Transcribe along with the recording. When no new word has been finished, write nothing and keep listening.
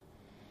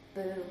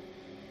Boo.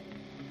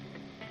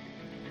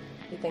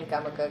 You think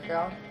I'm a good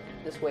girl?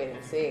 Just wait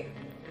and see.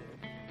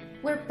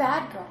 We're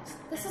bad girls.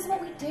 This is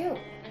what we do.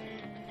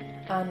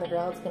 I'm the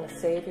girl that's gonna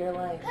save your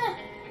life.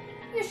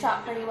 You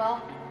shot pretty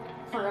well.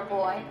 For a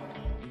boy.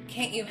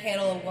 Can't you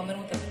handle a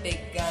woman with a big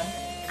gun?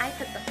 I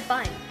put the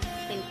fun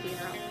in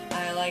funeral.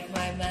 I like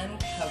my men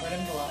covered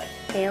in blood.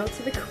 Hail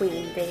to the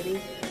queen, baby.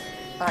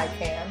 I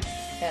can,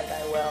 and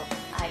I will.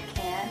 I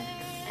can,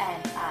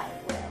 and I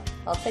will.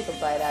 I'll take a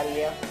bite out of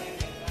you.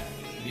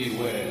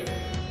 Beware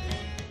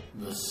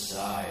the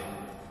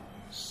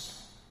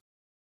silence.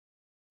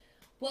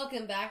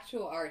 Welcome back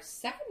to our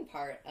second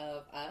part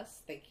of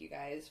us. Thank you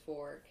guys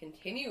for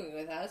continuing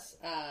with us.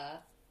 Us.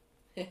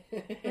 I'm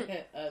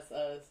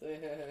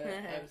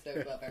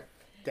so clever.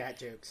 Dad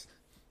jokes.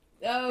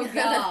 Oh,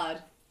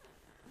 God.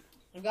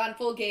 I've gone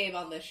full game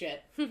on this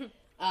shit.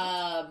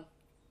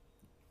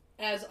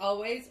 As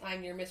always,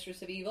 I'm your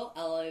mistress of evil,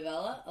 Ella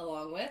Vella,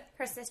 along with...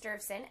 Her sister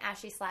of sin,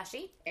 Ashy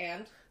Slashy.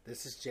 And...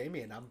 This is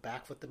Jamie, and I'm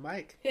back with the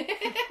mic.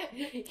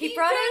 he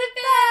brought it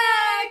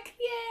back!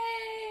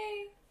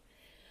 Yay!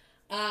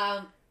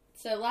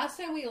 So last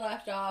time we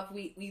left off,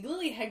 we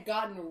literally had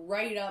gotten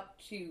right up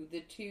to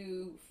the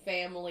two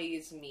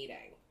families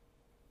meeting.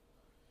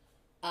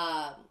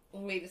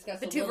 We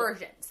discussed The two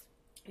versions.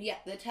 Yeah,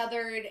 the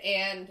tethered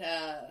and,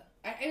 I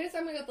guess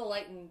I'm gonna go with the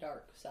light and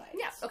dark side.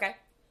 Yeah, okay.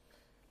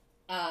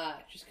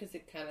 Just because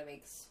it kind of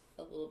makes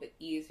a little bit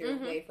easier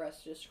way for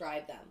us to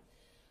describe them.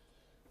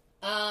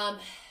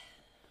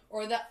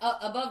 Or the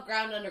above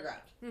ground,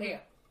 underground. There you go.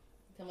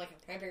 I'm like, I'm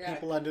trying to figure out.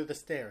 People under the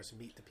stairs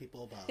meet the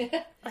people above.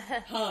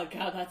 Oh,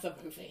 God, that's a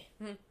movie.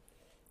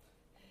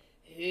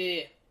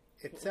 Yeah.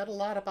 It said a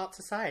lot about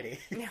society.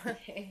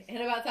 And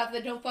about stuff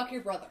that don't fuck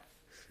your brother.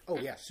 Oh,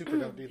 yeah, super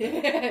don't do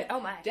that. Oh,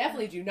 my.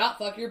 Definitely do not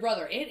fuck your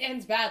brother. It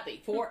ends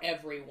badly for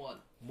everyone.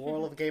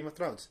 Moral of Game of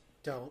Thrones.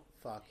 Don't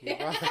fuck your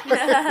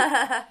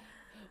brother.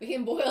 We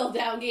can boil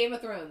down Game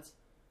of Thrones.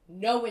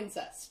 No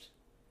incest.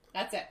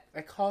 That's it.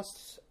 That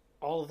caused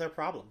all of their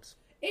problems.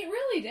 It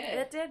really did.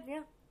 It did,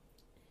 yeah.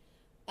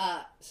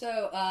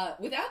 So,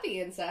 without the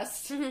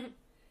incest,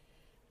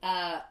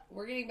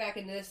 we're getting back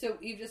into this. So,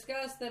 you've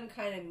discussed them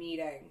kind of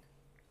meeting.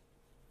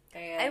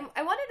 And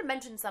I wanted to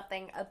mention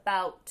something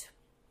about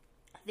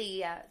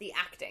the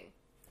acting.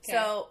 Okay.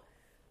 So,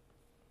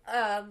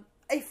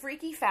 a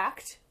freaky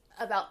fact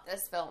about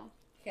this film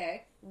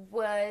okay.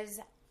 was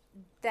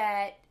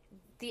that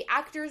the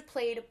actors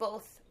played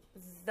both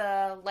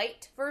the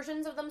light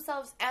versions of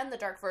themselves and the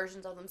dark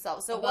versions of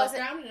themselves. So Above it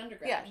wasn't ground and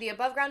underground. Yeah, the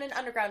above ground and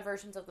underground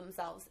versions of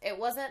themselves. It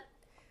wasn't,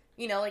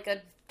 like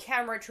a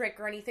camera trick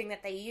or anything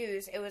that they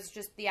used. It was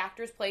just the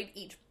actors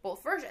played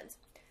both versions.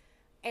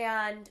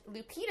 And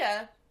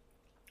Lupita,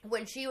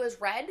 when she was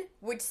Red,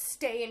 would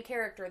stay in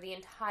character the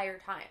entire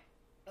time.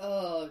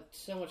 Oh,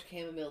 so much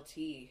chamomile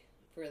tea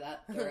for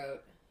that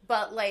throat.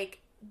 But,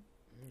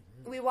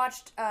 we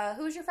watched,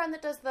 who's your friend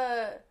that does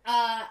the...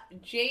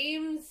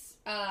 James,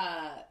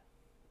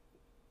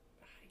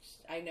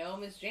 I know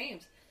him as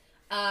James.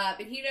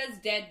 But he does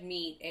Dead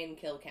Meat and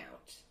Kill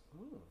Count.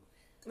 Ooh.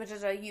 Which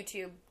is a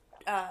YouTube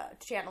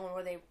channel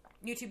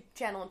YouTube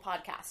channel and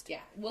podcast.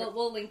 Yeah,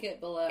 we'll link it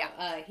below.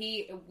 Yeah.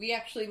 We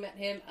actually met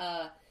him,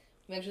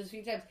 mentioned this a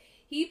few times.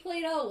 He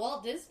played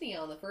Walt Disney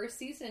on the first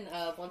season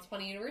of Once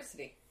Upon a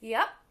University.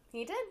 Yep,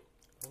 he did.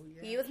 Oh,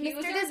 yeah. He was He Mr.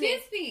 was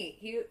Disney.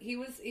 Disney. He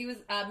was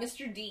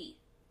Mr. D.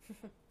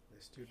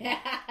 Mr.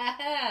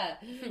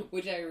 D.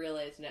 Which I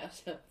realize now.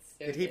 So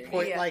Did he dirty.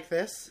 point Yeah. like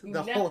this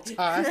the No. whole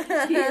time?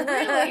 He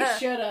really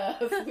should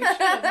have. We should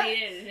have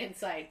made it an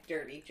inside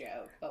dirty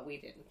joke, but we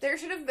didn't. There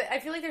should have been. I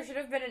feel like there should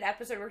have been an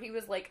episode where he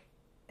was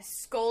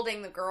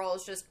scolding the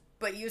girls,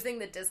 but using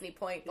the Disney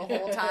point the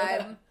whole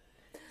time.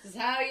 This is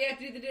how you have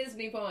to do the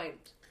Disney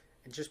point.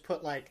 And just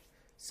put,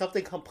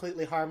 something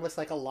completely harmless,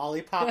 like a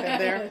lollipop in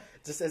there,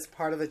 just as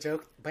part of the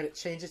joke, but it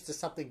changes to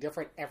something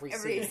different every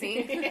scene.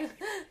 scene.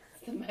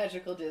 It's the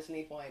magical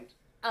Disney point.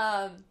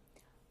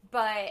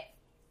 But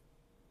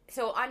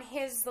so on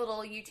his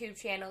little YouTube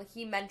channel,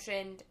 he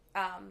mentioned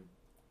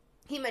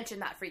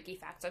that freaky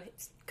fact. So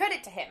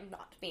credit to him,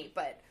 not to me,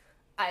 but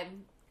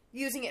I'm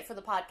using it for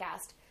the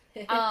podcast.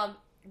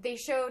 He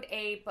showed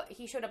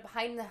a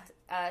behind the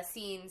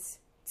scenes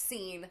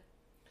scene.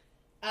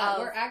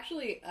 Where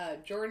actually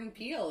Jordan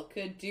Peele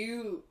could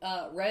do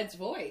Red's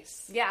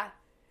voice. Yeah.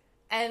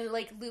 And,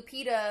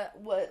 Lupita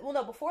was... Well,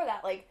 no, before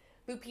that,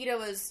 Lupita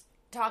was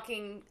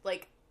talking,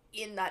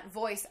 in that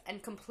voice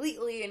and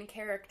completely in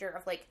character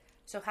of,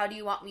 so how do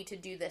you want me to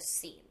do this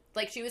scene?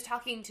 She was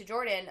talking to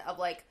Jordan of,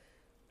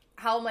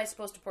 how am I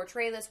supposed to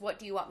portray this? What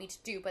do you want me to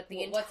do? But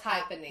what's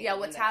happening? Yeah,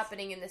 what's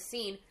happening in this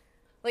scene.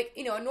 A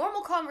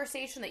normal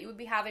conversation that you would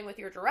be having with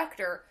your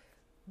director,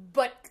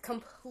 but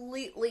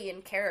completely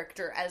in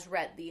character as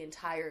Red the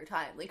entire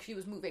time. She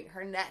was moving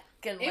her neck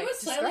and It was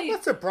That slightly...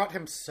 must have brought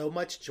him so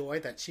much joy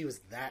that she was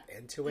that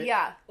into it.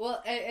 Yeah.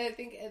 Well, I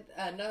think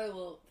another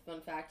little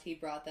fun fact he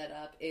brought that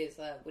up is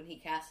when he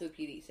cast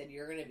Lupita, he said,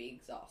 "You're going to be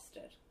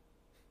exhausted."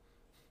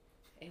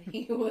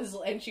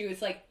 And she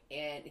was like,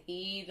 and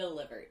he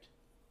delivered.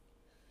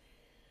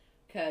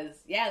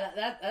 Because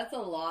that's a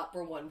lot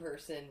for one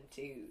person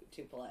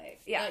to play.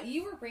 Yeah.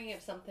 You were bringing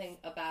up something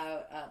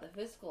about the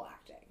physical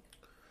acting.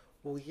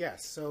 Well,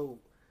 yes. So,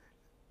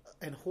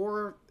 in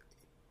horror,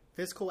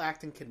 physical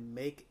acting can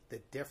make the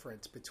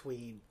difference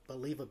between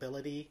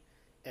believability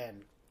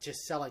and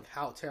just selling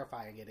how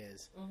terrifying it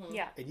is. Mm-hmm.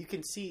 Yeah. And you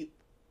can see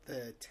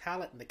the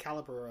talent and the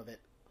caliber of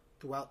it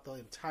throughout the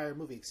entire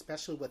movie,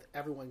 especially with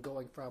everyone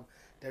going from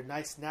their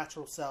nice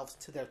natural selves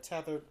to their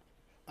tethered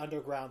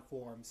underground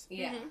forms.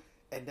 Yeah. Mm-hmm.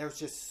 And there's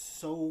just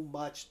so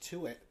much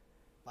to it.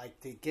 Like,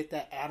 to get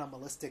that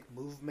animalistic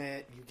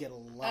movement, you get a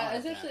lot of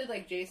Especially that.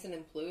 like Jason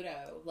and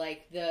Pluto.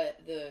 Like the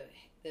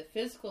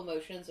physical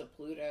motions of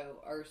Pluto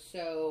are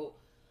so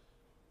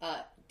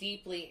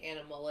deeply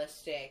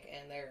animalistic,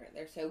 and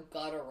they're so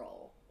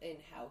guttural in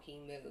how he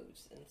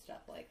moves and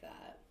stuff like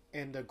that.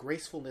 And the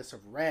gracefulness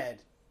of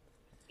Red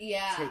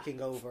Yeah.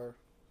 taking over.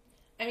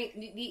 I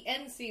mean, the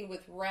end scene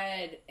with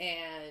Red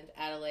and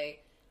Adelaide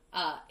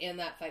in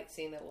that fight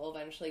scene that we'll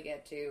eventually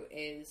get to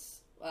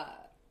is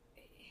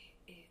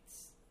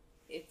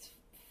it's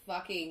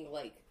fucking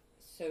like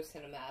so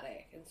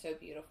cinematic and so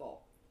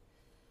beautiful.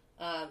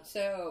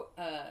 So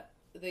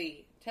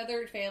the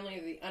tethered family,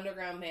 or the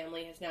underground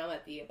family, has now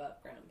met the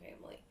above ground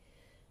family,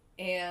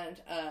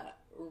 and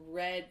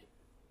Red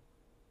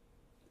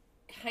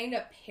kind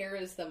of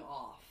pairs them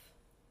off.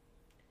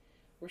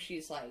 Where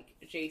she's like,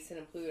 Jason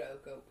and Pluto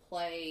go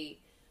play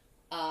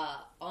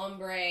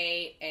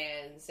Ombre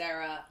and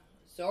Zora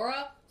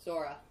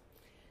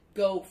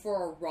go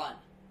for a run.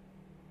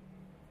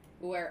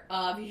 Where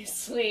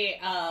obviously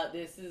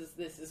this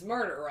is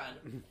Murder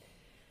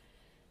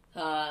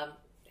Run.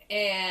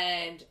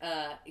 And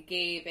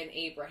Gabe and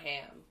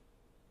Abraham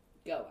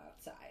go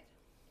outside.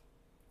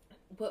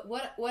 But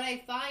what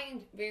I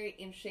find very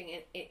interesting,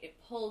 and it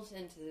pulls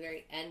into the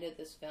very end of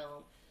this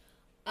film,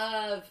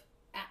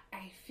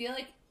 I feel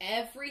like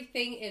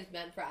everything is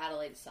meant for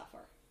Adelaide to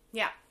suffer.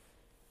 Yeah.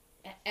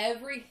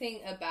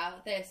 Everything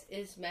about this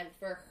is meant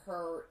for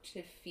her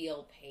to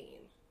feel pain.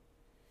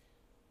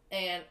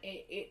 And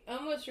it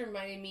almost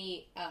reminded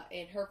me,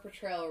 in her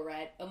portrayal of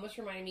Red, almost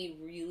reminded me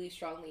really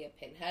strongly of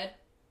Pinhead.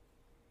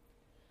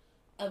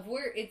 Of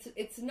where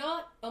it's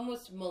not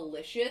almost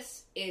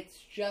malicious, it's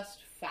just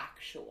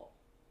factual.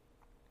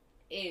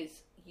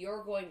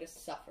 You're going to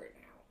suffer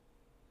now.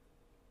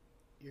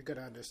 You're going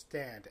to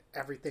understand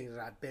everything that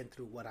I've been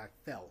through, what I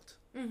felt.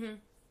 Mm-hmm.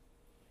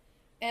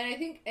 And I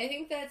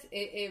think that's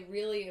it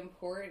really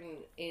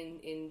important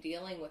in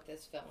dealing with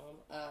this film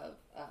of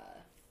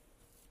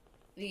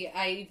the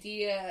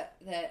idea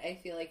that I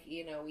feel like,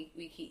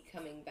 we keep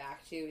coming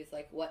back to is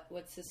like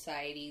what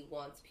society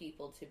wants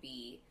people to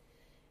be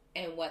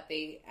and what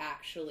they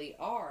actually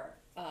are.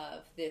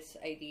 Of this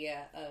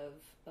idea of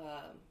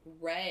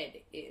Red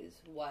is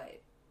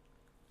what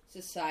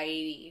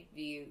society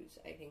views,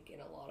 I think, in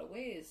a lot of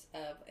ways,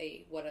 of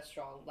what a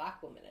strong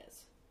black woman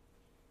is.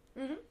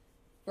 Mm-hmm.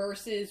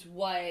 Versus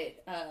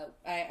what I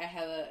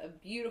have a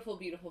beautiful,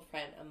 beautiful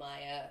friend,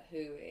 Amaya, who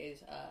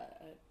is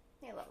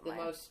the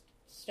most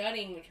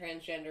stunning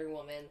transgender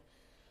woman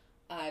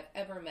I've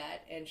ever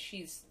met, and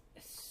she's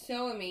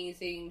so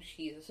amazing.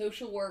 She's a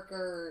social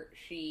worker.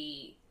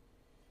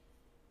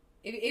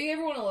 If you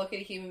ever want to look at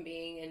a human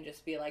being and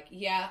just be like,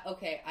 yeah,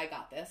 okay, I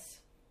got this.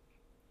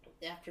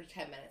 After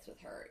 10 minutes with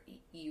her,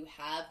 you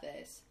have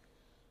this.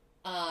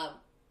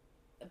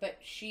 But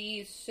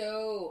she's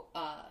so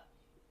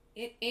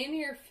in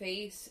your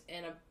face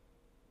and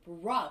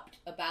abrupt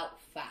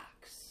about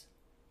facts.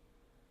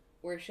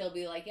 Where she'll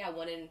be like, yeah,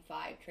 1 in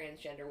 5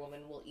 transgender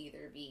women will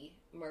either be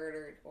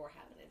murdered or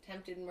have an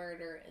attempted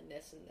murder, and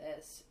this and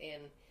this.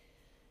 And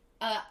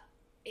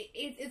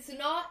it's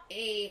not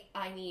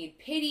I need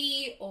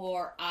pity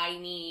or I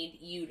need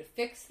you to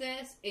fix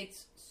this.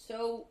 It's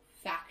so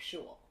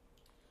factual.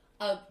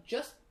 Of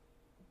just,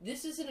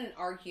 this isn't an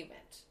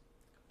argument.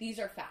 These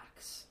are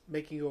facts.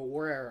 Making you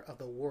aware of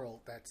the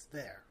world that's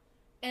there.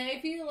 And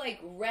I feel like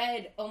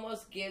Red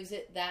almost gives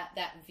it that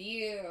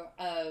view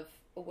of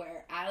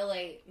where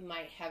Adelaide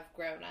might have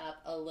grown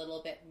up a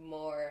little bit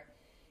more,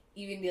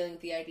 even dealing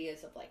with the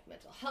ideas of like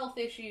mental health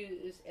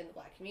issues in the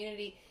black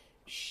community.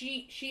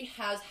 She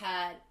has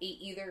had a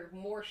either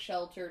more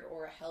sheltered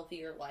or a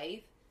healthier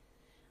life.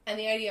 And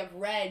the idea of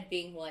Red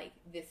being like,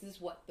 this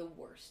is what the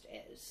worst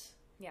is.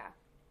 Yeah.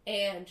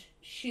 And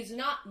she's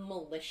not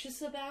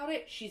malicious about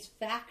it, she's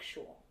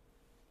factual.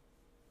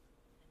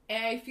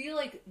 And I feel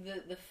like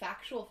the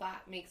factual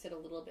fact makes it a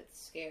little bit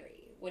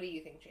scary. What do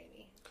you think,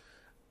 Jamie?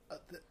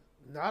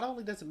 Not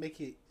only does it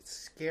make it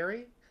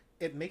scary,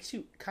 it makes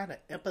you kind of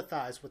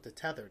empathize with the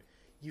tethered.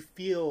 You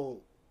feel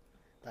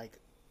like,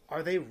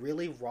 are they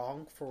really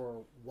wrong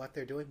for what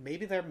they're doing?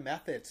 Maybe their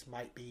methods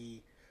might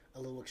be a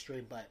little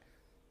extreme, but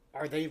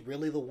are they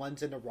really the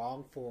ones in the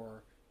wrong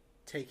for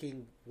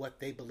taking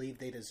what they believe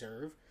they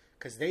deserve?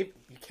 Because you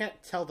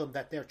can't tell them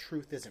that their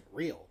truth isn't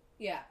real.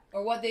 Yeah,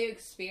 or what they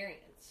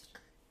experienced.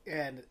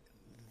 And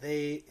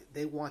they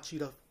want you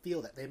to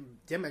feel that. They're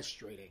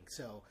demonstrating.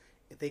 So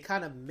if they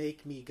kind of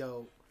make me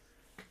go,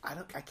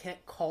 I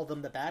can't call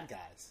them the bad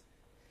guys.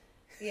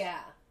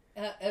 Yeah.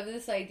 of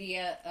this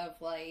idea of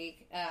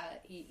like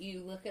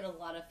you look at a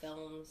lot of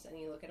films and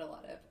you look at a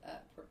lot of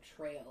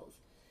portrayals,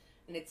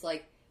 and it's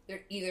like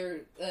they're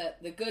either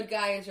the good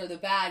guys or the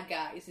bad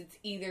guys. It's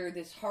either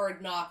this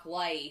hard knock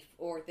life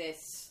or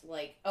this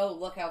like, oh,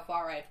 look how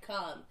far I've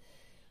come.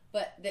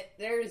 But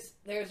there's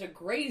a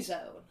gray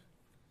zone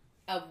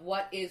of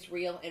what is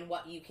real and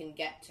what you can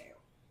get to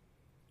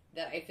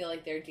that I feel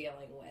like they're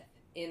dealing with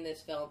in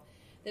this film,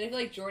 that I feel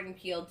like Jordan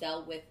Peele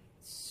dealt with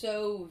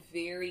so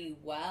very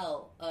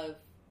well.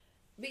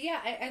 But yeah,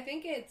 I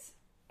think it's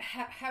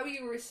how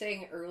you were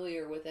saying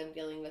earlier with them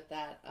dealing with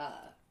that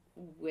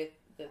with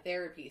the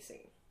therapy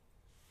scene.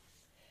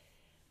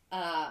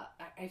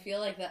 I feel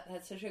like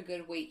that's such a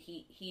good way.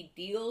 He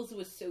deals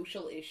with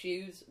social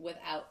issues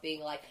without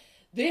being like,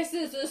 this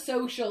is a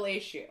social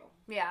issue.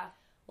 Yeah.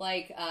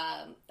 Like,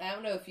 I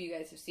don't know if you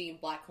guys have seen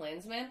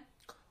BlacKkKlansman.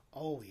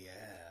 Oh, yeah.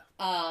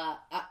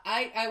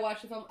 I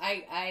watched the film.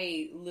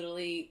 I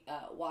literally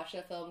watched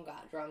the film,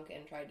 got drunk,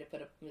 and tried to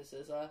put a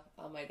mezuzah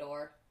on my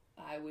door.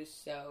 I was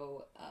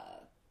so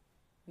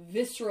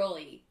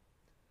viscerally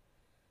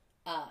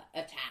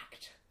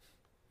attacked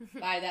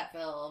by that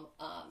film.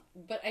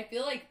 But I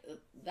feel like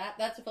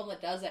that's a film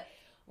that does it,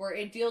 where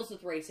it deals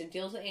with race and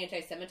deals with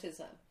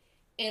anti-Semitism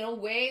in a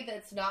way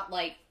that's not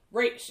like,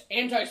 race,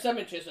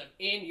 anti-Semitism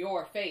in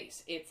your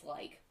face. It's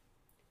like,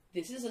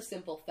 this is a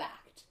simple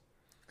fact.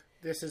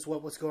 This is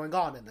what was going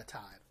on in the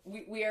time.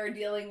 We are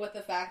dealing with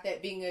the fact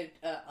that being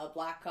a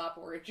black cop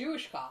or a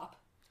Jewish cop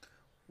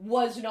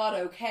was not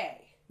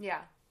okay.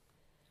 Yeah.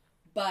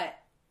 But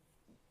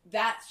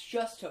that's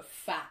just a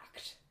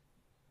fact.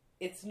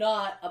 It's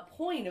not a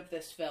point of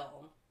this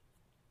film.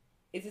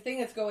 It's a thing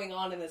that's going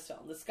on in this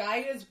film. The sky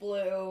is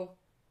blue,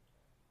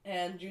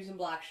 and Jews and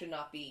blacks should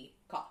not be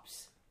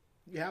cops.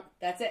 Yep.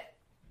 That's it.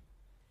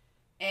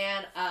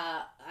 And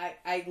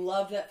I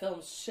loved that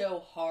film so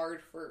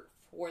hard for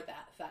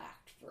that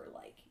fact. For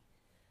like,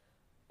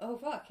 oh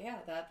fuck yeah,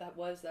 that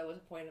was a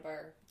point of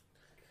our.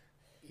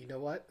 You know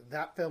what?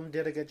 That film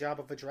did a good job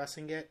of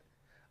addressing it,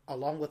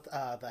 along with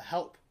The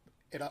Help.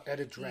 It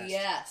addressed.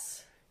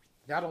 Yes.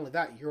 Not only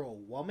that, you're a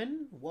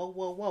woman. Whoa,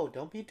 whoa, whoa!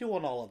 Don't be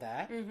doing all of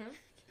that. Mm-hmm.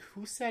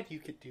 Who said you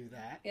could do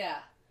that? Yeah.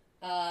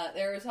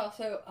 There was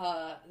also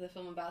the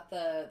film about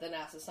the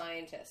NASA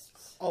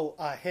scientists. Oh,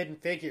 Hidden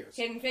Figures.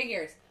 Hidden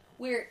Figures,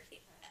 where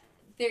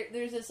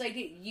there's this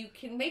idea you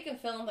can make a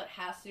film that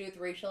has to do with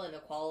racial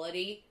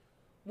inequality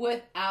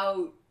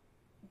without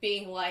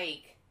being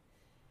like,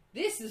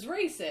 this is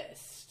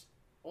racist,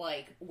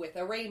 like with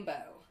a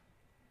rainbow.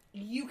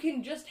 You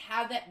can just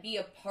have that be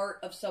a part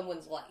of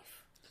someone's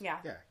life. Yeah.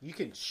 Yeah, you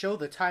can show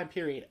the time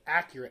period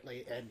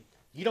accurately, and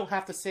you don't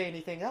have to say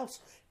anything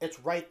else. It's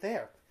right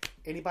there.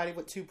 Anybody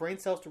with two brain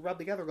cells to rub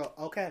together go,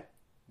 okay,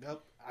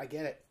 nope, I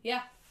get it.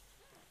 Yeah.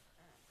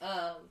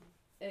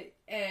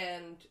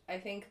 And I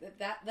think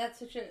that's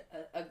such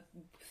a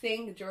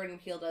thing Jordan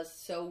Peele does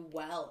so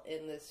well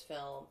in this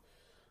film,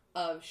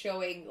 of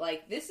showing,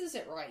 like, this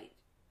isn't right.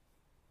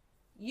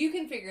 You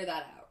can figure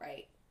that out,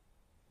 right?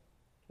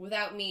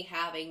 Without me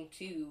having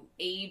to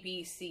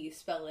ABC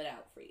spell it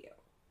out for you.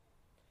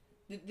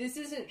 This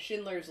isn't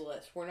Schindler's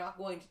List. We're not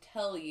going to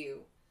tell you,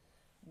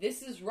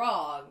 this is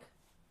wrong,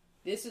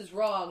 this is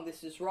wrong,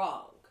 this is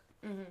wrong.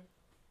 Mm-hmm.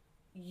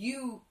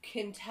 You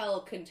can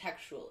tell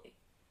contextually.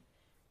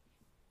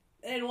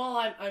 And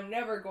while I'm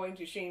never going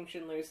to shame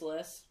Schindler's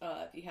List,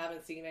 if you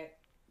haven't seen it,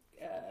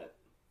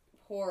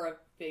 pour a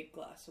big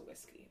glass of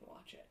whiskey and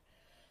watch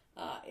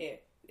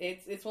it.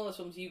 It's one of those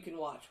films you can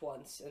watch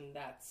once, and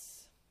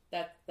that's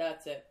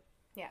it.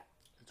 Yeah.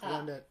 It's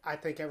one that I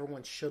think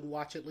everyone should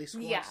watch at least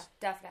once. Yeah,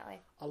 definitely.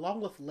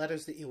 Along with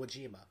Letters to Iwo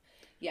Jima.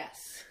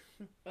 Yes.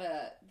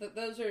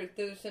 Those are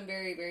some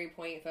very, very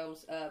poignant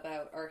films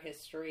about our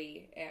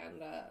history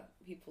and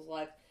people's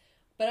lives.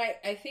 But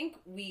I think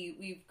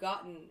we've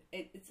gotten...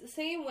 It's the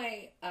same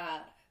way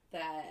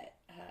that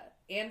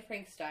Anne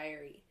Frank's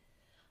Diary,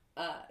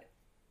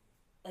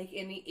 like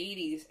in the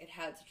 80s, it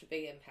had such a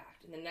big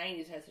impact. In the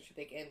 90s, it had such a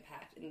big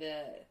impact. In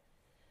the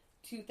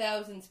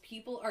 2000s,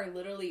 people are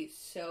literally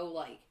so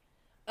like,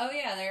 oh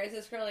yeah, there's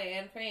this girl,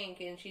 Anne Frank,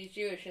 and she's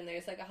Jewish, and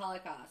there's like a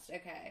Holocaust.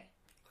 Okay.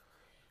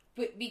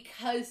 But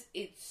because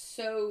it's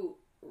so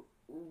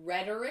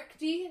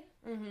rhetoric-y,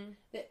 Mm-hmm.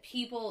 that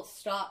people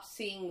stop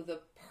seeing the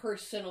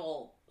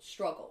personal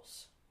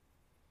struggles.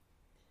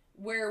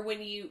 Where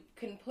when you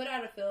can put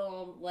out a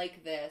film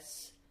like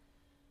this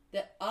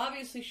that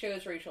obviously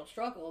shows racial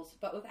struggles,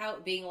 but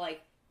without being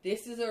like,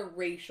 this is a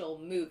racial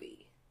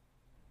movie.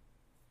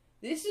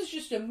 This is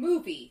just a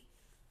movie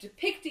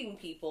depicting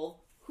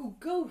people who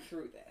go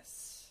through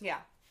this. Yeah.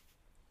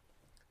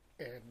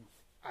 And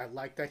I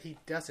like that he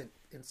doesn't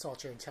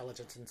insult your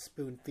intelligence and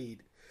spoon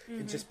feed.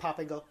 And just pop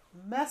and go,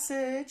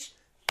 message!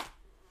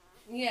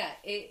 Yeah,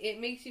 it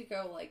makes you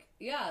go like,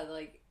 yeah,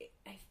 like,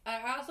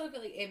 I also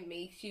feel like it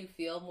makes you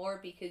feel more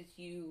because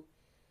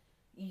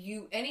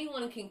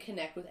anyone can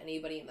connect with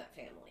anybody in that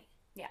family.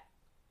 Yeah.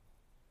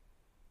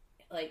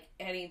 Like,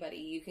 anybody.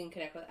 You can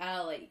connect with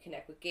Ella, you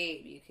connect with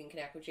Gabe, you can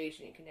connect with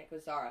Jason, you can connect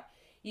with Zara.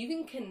 You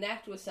can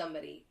connect with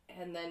somebody,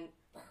 and then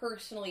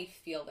personally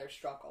feel their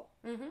struggle.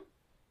 Mm-hmm.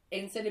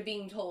 Instead of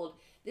being told,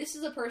 this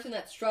is a person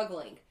that's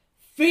struggling.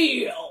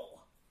 Feel!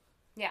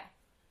 Yeah.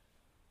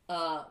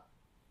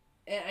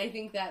 And I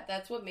think that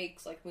that's what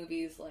makes, like,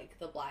 movies like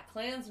The Black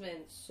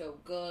Klansman so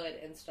good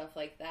and stuff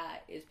like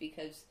that, is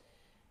because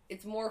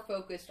it's more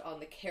focused on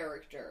the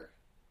character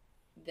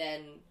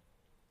than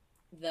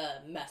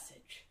the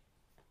message.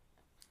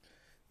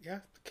 Yeah,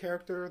 the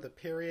character, the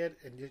period,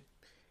 and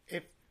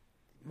if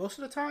most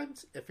of the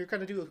times, if you're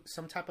going to do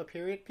some type of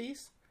period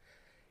piece,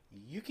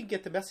 you can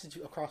get the message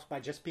across by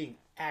just being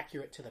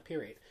accurate to the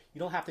period. You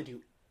don't have to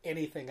do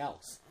anything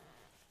else.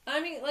 I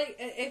mean, like,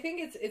 I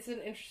think it's an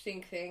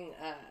interesting thing.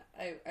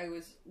 I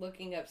was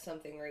looking up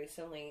something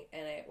recently,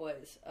 and it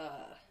was,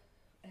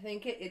 I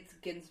think it's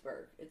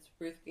Ginsburg. It's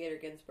Ruth Bader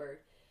Ginsburg,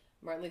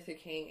 Martin Luther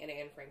King, and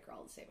Anne Frank are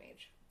all the same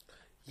age.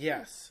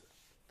 Yes,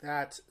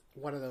 that's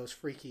one of those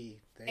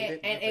freaky things.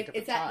 And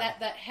it's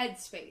that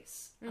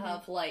headspace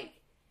of, like,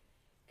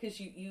 because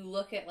you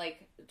look at,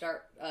 like,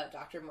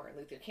 Dr. Martin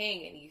Luther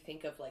King, and you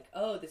think of, like,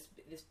 oh, this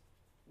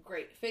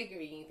great figure,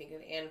 and you think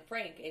of Anne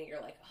Frank, and you're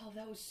like, oh,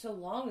 that was so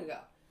long ago.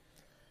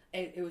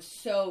 And it was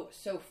so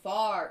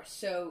far,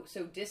 so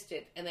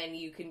distant, and then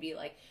you can be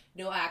like,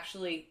 no,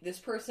 actually, this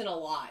person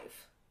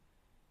alive,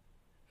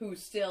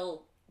 who's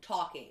still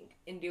talking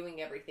and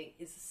doing everything,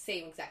 is the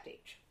same exact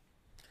age.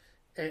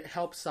 It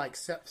helps, like,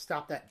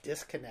 stop that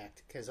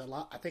disconnect, because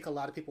I think a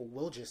lot of people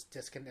will just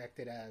disconnect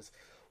it as,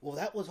 well,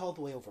 that was all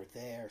the way over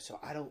there, so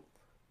I don't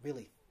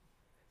really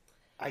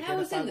identify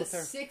with her. That was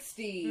in the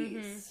 60s.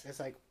 Mm-hmm. It's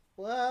like,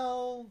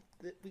 well,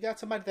 we got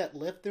somebody that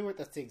lived through it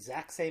that's the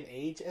exact same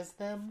age as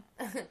them.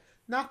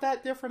 Not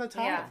that different a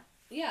time.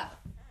 Yeah.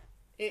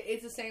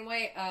 It's the same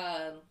way.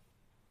 I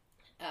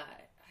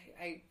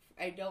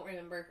don't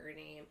remember her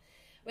name,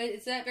 but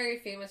it's that very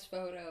famous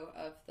photo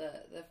of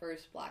the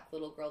first black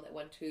little girl that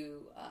went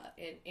to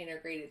an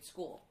integrated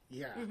school.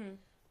 Yeah. Mm-hmm.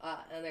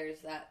 And there's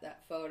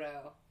that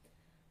photo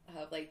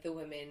of, like, the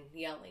women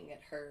yelling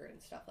at her and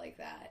stuff like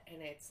that,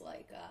 and it's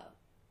like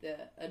the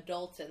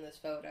adults in this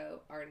photo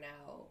are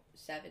now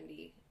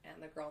 70,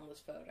 and the girl in this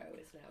photo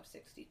is now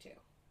 62.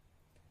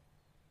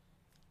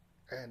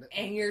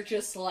 And you're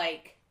just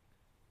like,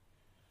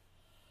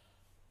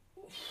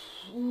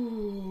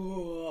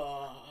 ooh.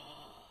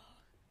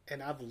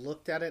 And I've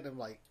looked at it and I'm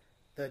like,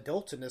 the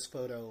adults in this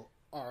photo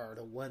are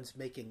the ones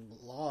making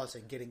laws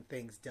and getting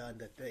things done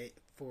that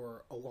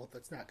for a world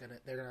they're not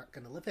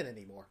gonna live in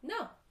anymore.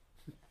 No.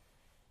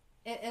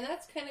 And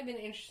that's kind of an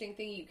interesting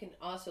thing you can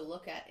also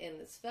look at in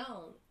this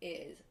film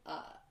is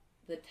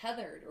the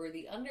tethered or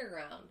the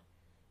underground.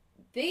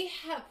 They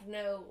have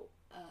no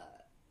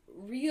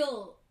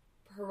real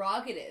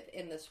prerogative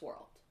in this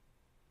world.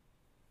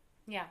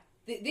 Yeah.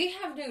 They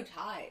have no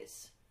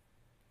ties.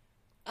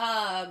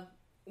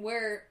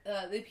 Where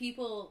the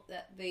people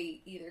that they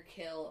either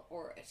kill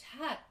or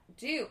attack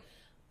do.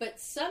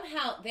 But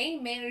somehow they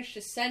manage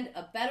to send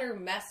a better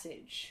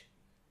message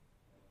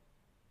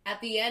at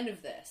the end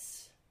of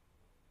this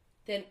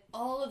than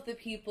all of the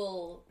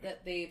people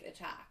that they've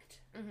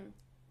attacked. Mm-hmm.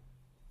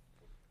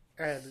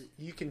 And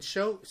you can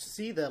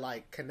see the,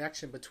 like,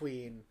 connection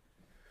between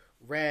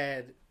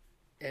Red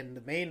and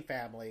the main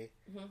family,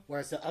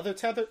 whereas the other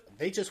tether,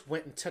 they just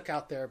went and took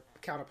out their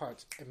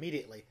counterparts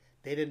immediately.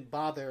 They didn't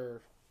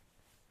bother.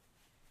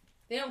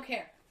 They don't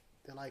care.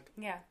 They're like,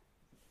 yeah,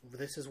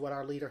 this is what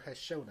our leader has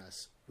shown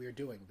us. We're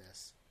doing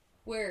this.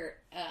 Where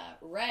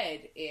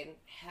Red, in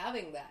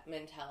having that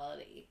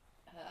mentality,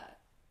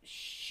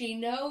 she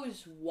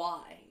knows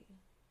why.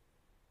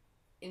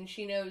 And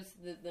she knows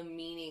the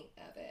meaning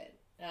of it.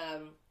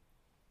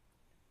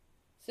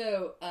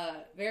 So,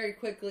 very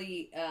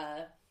quickly,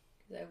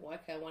 because I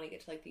kind of want to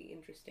get to, like, the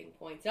interesting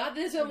points. Not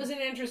this one wasn't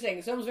interesting.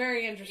 This one was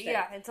very interesting.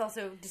 Yeah, it's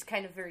also just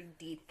kind of very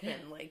deep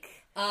and, like...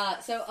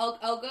 So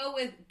I'll go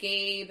with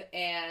Gabe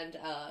and,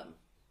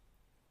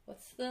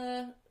 what's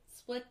the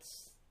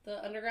splits,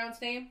 the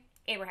underground's name?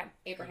 Abraham.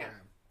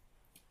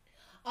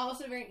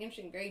 Also very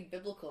interesting, very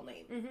biblical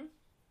name. Mm-hmm.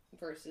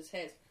 Versus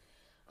his.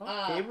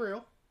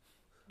 Gabriel.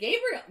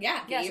 Gabriel,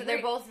 yeah. Yeah, so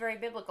they're both very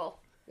biblical.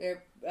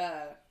 They're,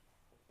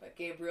 but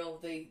Gabriel,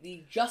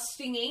 the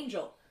justing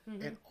angel.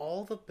 Mm-hmm. And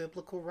all the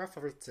biblical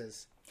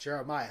references.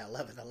 Jeremiah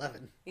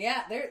 11:11.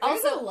 Yeah, there's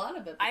also, a lot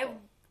of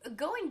biblical.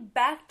 Going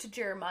back to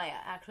Jeremiah,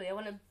 actually,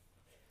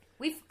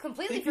 we've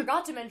completely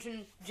forgot to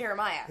mention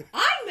Jeremiah.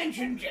 I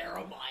mentioned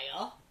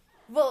Jeremiah.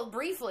 Well,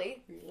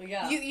 briefly.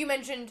 Yeah. You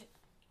mentioned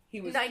he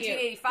was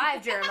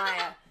 1985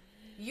 Jeremiah.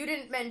 You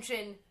didn't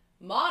mention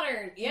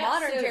modern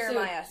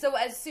Jeremiah. So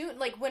as soon,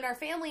 like, when our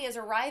family is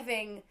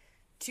arriving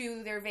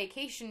to their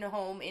vacation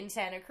home in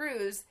Santa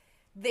Cruz,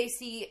 they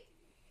see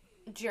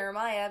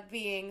Jeremiah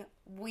being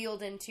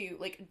wheeled into,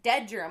 like,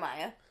 dead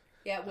Jeremiah.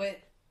 Yeah,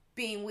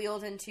 being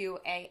wheeled into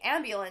a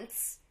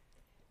ambulance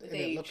with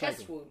a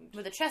chest wound.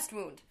 With a chest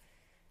wound.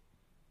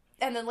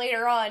 And then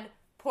later on,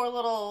 poor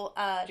little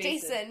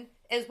Jason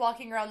is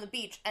walking around the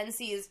beach and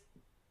sees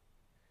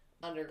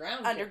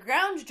underground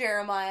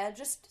Jeremiah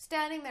just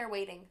standing there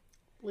waiting.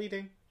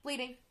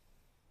 Bleeding.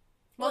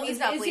 Well, he's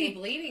not is bleeding. he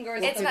bleeding or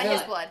is It's it not blood?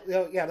 his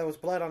blood. Yeah, there was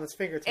blood on his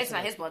fingertips. It's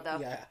not his blood, though.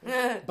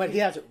 Yeah. But he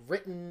has it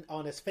written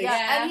on his face. Yeah,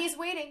 Yeah. and he's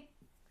waiting.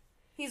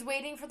 He's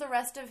waiting for the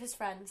rest of his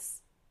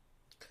friends.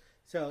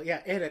 So,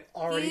 yeah, it had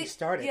already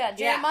started. Yeah,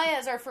 Jeremiah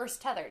is our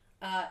first tethered.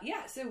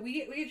 So we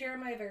had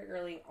Jeremiah very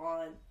early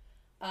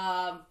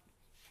on.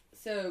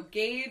 So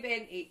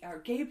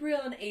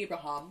Gabriel and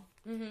Abraham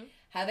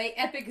have a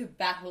epic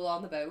battle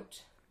on the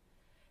boat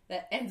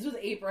that ends with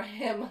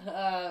Abraham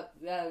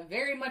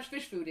very much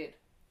fish fooded.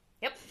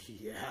 Yep.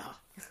 Yeah.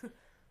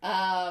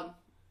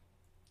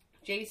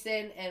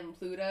 Jason and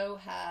Pluto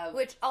have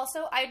Which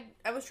also, I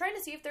was trying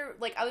to see if they're,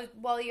 like,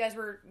 while you guys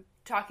were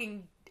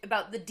talking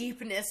about the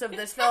deepness of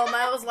this film,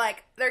 I was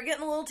like, they're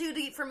getting a little too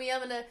deep for me.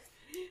 I'm gonna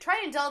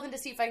try and delve in to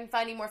see if I can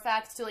find any more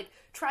facts to, like,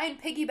 try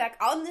and piggyback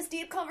on this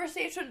deep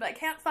conversation, but I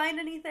can't find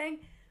anything.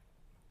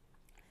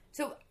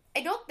 So,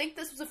 I don't think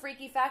this was a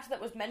freaky fact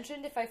that was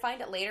mentioned. If I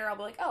find it later, I'll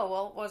be like, oh,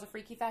 well, it was a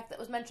freaky fact that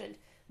was mentioned.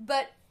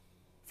 But,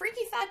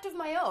 freaky fact of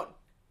my own.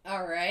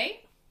 all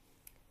right.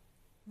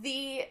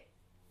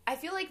 I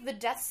feel like the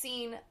death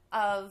scene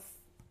of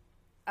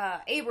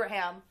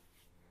Abraham,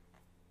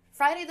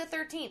 Friday the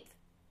 13th.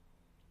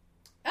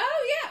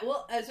 Oh yeah,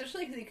 well,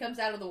 especially because he comes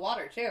out of the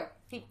water too.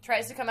 He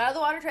tries to come out of the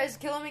water, tries to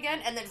kill him again,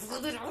 and then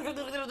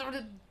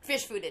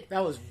fish fooded.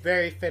 That was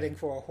very fitting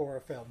for a horror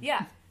film.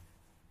 Yeah.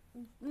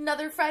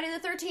 Another Friday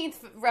the 13th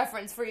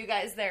reference for you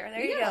guys there. There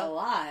you Yeah, a go.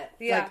 lot.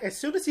 Yeah. Like, as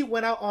soon as he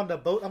went out on the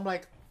boat, I'm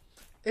like,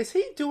 is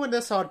he doing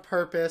this on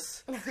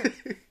purpose?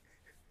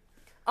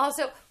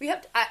 Also, we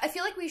have I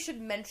feel like we should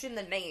mention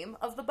the name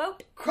of the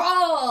boat.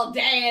 Crawl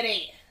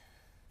Daddy.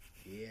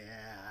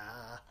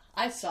 Yeah.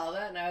 I saw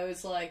that and I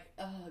was like,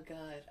 oh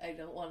god, I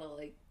don't want to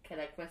like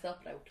connect myself,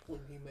 but I would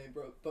totally name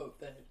my boat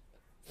then.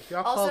 If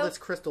y'all Also- call this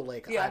Crystal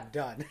Lake, Yeah. I'm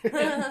done.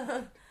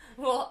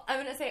 Well, I'm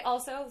going to say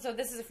also, so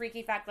this is a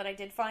freaky fact that I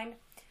did find.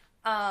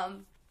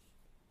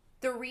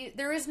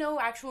 There is no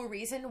actual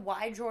reason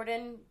why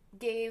Jordan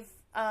gave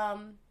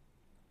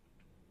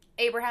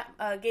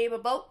Gabe a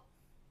boat.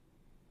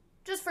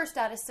 Just for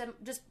status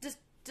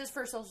just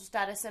for social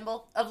status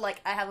symbol of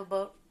like, I have a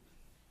boat.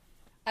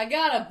 I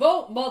got a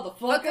boat,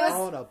 motherfuckers.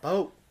 On a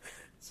boat.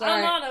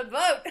 Sorry, I'm on a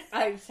boat.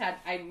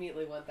 I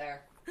immediately went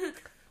there.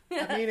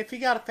 I mean, if you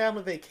got a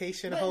family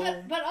vacation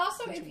home. But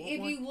also, Don't if you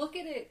want you look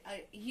at it,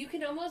 you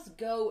can almost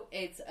go,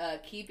 it's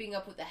Keeping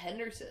Up with the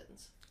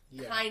Hendersons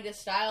Yeah. kind of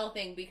style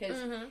thing, because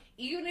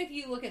even if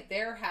you look at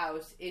their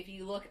house, if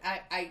you look,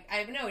 I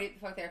have no idea what the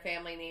fuck their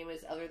family name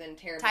is other than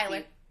Tara Tyler.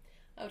 McKee.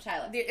 Oh,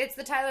 Tyler. It's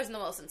the Tylers and the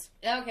Wilsons.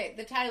 Okay,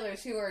 the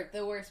Tylers, who are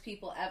the worst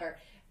people ever,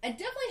 and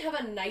definitely have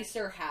a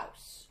nicer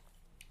house.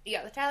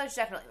 Yeah, the Tylers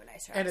definitely were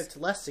nicer. And it's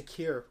less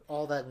secure,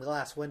 all that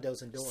glass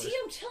windows and doors. See,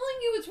 I'm telling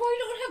you, it's why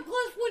you don't have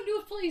glass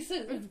window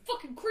places. It's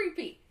fucking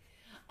creepy.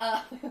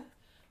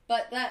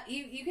 But that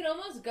you can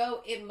almost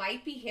go. It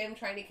might be him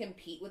trying to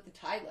compete with the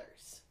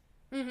Tylers.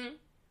 Mm-hmm.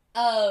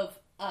 Of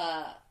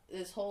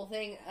this whole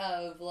thing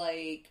of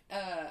like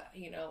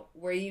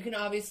where you can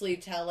obviously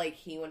tell like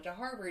he went to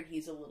Harvard.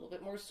 He's a little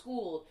bit more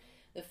schooled.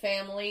 The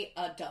family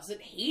doesn't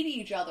hate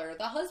each other.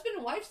 The husband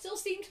and wife still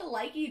seem to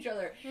like each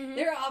other. Mm-hmm.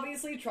 They're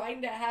obviously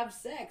trying to have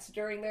sex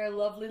during their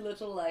lovely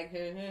little like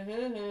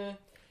where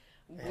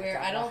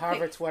Got I my don't Harvard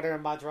think sweater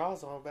and my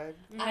drawers on, babe.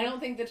 I don't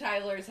think the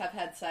Tylers have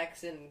had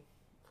sex in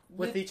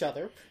With each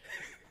other.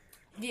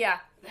 Yeah.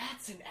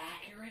 That's an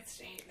accurate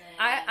statement.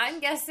 I'm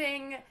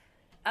guessing...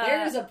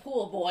 There's a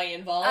pool boy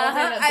involved Uh-huh,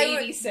 and a I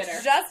babysitter.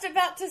 was just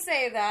about to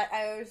say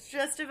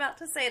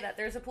that.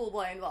 There's a pool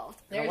boy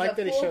involved. There's like a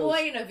that he pool shows-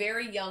 boy and a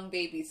very young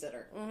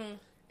babysitter. Mm-hmm.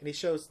 And he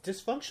shows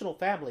dysfunctional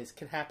families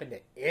can happen to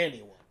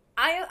anyone.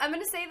 I'm going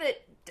to say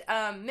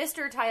that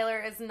Mr. Tyler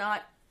is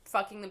not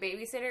fucking the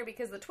babysitter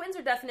because the twins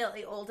are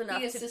definitely old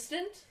enough The to...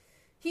 assistant?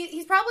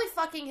 He's probably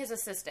fucking his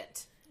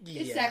assistant.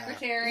 His Yeah.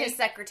 secretary? His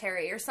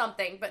secretary or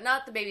something, but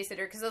not the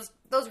babysitter because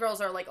those girls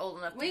are like old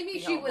enough to Maybe be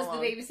she home was alone.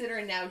 the babysitter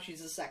and now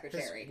she's a His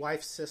secretary.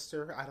 wife's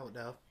sister, I don't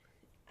know.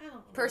 I don't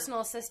know.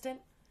 Personal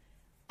assistant.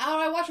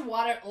 I watch a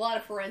lot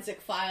of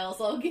forensic files.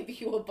 I'll give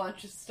you a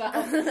bunch of stuff.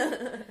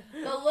 The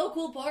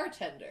local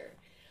bartender.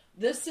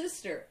 The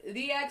sister.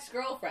 The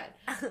ex-girlfriend.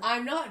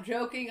 I'm not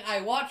joking.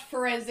 I watch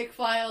forensic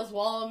files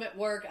while I'm at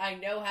work. I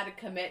know how to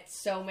commit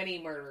so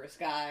many murders,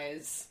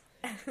 guys.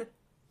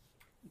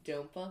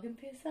 Don't fucking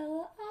piss her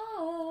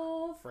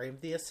off. Frame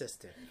the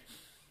assistant.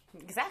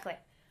 Exactly.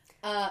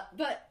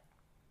 But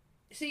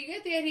so you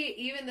get the idea,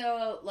 even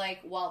though, like,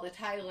 while the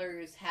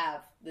Tylers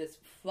have this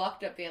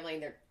fucked up family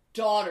and their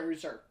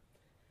daughters are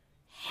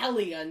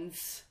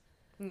hellions,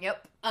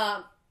 Yep.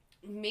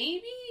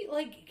 maybe,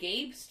 like,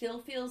 Gabe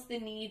still feels the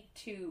need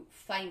to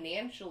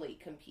financially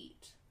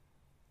compete.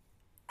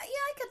 Yeah,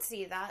 I could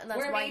see that, and that's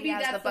Where why maybe he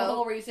has that's the the boat.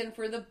 whole reason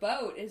for the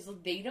boat, is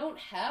they don't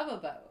have a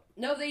boat.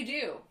 No, they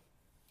do.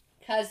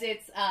 Because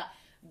it's,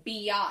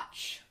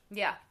 biatch.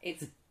 Yeah.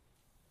 It's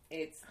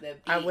the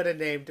I B. would have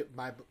named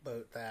my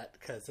boat that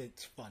because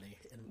it's funny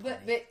and But,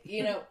 funny.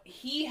 you know,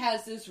 he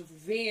has this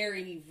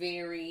very,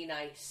 very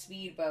nice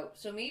speedboat.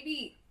 So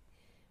maybe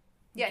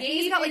Yeah, Gabe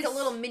he's got like a is-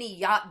 little mini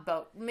yacht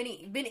boat,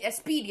 a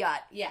speed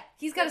yacht. Yeah.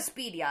 He's got a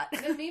speed yacht.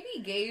 But maybe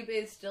Gabe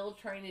is still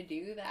trying to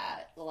do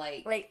that.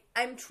 Like,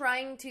 I'm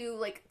trying to,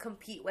 like,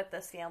 compete with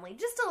this family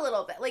just a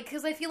little bit. Like,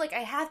 because I feel like I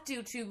have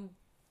to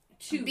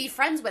be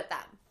friends with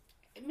them.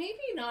 maybe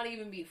not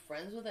even be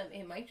friends with them.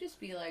 It might just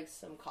be like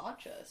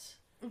subconscious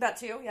That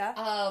too, yeah.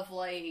 of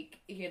like,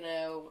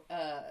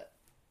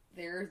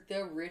 they're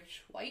the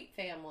rich white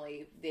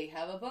family. They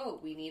have a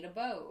boat. We need a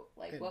boat.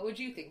 Like, what would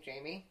you think,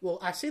 Jamie? Well,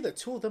 I see the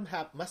two of them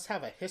must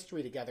have a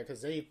history together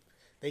because they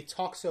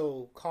talk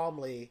so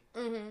calmly.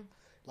 Mm-hmm.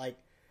 Like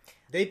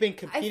they've been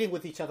competing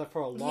with each other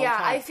for a long time.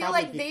 I feel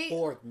probably like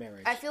before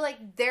marriage. I feel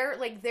like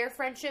their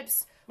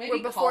friendships Maybe were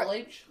before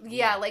college.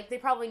 Yeah, like they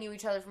probably knew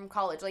each other from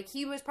college. Like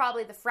he was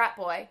probably the frat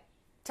boy.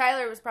 Mr.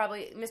 Tyler was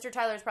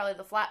probably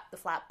the flap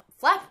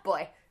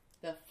boy.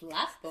 The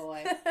flap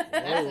boy.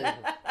 Whoa.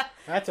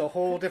 That's a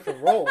whole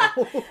different role.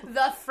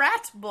 The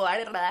frat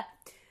boy.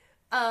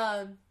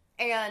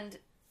 And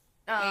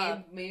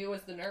Gabe maybe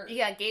was the nerd.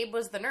 yeah, Gabe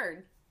was the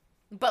nerd.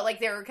 But like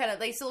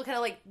they still kind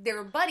of like they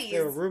were buddies. They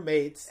were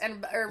roommates.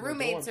 or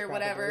roommates dorm, or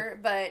whatever,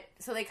 but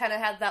so they kind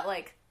of had that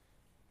like,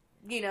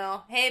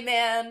 hey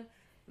man,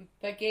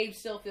 But Gabe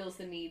still feels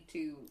the need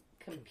to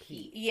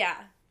compete. yeah,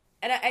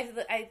 and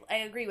I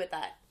agree with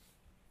that.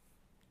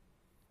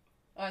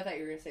 Oh, I thought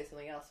you were going to say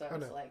something else, so I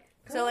was no. like...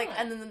 So like,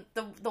 and then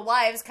the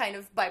wives kind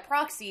of by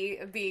proxy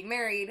of being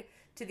married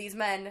to these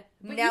men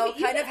But now you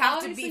kind can of have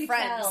to obviously be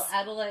friends. tell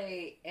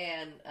Adelaide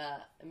and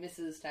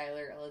Mrs.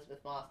 Tyler, Elizabeth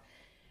Moss,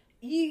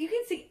 you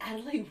can see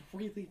Adelaide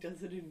really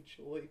doesn't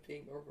enjoy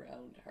being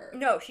around her.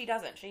 No, she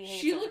doesn't. She hates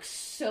She it. looks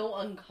so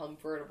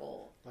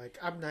uncomfortable. Like,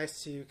 I'm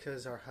nice to you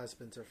because our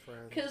husbands are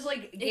friends. Because,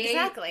 like, Gabe,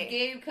 Exactly.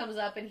 Gabe comes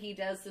up and he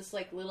does this,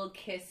 like, little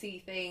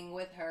kissy thing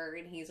with her,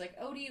 and he's like,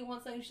 oh, do you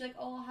want something? She's like,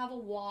 oh, I'll have a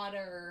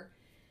water.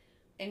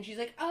 And she's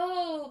like,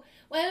 oh,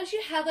 why don't you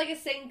have, like, a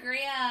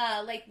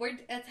sangria? Like,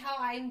 that's how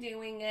I'm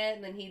doing it.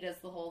 And then he does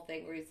the whole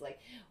thing where he's like,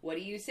 what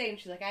do you say? And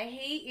she's like, I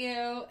hate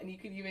you. And you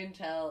can even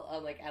tell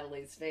on, like,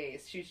 Adelaide's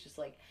face. She's just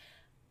like,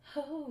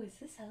 oh, is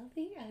this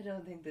healthy? I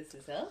don't think this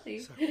is healthy.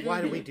 So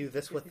why do we do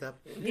this with them?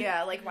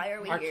 Yeah, like why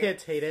are we Our here?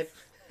 kids hate it.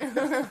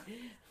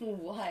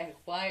 Why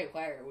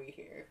are we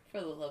here?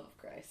 For the love of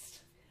Christ.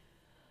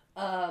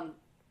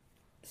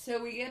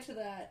 So we get to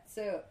that.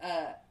 So,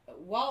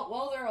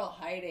 while they're all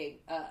hiding,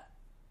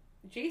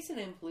 Jason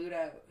and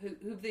Pluto,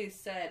 who they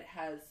said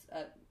has,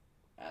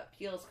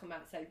 Peel's come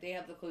outside, they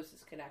have the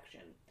closest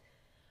connection,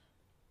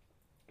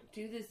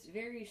 do this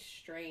very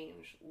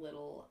strange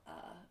little,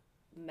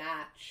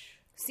 match.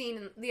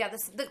 Scene, yeah,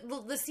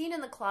 the scene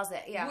in the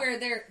closet, yeah. Where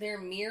they're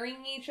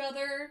mirroring each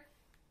other.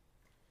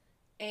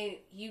 And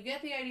you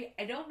get the idea,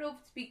 I don't know if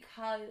it's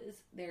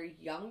because they're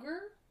younger.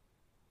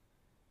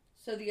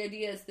 So the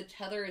idea is the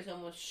tether is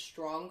almost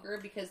stronger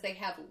because they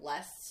have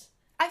less.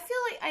 I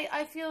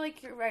feel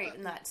like you're right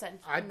in that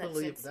sense. I in that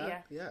believe sense,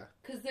 that. yeah. Yeah.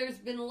 Because there's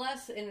been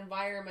less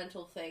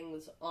environmental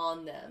things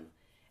on them.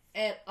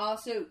 And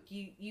also,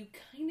 you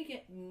kind of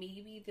get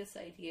maybe this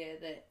idea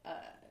that,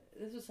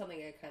 this is something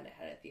I kind of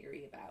had a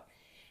theory about.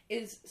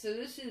 So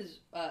this is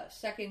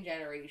second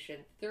generation,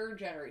 third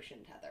generation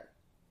tether.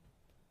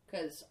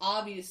 Because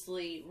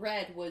obviously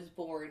Red was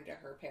born to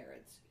her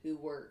parents who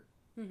were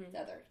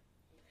tethered.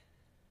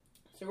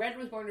 So Red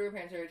was born to her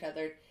parents who were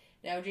tethered.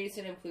 Now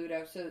Jason and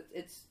Pluto. So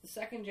it's the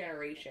second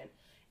generation.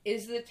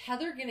 Is the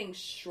tether getting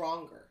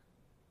stronger?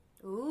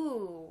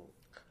 Ooh.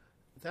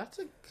 That's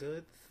a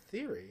good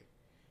theory.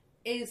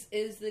 Is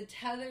the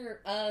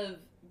tether of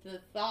the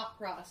thought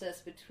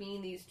process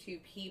between these two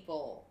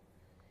people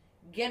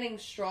getting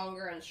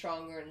stronger and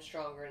stronger and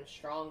stronger and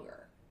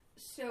stronger?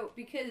 So,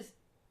 because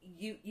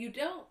you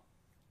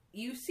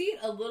see it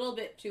a little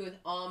bit too with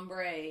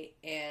Ombre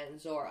and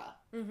Zora.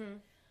 Mm-hmm.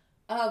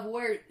 Of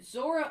where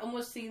Zora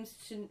almost seems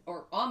to,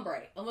 or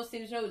Ombre almost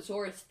seems to know what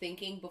Zora's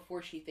thinking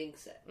before she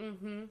thinks it.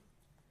 Mm-hmm.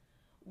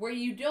 Where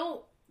you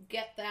don't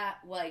get that,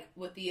 like,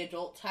 with the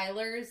adult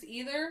Tylers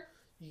either.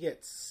 You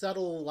get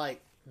subtle,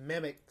 like,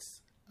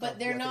 mimics. But of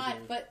they're what not,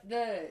 do. but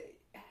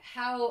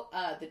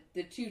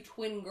the two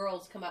twin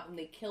girls come out and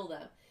they kill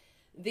them.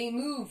 They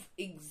move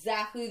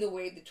exactly the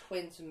way the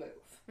twins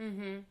move.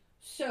 Mm-hmm.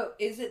 So,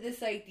 is it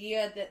this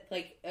idea that,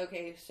 like,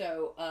 okay,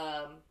 so,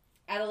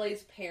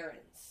 Adelaide's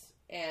parents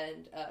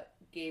and,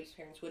 Gabe's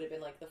parents would have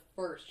been, like, the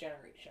first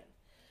generation.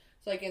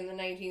 So, like, in the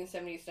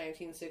 1970s,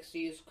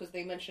 1960s, because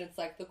they mention it's,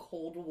 like, the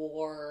Cold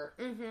War,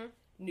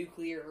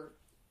 nuclear,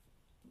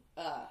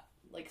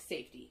 like,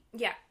 safety.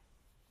 Yeah.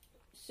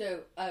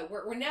 So,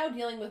 we're now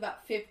dealing with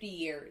about 50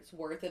 years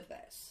worth of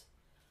this.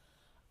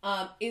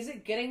 Is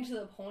it getting to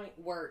the point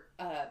where,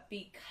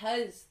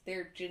 because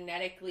they're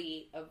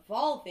genetically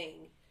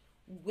evolving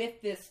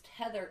with this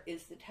tether,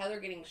 is the tether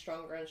getting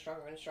stronger and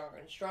stronger and stronger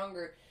and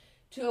stronger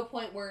to a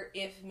point where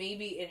if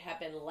maybe it had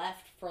been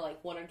left for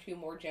like one or two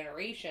more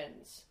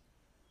generations,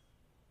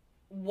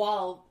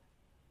 while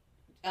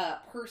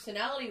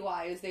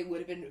personality-wise they would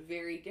have been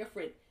very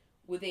different,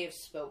 would they have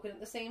spoken at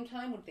the same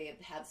time? Would they have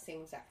had the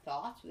same exact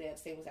thoughts? Would they have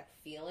the same exact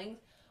feelings?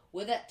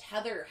 would that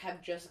tether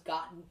have just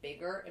gotten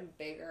bigger and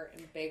bigger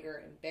and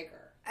bigger and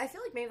bigger? I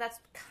feel like maybe that's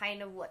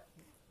kind of what,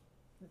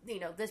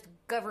 this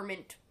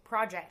government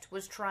project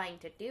was trying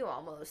to do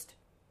almost.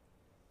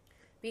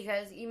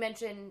 Because you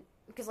mentioned,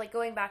 like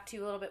going back to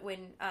a little bit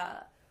when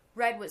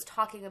Red was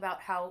talking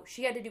about how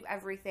she had to do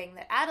everything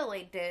that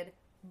Adelaide did,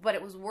 but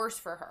it was worse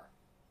for her.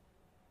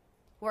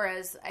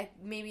 Whereas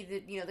maybe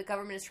the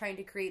government is trying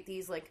to create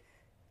these like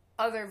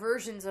other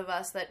versions of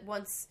us that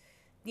once,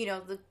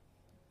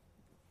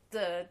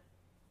 the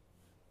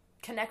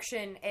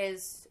connection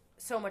is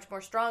so much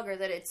more stronger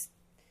that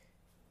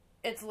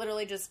it's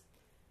literally just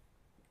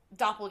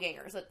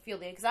doppelgangers that feel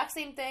the exact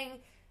same thing.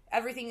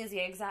 Everything is the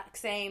exact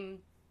same.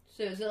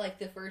 So is it like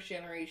the first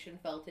generation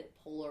felt it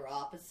polar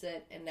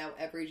opposite, and now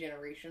every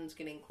generation's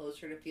getting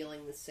closer to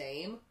feeling the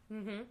same?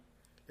 Mm-hmm.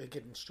 They're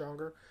getting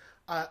stronger.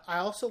 I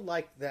also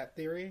like that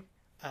theory.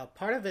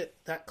 Part of it,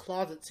 that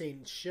closet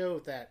scene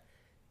showed that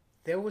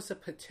there was a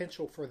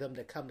potential for them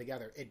to come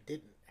together. It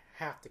didn't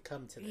have to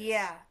come to this.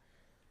 Yeah.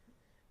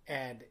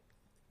 And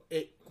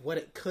what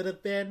it could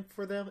have been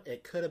for them,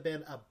 it could have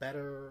been a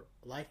better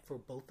life for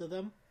both of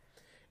them.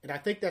 And I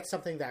think that's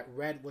something that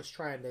Red was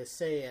trying to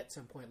say at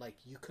some point, like,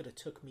 you could have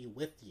took me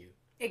with you.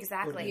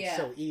 Exactly. It's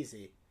so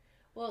easy.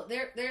 Well,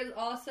 there's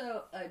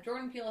also,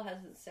 Jordan Peele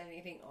hasn't said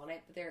anything on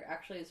it, but there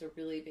actually is a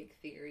really big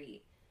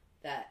theory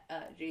that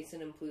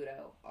Jason and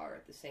Pluto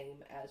are the same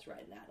as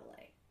Red and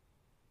Adelaide.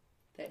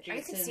 That I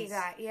can see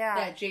that, yeah.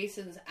 That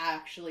Jason's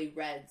actually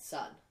Red's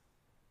son.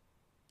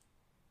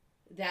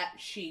 That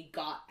she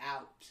got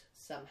out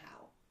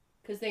somehow.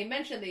 Because they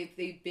mentioned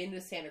they've been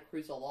to Santa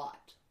Cruz a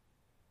lot.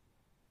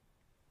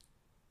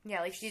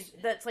 Yeah, like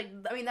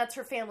that's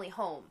her family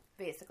home,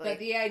 basically. But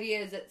the idea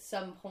is at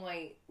some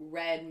point,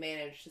 Red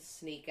managed to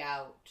sneak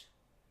out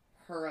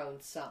her own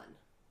son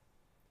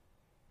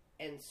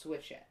and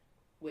switch it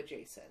with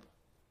Jason.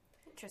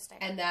 Interesting.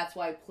 And that's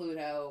why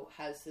Pluto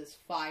has this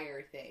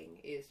fire thing,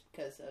 is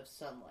because of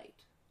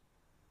sunlight.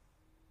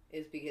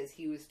 Is because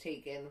he was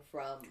taken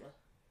from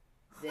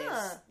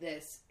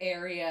this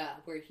area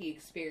where he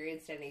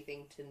experienced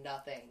anything to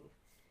nothing.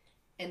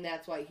 And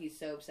that's why he's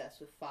so obsessed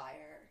with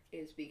fire,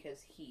 is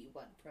because he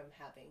went from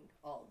having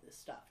all of this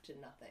stuff to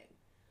nothing.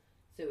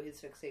 So his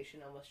fixation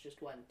almost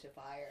just went to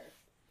fire.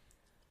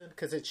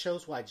 Because it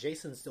shows why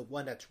Jason's the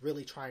one that's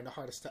really trying the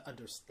hardest to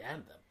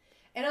understand them.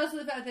 And also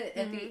the fact that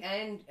at the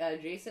end,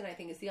 Jason, I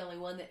think, is the only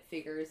one that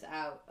figures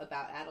out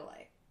about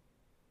Adelaide.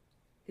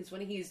 Because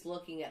when he's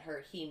looking at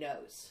her, he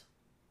knows.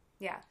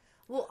 Yeah.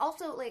 Well,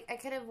 also, like, I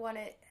kind of want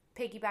to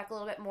piggyback a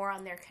little bit more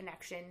on their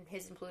connection,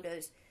 his and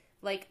Pluto's.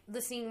 Like,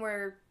 the scene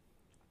where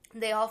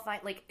they all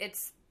find, like,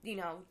 it's,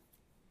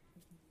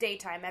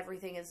 daytime,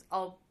 everything is,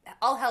 all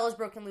hell is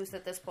broken loose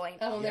at this point.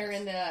 Oh, and they're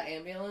in the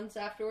ambulance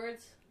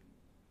afterwards?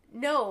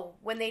 No,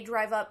 when they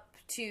drive up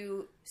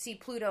to see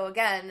Pluto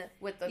again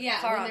with the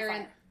car on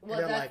fire.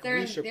 They're like,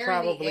 we should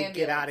probably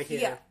get out of here.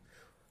 Yeah.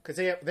 Because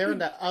they're in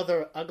the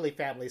other ugly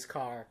family's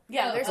car.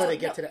 Yeah, before they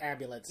get to the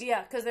ambulance.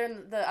 Yeah, because they're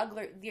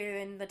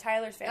in the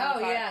Tyler's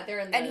family car. Oh yeah, they're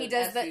in the and he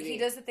does SUV. he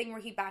does the thing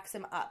where he backs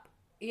him up.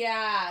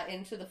 Yeah,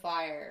 into the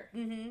fire.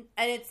 Mm-hmm.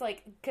 And it's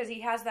like, because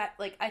he has that,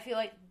 like, I feel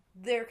like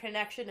their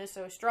connection is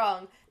so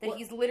strong that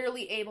he's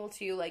literally able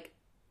to, like,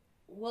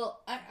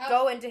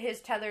 go into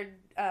his tethered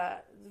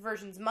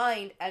version's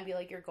mind and be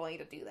like, you're going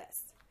to do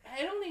this.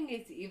 I don't think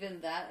it's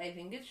even that. I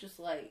think it's just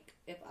like,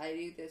 if I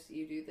do this,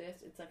 you do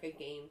this. It's like a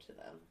game to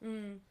them.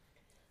 Mm.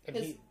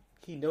 And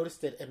he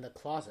noticed it in the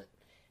closet.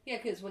 Yeah,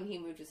 because when he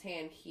moved his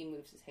hand, he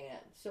moves his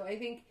hand. So I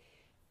think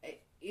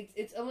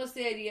it's almost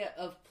the idea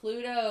of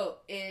Pluto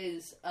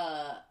is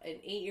an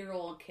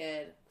 8-year-old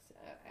kid.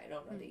 I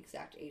don't know the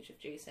exact age of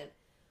Jason,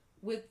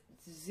 with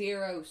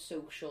 0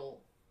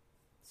 social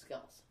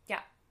skills. Yeah.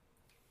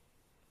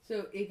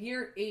 So if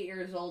you're 8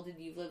 years old and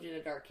you've lived in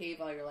a dark cave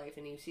all your life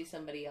and you see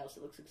somebody else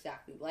that looks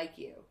exactly like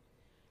you,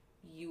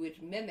 you would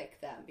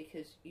mimic them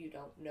because you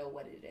don't know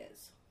what it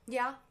is.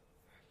 Yeah.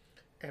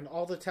 And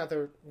all the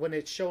tether, when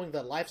it's showing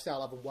the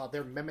lifestyle of them while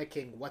they're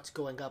mimicking what's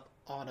going up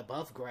on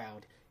above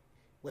ground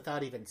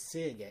without even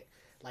seeing it,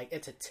 like,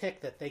 it's a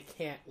tick that they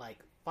can't, like,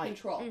 fight.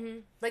 Control. Mm-hmm.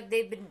 Like,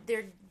 they've been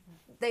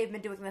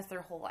doing this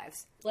their whole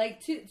lives. Like,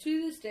 to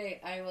this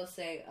day, I will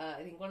say,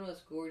 I think one of the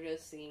most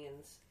gorgeous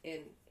scenes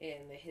in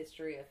the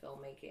history of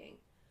filmmaking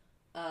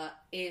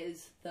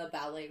is the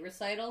ballet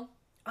recital.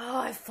 Oh,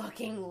 I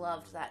fucking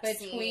loved that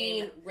between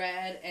scene.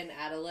 Red and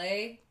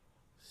Adelaide.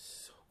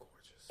 So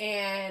gorgeous.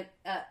 And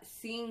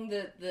seeing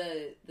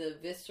the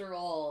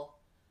visceral...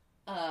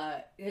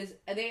 because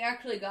they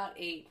actually got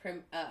a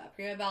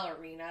prima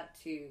ballerina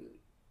to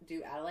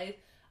do Adelaide.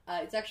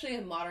 It's actually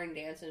a modern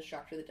dance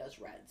instructor that does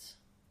Reds.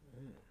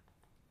 Mm.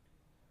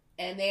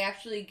 And they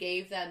actually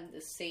gave them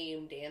the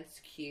same dance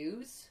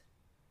cues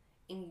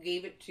and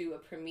gave it to a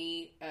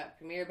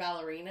premier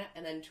ballerina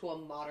and then to a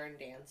modern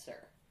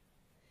dancer.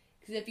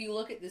 Because if you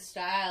look at the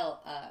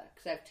style,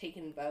 because I've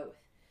taken both,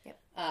 yep.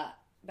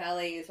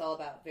 Ballet is all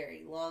about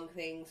very long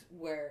things,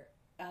 where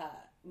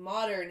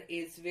modern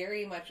is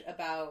very much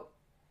about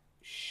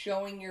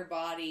showing your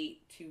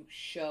body to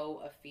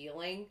show a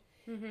feeling.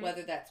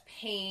 whether that's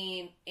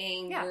pain,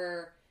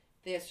 anger,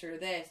 this or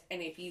this.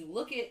 And if you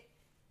look at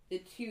the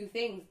two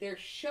things, they're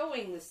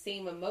showing the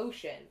same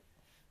emotion,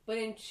 but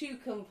in two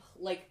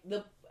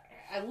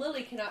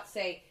Lily cannot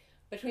say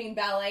between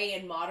ballet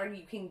and modern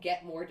you can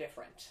get more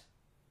different.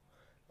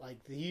 Like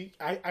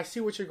I see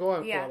what you're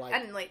going for. Like,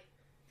 and like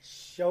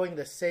showing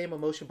the same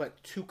emotion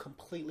but two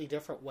completely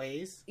different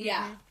ways.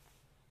 Yeah.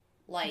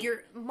 Like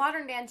your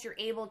modern dance, you're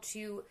able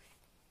to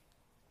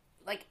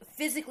like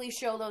physically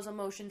show those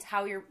emotions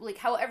how you're like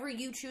however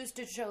you choose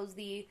to show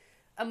the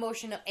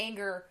emotion of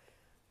anger,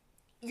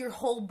 your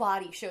whole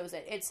body shows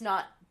it. It's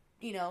not,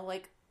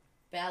 like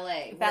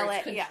ballet where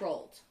it's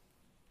controlled.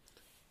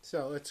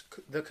 So it's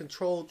the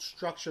controlled,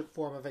 structured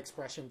form of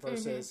expression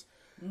versus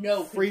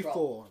no free control.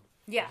 form.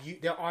 Yeah.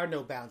 There are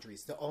no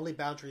boundaries. The only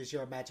boundary is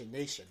your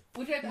imagination.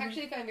 Which I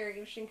actually find very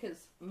interesting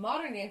because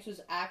modern dance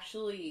was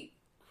actually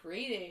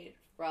created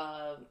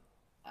from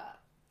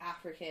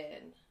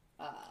African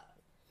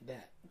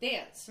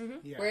dance.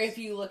 Yes. Where if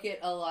you look at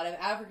a lot of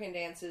African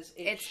dances,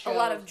 it's shows, a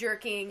lot of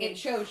jerking. It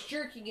shows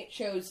jerking. It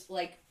shows,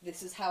 like,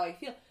 this is how I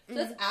feel. So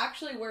that's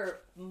actually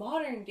where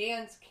modern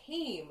dance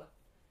came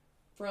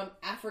from,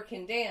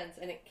 African dance.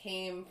 And it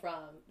came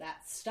from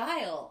that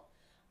style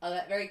of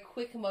that very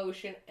quick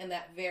motion and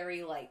that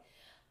very, like,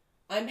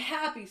 I'm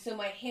happy, so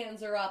my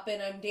hands are up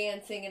and I'm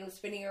dancing and I'm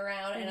spinning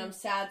around, and I'm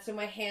sad, so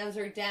my hands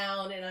are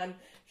down and I'm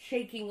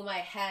shaking my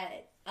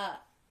head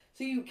up.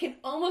 So you can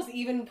almost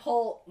even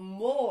pull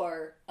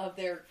more of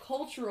their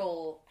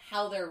cultural,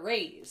 how they're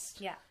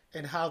raised. Yeah.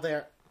 And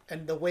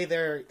the way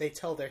they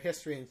tell their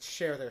history and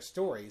share their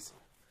stories.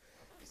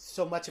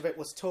 So much of it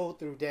was told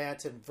through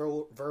dance and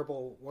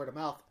verbal word of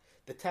mouth.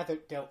 The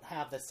tethered don't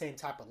have the same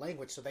type of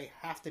language, so they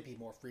have to be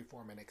more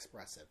freeform and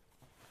expressive.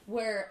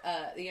 Where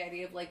the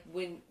idea of like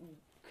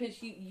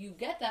because you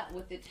get that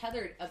with the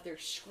tethered of their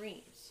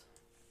screams.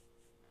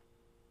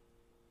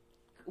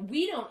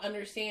 We don't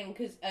understand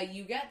because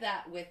you get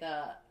that with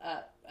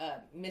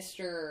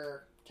Mr.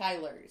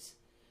 Tyler's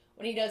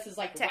when he does his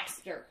like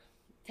raptor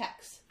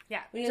Tex.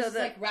 Yeah, when he does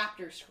his like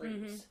raptor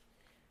screams.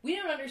 We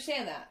don't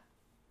understand that,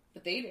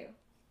 but they do.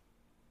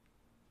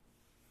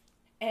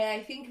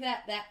 And I think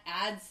that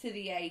adds to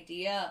the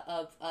idea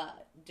of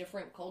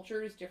different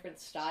cultures, different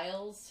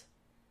styles.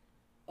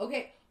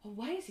 Okay, well,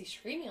 why is he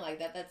screaming like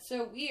that? That's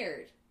so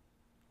weird.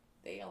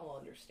 They all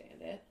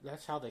understand it.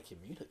 That's how they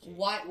communicate.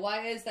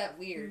 Why is that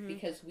weird?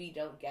 Because we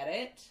don't get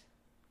it?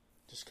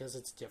 Just because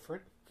it's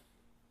different?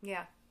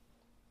 Yeah.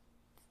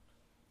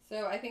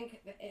 So I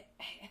think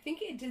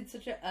it did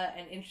such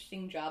an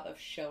interesting job of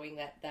showing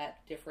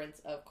that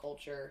difference of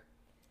culture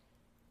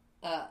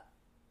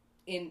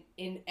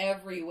in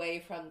every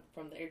way,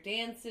 from their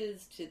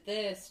dances to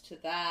this to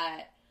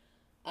that.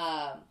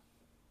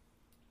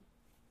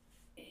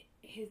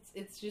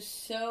 It's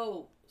just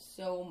so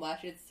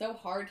much. It's so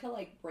hard to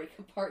like break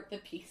apart the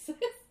pieces.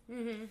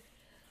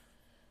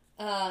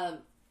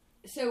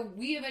 So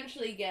we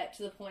eventually get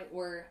to the point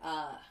where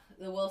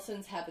the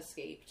Wilsons have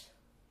escaped,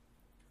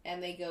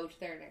 and they go to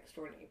their next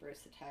door neighbors,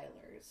 the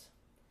Tylers,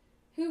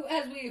 who,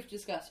 as we have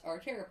discussed, are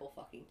terrible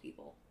fucking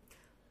people.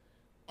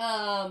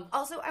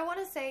 Also, I want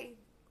to say,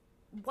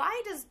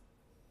 why does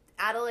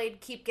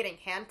Adelaide keep getting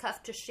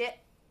handcuffed to shit?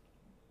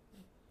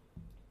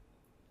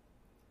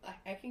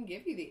 I can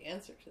give you the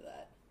answer to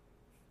that.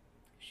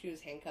 She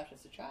was handcuffed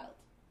as a child.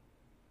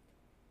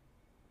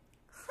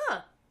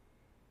 Huh.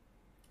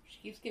 She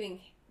keeps getting...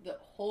 The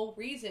whole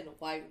reason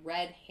why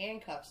Red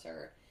handcuffs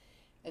her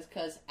is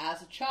because,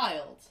 as a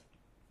child,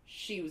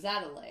 she was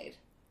Adelaide,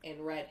 and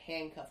Red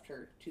handcuffed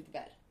her to the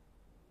bed.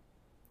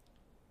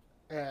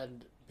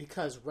 And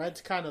because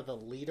Red's kind of the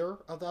leader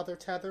of the other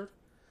tethered,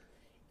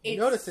 you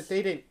notice that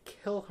they didn't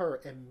kill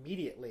her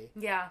immediately.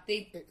 Yeah.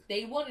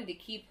 They wanted to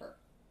keep her.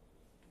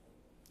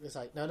 It's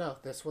like, no,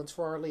 this one's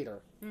for our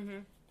leader.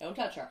 Don't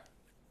touch her.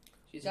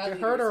 She's You can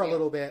hurt her a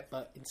little bit,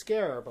 and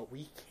scare her, but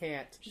we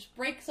can't. Just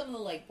break some of the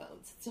leg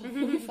bones. It's all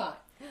be fine.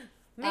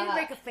 Maybe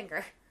break a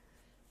finger.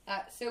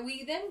 So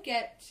we then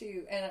get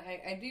to, and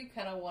I do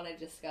kind of want to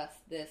discuss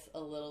this a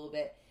little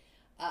bit,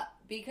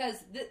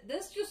 because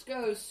this just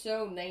goes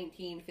so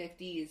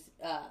 1950s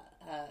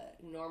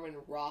Norman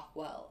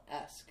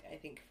Rockwell-esque, I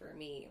think, for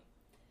me,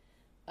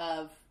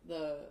 of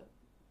the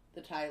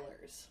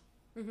Tylers.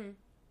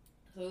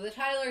 So the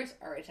Tylers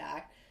are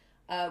attacked.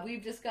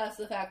 We've discussed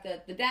the fact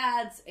that the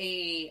dad's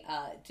a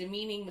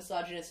demeaning,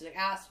 misogynistic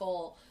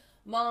asshole,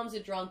 mom's a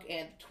drunk,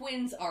 and the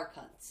twins are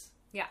cunts.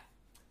 Yeah.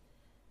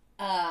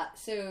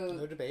 So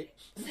No debate.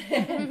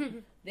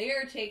 they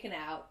are taken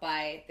out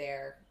by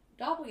their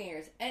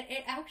doppelgangers, and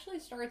it actually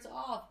starts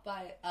off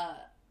by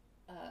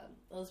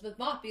Elizabeth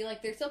Moss being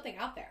like, "There's something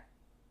out there.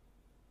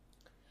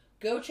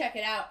 Go check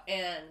it out."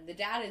 And the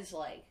dad is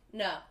like,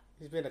 "No."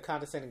 He's been a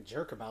condescending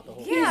jerk about the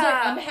whole Yeah. He's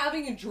like, "I'm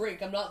having a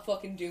drink. I'm not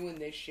fucking doing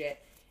this shit."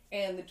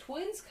 And the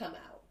twins come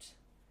out,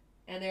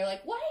 and they're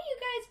like, "Why are you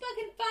guys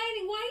fucking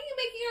fighting? Why are you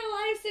making our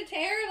lives so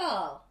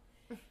terrible?"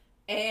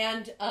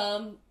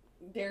 And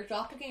their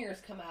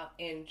doppelgangers come out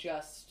and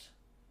just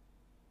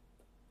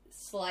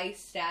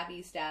slice,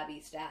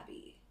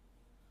 stabby.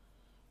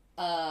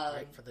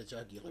 Right for the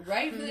jugular.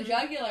 Right for the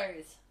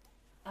jugulars.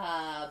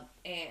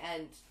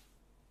 And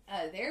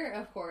there,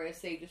 of course,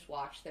 they just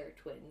watch their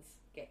twins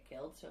get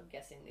killed, so I'm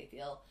guessing they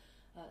feel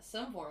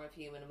some form of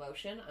human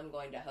emotion, I'm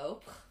going to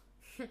hope.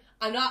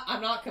 I'm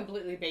not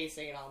completely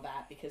basing it on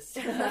that, because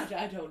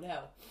I don't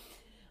know.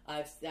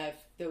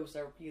 Those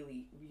are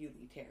really,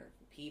 really terrible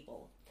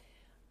people.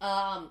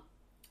 And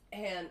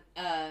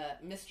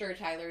Mr.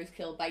 Tyler is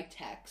killed by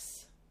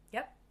Tex.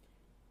 Yep.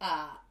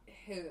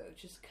 Who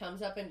just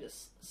comes up and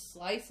just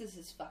slices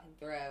his fucking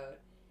throat.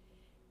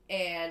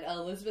 And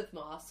Elizabeth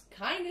Moss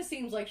kind of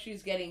seems like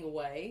she's getting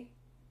away.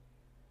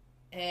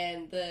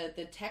 And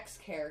the Tex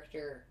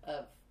character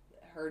of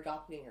her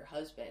doppelganger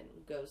husband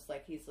goes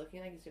like, he's looking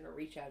like he's going to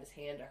reach out his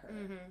hand to her.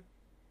 Mm-hmm.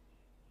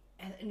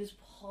 And just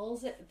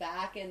pulls it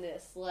back in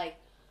this, like,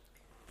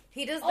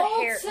 he does the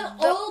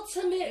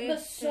ultimate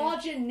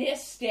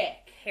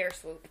misogynistic hair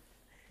swoop.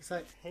 It's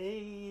like,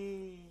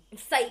 hey.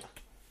 Psych.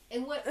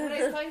 And what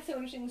I find so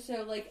interesting,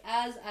 so, like,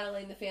 as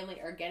Adelaide and the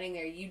family are getting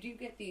there, you do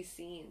get these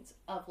scenes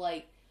of,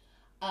 like,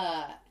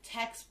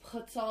 Tex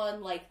puts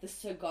on, like, the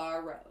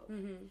cigar robe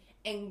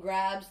and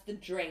grabs the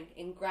drink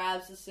and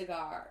grabs the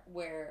cigar,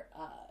 where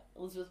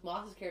Elizabeth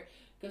Moss's character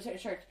goes and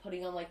starts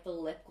putting on, like, the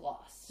lip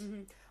gloss.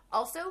 Mm-hmm.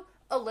 Also,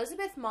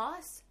 Elizabeth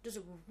Moss does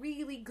a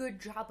really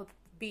good job of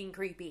being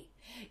creepy.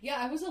 Yeah,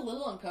 I was a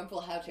little uncomfortable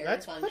how Let's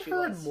terrifying put she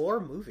her was. in more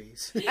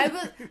movies. I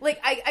was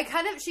like, I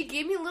kind of, she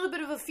gave me a little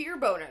bit of a fear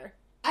boner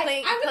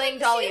playing I would like to see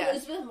Dahlia.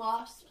 Elizabeth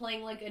Moss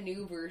playing, like, a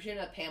new version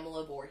of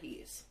Pamela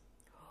Voorhees.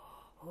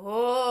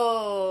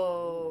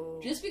 Oh,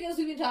 Just because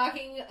we've been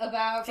talking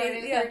about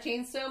Friday the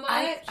 13th so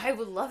much, I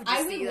would love to see that.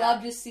 I would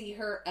love to see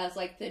her as,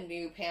 like, the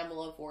new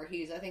Pamela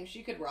Voorhees. I think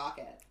she could rock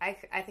it.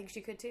 I think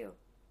she could too.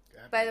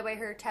 By the way,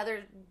 her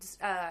tethered's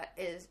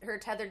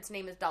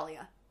name is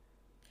Dahlia.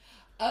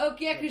 Oh,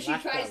 yeah, because she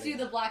Black tries to Dahlia.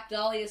 do the Black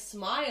Dahlia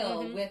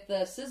smile with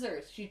the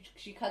scissors.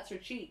 She cuts her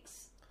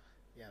cheeks.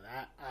 Yeah,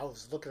 I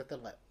was looking at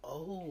them like,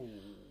 oh.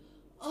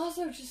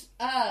 Also, just,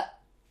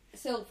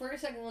 so for a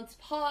second, let's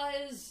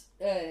pause.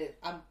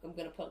 I'm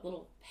going to put a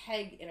little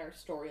peg in our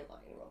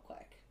storyline real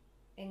quick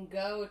and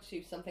go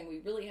to something we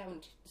really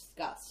haven't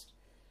discussed.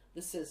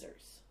 The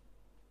scissors.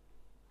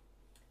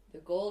 The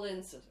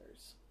golden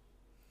scissors.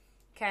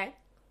 Okay.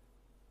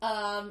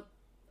 I'd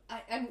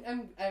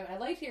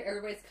like to hear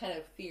everybody's kind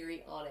of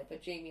theory on it,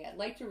 but Jamie, I'd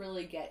like to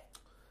really get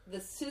the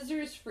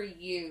scissors for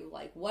you.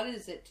 Like, what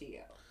is it to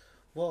you?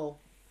 Well,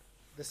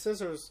 the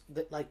scissors,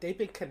 like, they've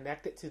been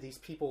connected to these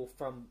people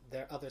from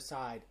their other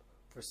side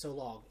for so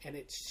long, and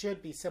it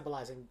should be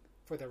symbolizing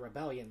for the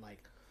rebellion,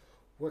 like,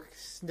 we're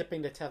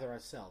snipping the tether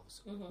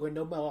ourselves. We're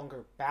no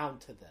longer bound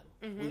to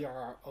them. We are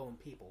our own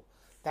people.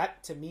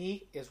 That, to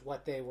me, is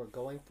what they were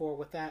going for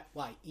with that,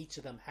 why each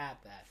of them had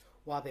that,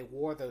 while they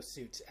wore those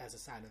suits as a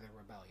sign of their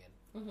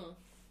rebellion.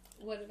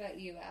 What about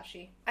you,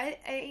 Ashy?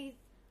 I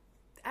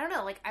don't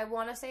know. Like, I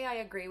want to say I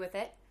agree with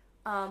it.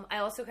 I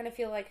also kind of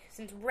feel like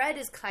since Red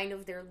is kind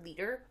of their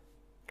leader,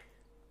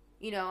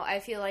 you know, I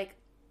feel like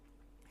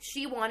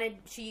she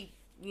wanted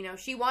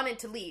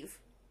to leave,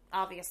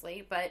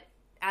 obviously, but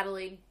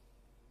Adelaide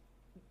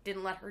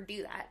didn't let her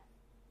do that.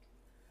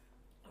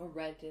 Or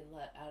Red didn't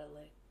let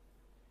Adelaide.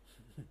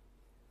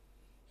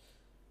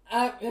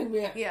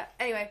 Yeah.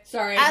 Anyway,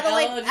 Sorry,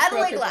 Adelaide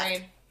broke your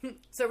left, brain.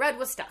 so Red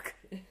was stuck.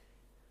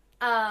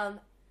 And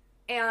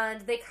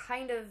they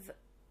kind of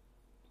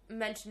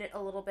mention it a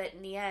little bit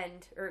in the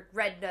end, or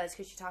Red does,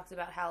 because she talks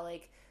about how,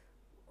 like,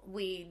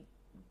 we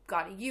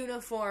got a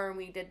uniform,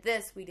 we did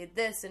this,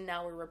 and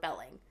now we're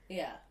rebelling.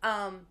 Yeah.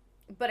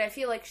 But I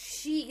feel like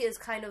she is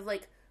kind of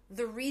like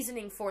the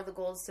reasoning for the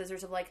gold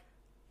scissors of, like,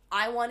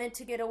 I wanted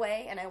to get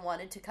away and I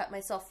wanted to cut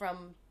myself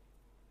from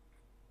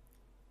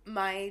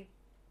my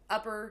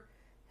upper,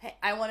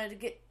 I wanted to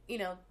get,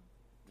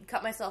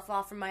 cut myself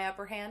off from my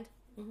upper hand.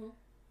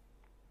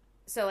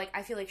 So, like,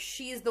 I feel like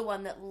she's the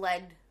one that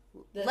led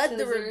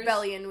the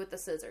rebellion with the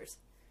scissors.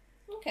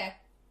 Okay.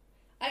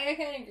 I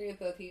kind of agree with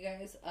both of you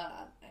guys.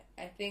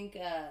 I think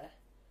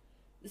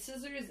the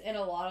scissors, in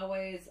a lot of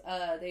ways,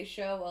 they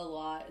show a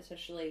lot,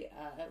 especially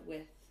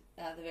with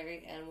the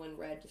very end when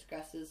Red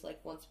discusses,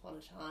 like, Once Upon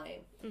a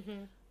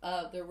Time.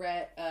 The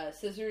Red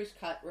scissors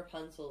cut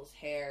Rapunzel's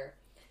hair.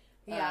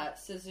 Yeah.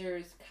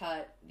 Scissors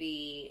cut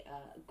the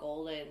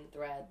golden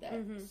thread that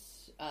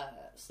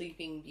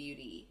Sleeping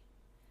Beauty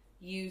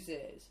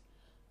uses.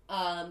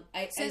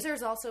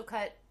 Scissors also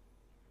cut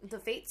the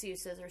Fates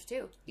use scissors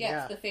too. Yes,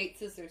 Yeah. the Fate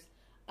scissors.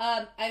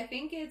 I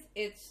think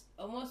it's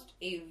almost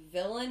a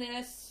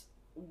villainous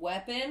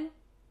weapon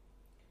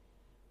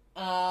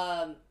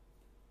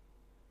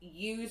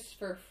used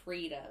for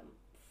freedom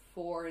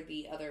for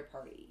the other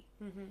party.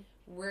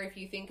 Where if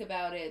you think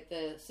about it,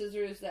 the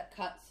scissors that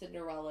cut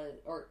Cinderella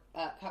or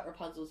cut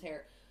Rapunzel's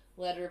hair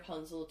led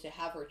Rapunzel to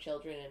have her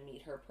children and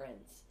meet her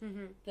prince.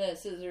 The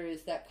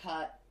scissors that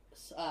cut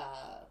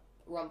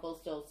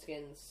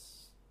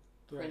Rumpelstiltskin's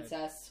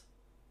princess,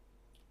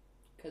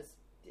 because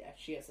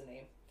she has a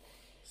name.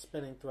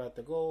 Spinning throughout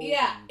the gold.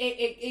 Yeah, and-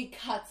 it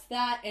cuts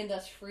that and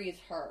thus frees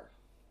her.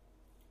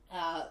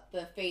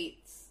 The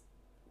Fates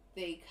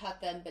they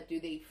cut them, but do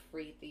they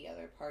free the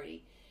other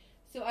party?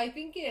 So I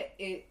think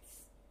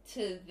it's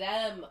to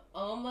them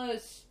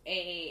almost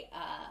a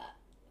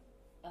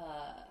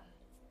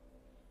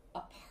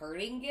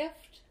parting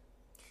gift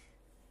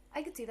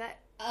I could see that.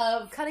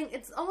 of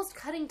It's almost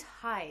cutting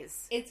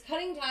ties. it's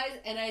cutting ties,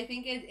 and I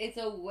think it's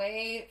a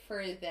way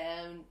for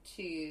them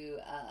to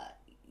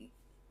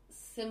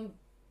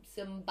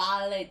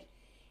symbology.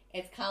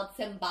 It's called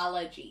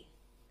symbology.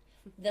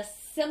 The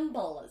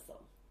symbolism.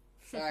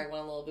 Sorry, I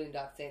went a little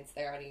Boondock Saints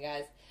there on you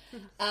guys.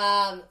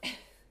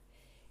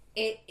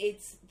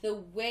 It's the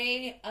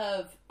way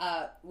of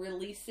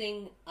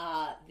releasing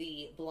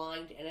the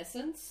blind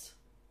innocence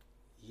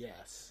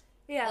Yes.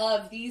 Yeah.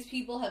 of these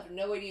people have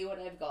no idea what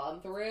I've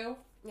gone through.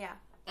 Yeah.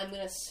 I'm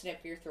gonna snip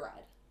your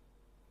thread.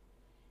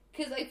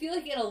 Because I feel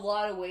like in a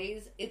lot of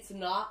ways, it's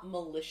not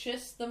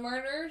malicious, the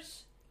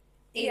murders.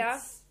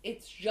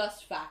 It's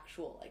just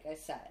factual, like I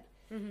said.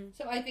 Mm-hmm.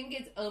 So I think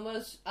it's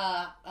almost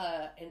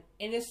an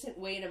innocent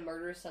way to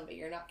murder somebody.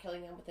 You're not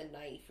killing them with a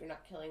knife. You're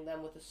not killing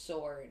them with a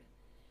sword.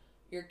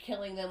 You're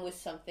killing them with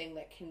something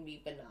that can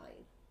be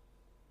benign.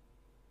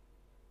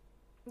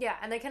 Yeah,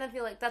 and I kind of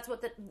feel like that's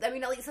what at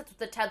least that's what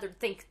the tethered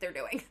think they're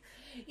doing.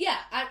 Yeah,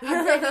 I'm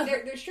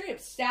saying they're straight up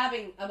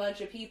stabbing a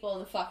bunch of people in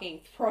the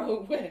fucking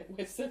throat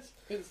with scissors.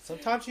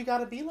 Sometimes you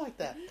gotta be like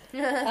that.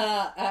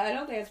 I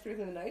don't think that's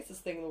particularly the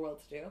nicest thing in the world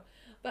to do.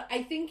 But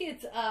I think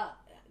it's,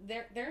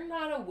 they're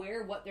not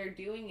aware what they're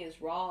doing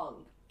is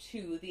wrong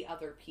to the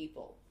other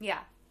people. Yeah.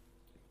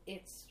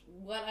 It's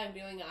what I'm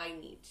doing I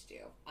need to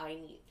do. I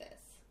need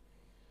this.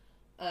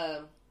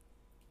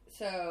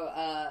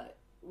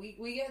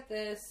 We get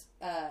this,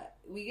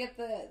 we get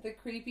the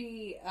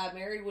creepy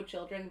Married with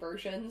Children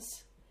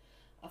versions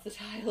of the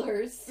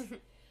Tylers,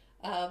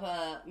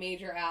 of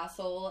Major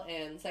Asshole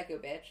and Psycho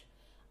Bitch.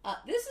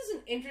 This is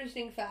an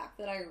interesting fact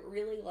that I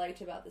really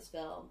liked about this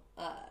film.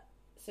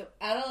 So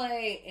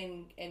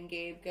Adelaide and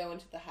Gabe go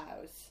into the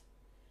house,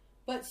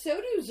 but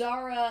so do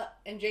Zara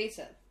and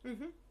Jason.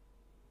 Mm-hmm.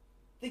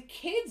 The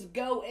kids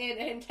go in,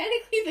 and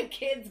technically the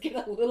kids get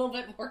a little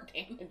bit more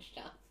damage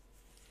done.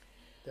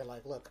 They're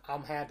like, look,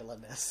 I'm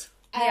handling this.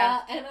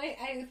 Yeah. And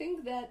I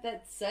think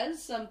that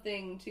says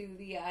something to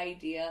the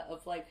idea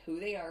of, like, who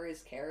they are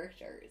as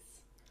characters.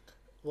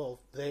 Well,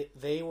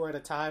 they were at a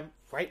time,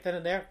 right then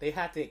and there, they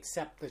had to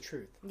accept the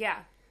truth. Yeah.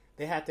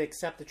 They had to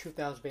accept the truth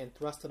that was being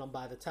thrust on them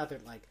by the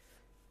tethered. Like,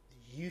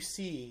 you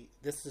see,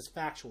 this is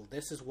factual.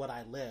 This is what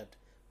I lived.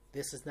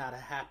 This is not a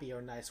happy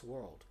or nice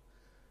world.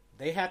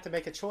 They had to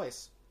make a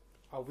choice.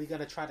 Are we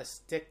going to try to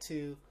stick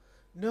to,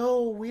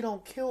 no, we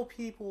don't kill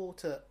people,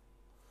 to,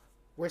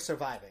 we're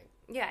surviving.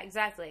 Yeah,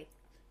 exactly.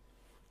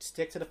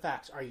 Stick to the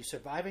facts. Are you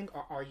surviving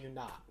or are you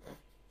not?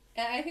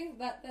 And I think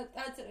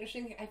that's an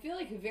interesting thing. I feel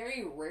like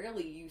very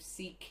rarely you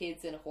see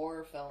kids in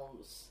horror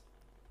films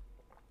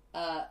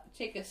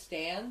take a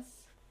stance.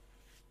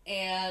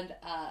 And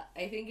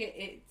I think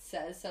it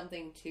says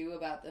something, too,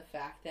 about the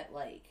fact that,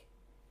 like,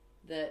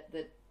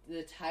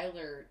 the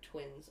Tyler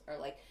twins are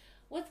like,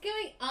 what's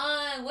going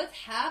on? What's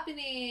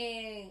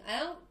happening? I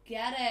don't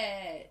get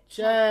it.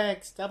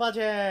 Jinx! Double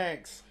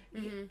jinx!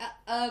 Mm-hmm.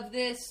 Of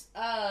this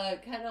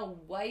kind of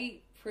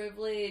white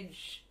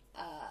privilege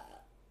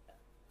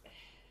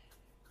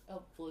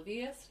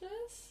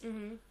obliviousness.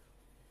 Mm-hmm.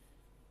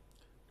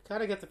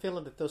 Kind of get the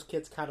feeling that those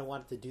kids kind of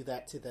wanted to do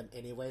that to them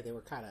anyway. They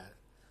were kind of,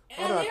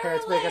 And our they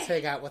parents were make like- us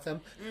hang out with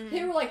them.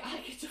 They were like, I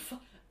get to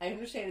I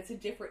understand it's a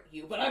different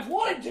you, but I've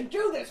wanted to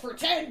do this for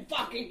 10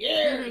 fucking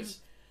years!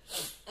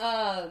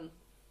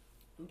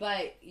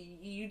 But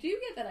you do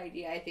get that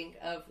idea, I think,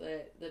 of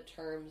the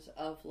terms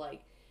of,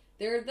 like,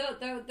 they're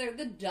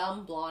the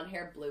dumb,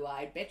 blonde-haired,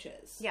 blue-eyed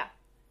bitches. Yeah.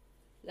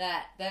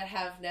 That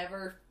have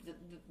never...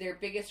 Their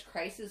biggest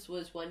crisis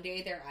was one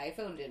day their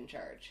iPhone didn't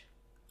charge.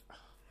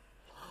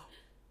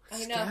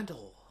 I know.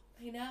 Scandal.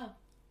 I know.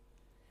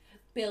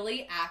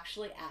 Billy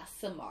actually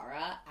asked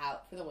Samara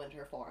out for the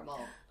winter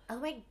formal. Oh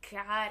my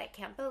god, I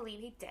can't believe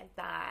he did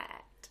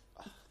that.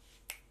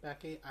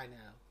 Becky, I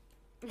know.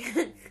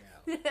 I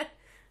know.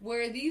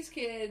 Where these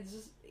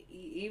kids,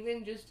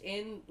 even just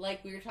in,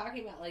 like, we were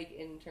talking about, like,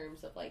 in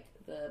terms of, like,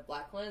 the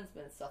Black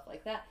Klansmen and stuff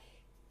like that,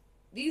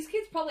 these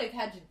kids probably have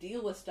had to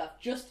deal with stuff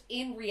just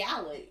in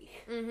reality.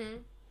 Mm-hmm.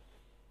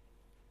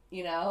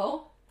 You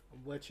know?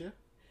 I'm with you.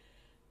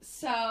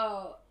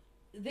 So,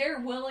 their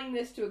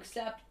willingness to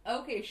accept,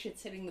 okay,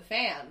 shit's hitting the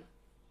fan.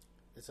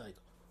 It's like,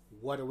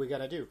 what are we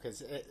going to do?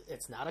 Because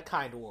it's not a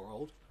kind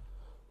world.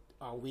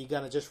 Are we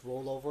going to just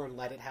roll over and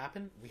let it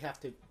happen? They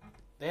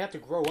have to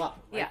grow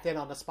up right then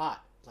on the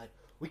spot. Like,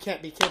 we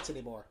can't be kids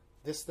anymore.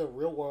 This is the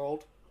real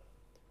world.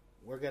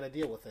 We're going to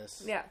deal with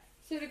this. Yeah.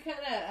 So to kind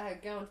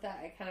of go with that,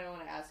 I kind of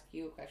want to ask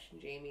you a question,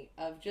 Jamie,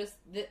 of just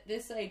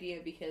this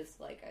idea, because,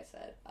 like I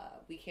said,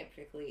 we can't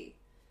particularly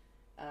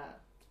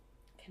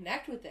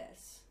connect with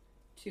this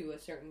to a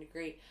certain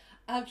degree.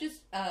 Of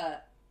just,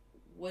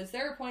 was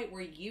there a point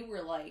where you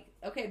were like,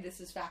 okay,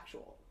 this is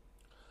factual?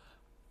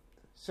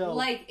 So,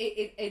 like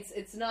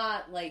it's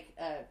not like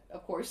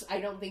of course I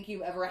don't think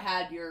you've ever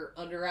had your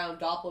underground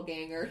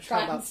doppelganger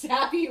try and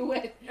stab you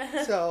with.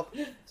 so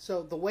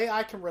the way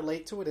I can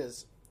relate to it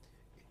is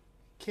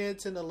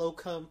kids in a low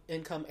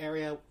income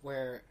area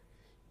where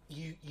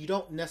you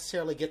don't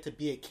necessarily get to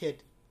be a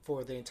kid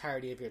for the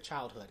entirety of your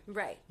childhood.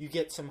 Right. You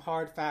get some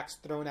hard facts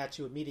thrown at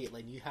you immediately,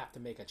 and you have to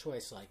make a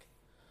choice. Like,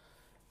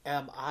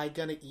 am I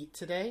gonna eat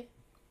today?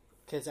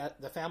 Because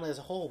the family as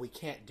a whole, we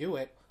can't do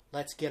it.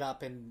 Let's get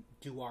up and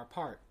do our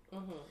part.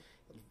 Mm-hmm.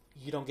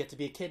 You don't get to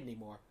be a kid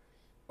anymore.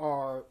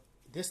 Or,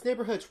 this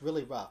neighborhood's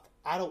really rough.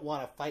 I don't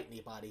want to fight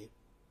anybody,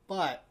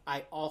 but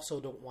I also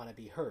don't want to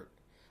be hurt.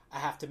 I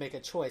have to make a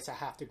choice. I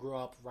have to grow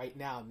up right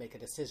now and make a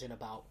decision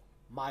about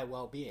my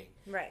well-being.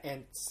 Right.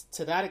 And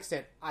to that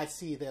extent, I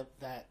see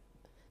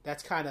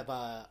that's kind of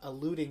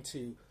alluding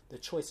to the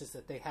choices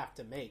that they have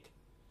to make.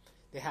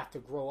 They have to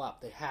grow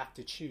up. They have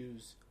to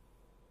choose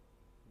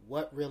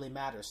what really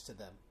matters to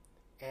them.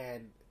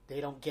 And they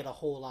don't get a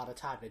whole lot of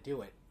time to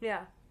do it.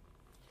 Yeah.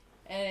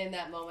 And in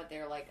that moment,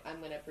 they're like, I'm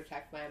going to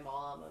protect my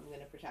mom. I'm going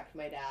to protect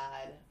my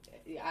dad.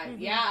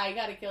 I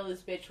got to kill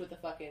this bitch with a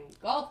fucking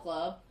golf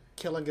club.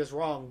 Killing is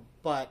wrong,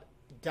 but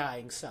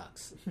dying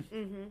sucks.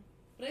 Mm-hmm.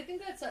 But I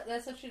think that's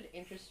such an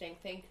interesting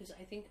thing, because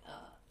I think,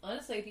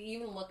 honestly, if you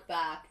even look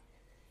back,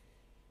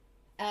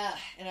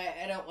 and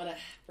I don't want to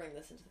bring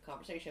this into the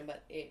conversation,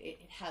 but it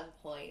has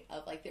a point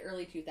of, like, the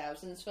early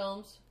 2000s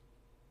films.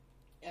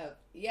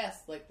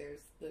 Yes, like, there's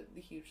the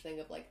huge thing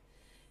of, like,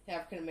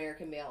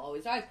 African-American male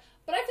always dies.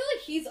 But I feel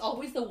like he's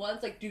always the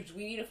ones, like, dudes,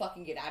 we need to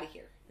fucking get out of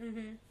here.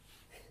 Mm-hmm.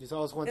 He's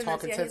always one And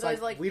talking he's sense,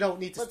 always like, like, we don't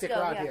need to let's stick go,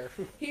 around yeah. here.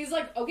 He's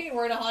like, okay,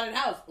 we're in a haunted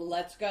house.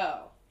 Let's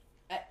go.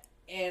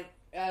 And,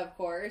 of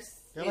course...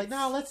 They're like,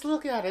 no, let's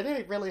look at it. It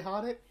ain't really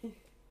haunted.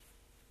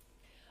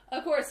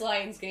 Of course,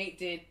 Lionsgate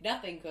did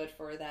nothing good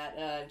for that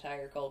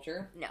entire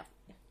culture. No.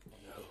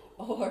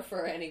 Or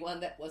for anyone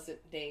that wasn't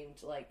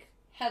named, like,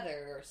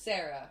 Heather or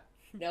Sarah.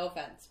 No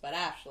offense, but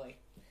Ashley.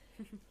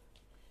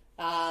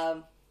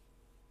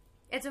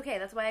 It's okay.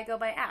 That's why I go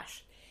by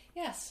Ash.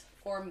 Yes.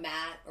 Or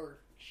Matt, or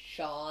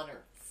Sean,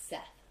 or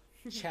Seth.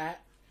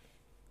 Chat.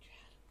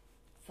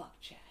 Fuck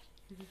Chad.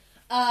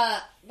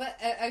 But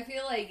I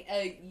feel like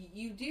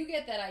you do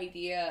get that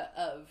idea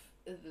of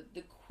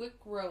the quick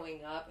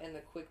growing up and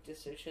the quick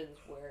decisions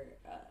where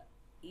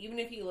even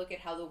if you look at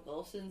how the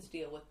Wilsons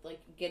deal with, like,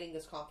 getting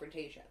this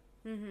confrontation,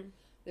 Mm-hmm.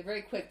 they're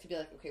very quick to be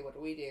like, okay, what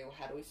do we do?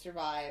 How do we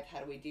survive? How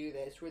do we do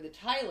this? Where the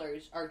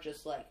Tylers are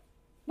just like,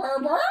 burr,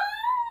 burr.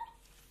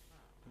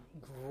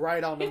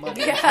 Right on the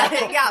money.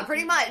 Yeah,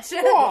 pretty much.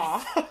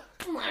 Because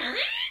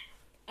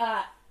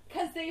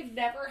they've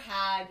never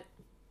had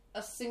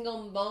a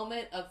single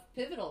moment of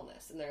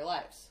pivotalness in their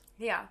lives.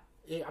 Yeah.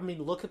 Yeah, I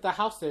mean, look at the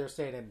house they're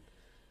staying in.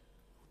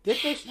 Did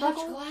they Much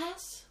struggle?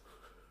 glass?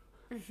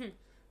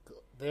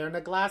 They're in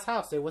a glass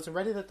house. They wasn't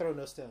ready to throw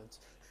no stones.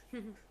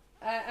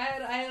 I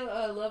had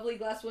a lovely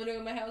glass window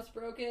in my house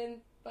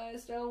broken by a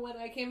stone when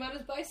I came out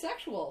as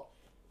bisexual.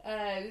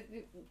 Ever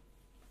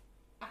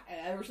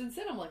since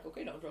then, I'm like,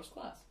 okay, don't trust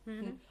glass.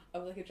 Mm-hmm. I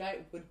would like a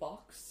giant wood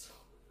box.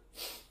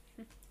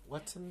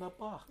 What's in the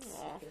box?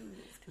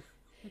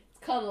 It's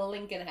called a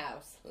Lincoln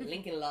House.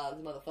 Lincoln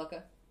Logs,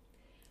 motherfucker.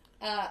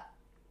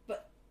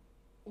 But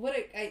what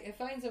I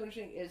find so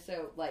interesting is,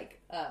 so, like,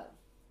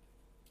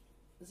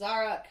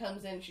 Zara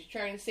comes in, she's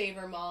trying to save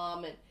her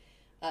mom, and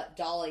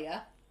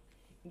Dahlia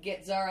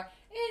gets Zara, and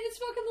it's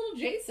fucking little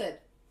Jason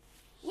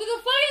with a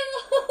fucking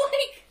little,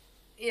 like,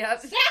 Yep.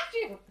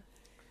 statue.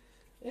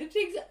 It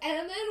takes,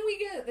 and then we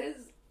get this.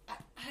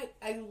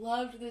 I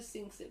loved this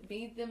scene because it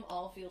made them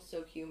all feel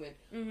so human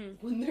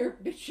when they're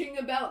bitching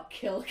about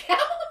kill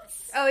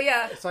counts. Oh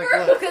yeah. It's like,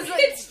 For look, who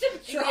gets to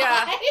drive.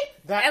 Yeah.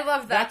 I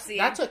love that scene.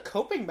 That's a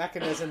coping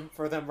mechanism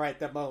for them right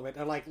that moment.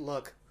 They're like,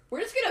 look, We're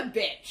just gonna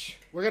bitch.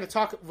 we're going to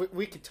talk,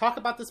 we could talk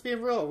about this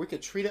being real, or we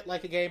could treat it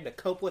like a game to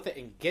cope with it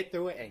and get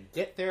through it and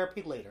get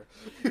therapy later.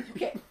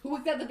 Okay,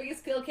 who got the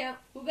biggest kill count?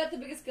 Who got the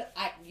biggest kill?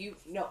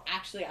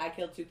 Actually, I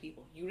killed 2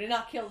 people. You did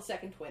not kill the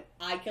second twin.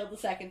 I killed the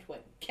second twin.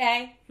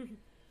 Okay?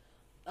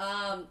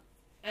 And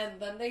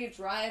then they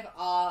drive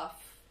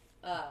off,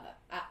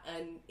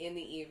 in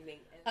the evening.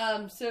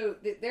 So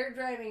they're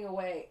driving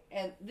away,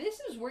 and this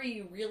is where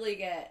you really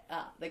get,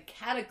 the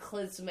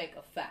cataclysmic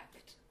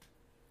effect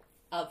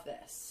of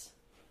this.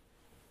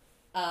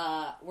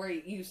 Where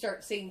you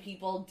start seeing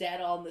people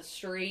dead on the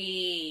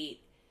street.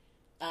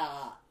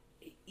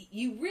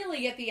 You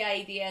really get the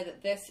idea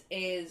that this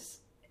is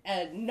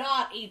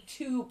not a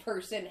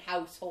 2-person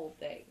household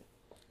thing.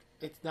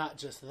 It's not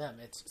just them.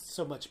 It's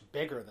so much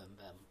bigger than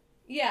them.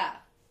 Yeah.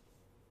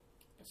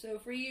 So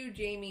for you,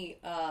 Jamie,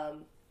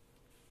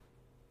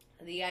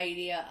 the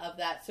idea of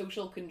that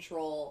social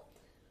control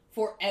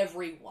for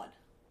everyone.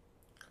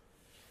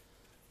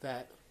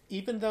 That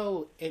even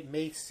though it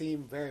may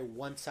seem very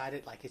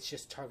one-sided, like it's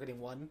just targeting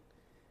one,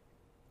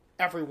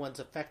 everyone's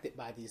affected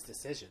by these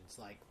decisions.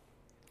 Like,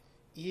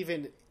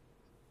 even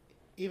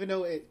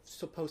though it's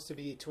supposed to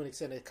be, to an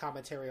extent, a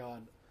commentary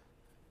on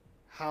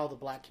how the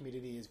black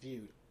community is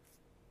viewed,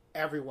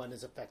 everyone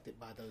is affected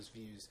by those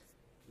views.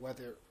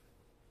 whether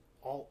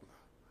all,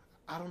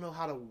 I don't know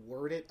how to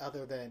word it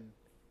other than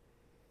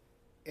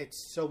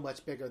it's so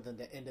much bigger than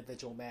the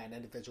individual man,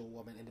 individual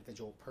woman,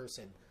 individual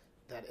person,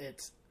 that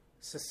it's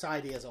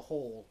society as a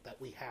whole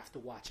that we have to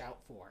watch out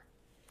for.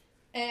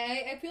 And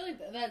I feel like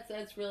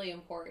that's really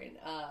important.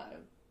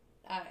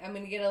 I'm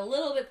going to get a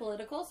little bit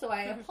political, so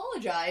I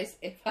apologize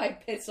if I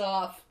piss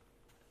off.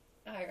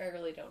 I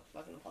really don't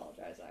fucking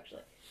apologize,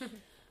 actually. With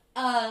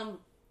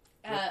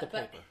the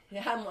but paper.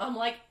 yeah, I'm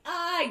like,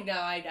 I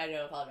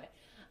don't apologize.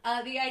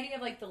 The idea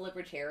of like the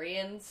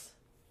libertarians'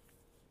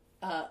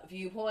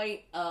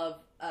 viewpoint of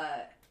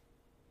I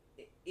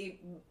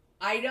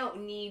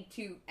don't need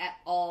to at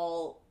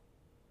all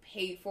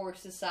pay for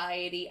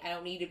society. I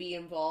don't need to be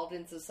involved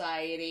in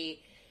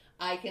society.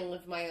 I can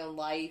live my own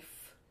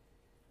life.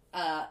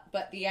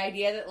 But the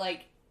idea that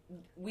like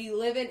we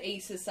live in a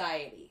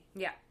society.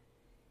 Yeah.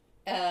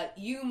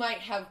 You might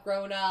have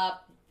grown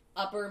up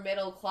upper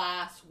middle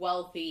class,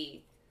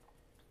 wealthy,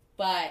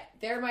 but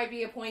there might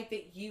be a point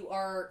that you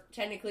are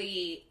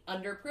technically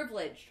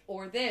underprivileged,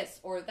 or this,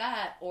 or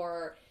that,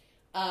 or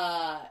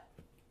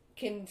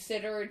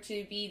considered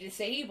to be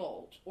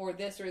disabled, or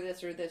this, or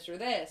this, or this, or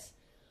this,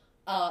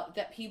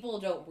 that people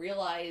don't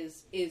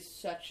realize is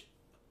such,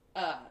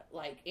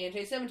 like,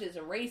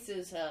 anti-Semitism,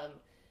 racism,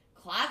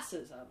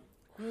 classism,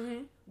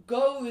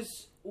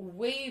 goes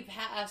way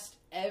past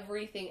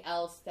everything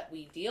else that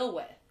we deal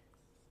with.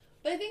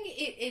 But I think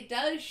it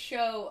does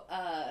show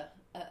a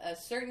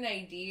certain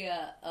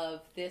idea of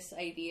this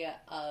idea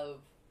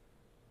of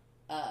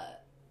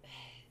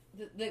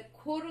the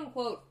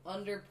quote-unquote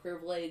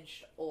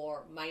underprivileged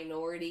or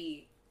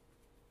minority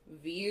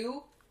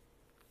view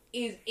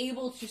is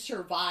able to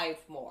survive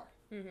more.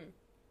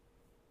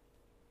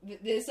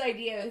 This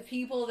idea of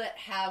people that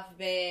have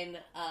been...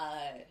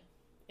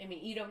 I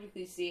mean, you don't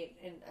particularly see it,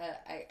 and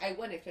I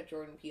wouldn't expect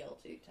Jordan Peele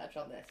to touch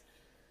on this,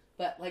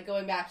 but, like,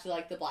 going back to,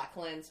 like, the Black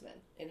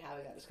Klansman and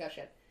having that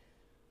discussion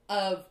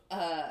of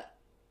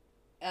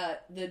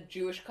the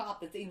Jewish cop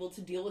that's able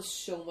to deal with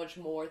so much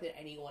more than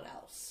anyone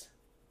else.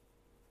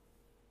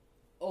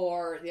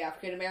 Or the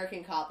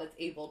African-American cop that's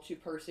able to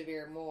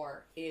persevere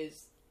more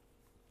is,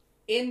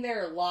 in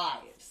their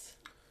lives,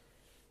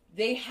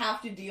 they have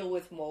to deal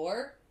with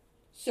more,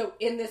 so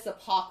in this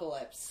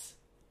apocalypse...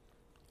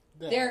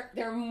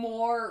 They're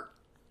more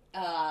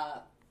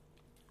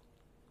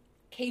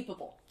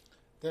capable.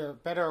 They're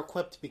better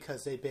equipped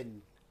because they've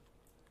been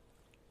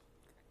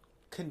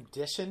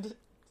conditioned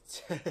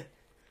to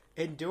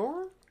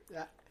endure.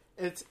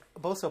 It's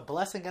both a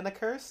blessing and a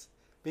curse,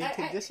 being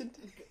conditioned.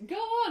 Go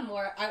on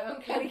more.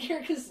 I'm kind of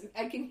curious because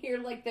I can hear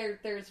like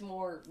there's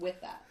more with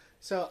that.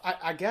 So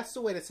I guess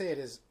the way to say it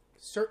is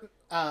certain.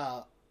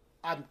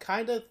 I'm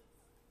kind of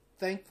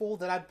thankful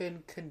that I've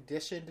been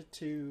conditioned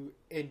to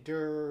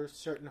endure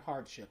certain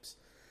hardships.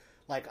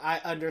 Like, I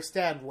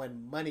understand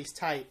when money's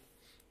tight,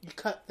 you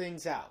cut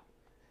things out.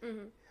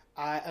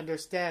 I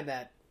understand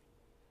that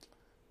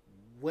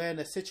when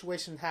a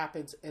situation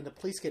happens and the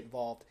police get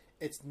involved,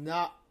 it's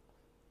not,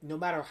 no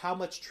matter how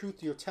much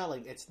truth you're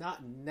telling, it's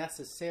not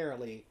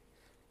necessarily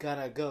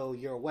gonna go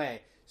your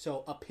way.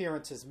 So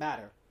appearances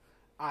matter.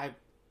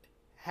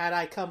 Had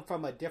I come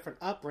from a different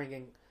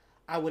upbringing,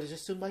 I would have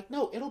just assumed, like,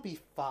 no, it'll be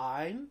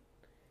fine.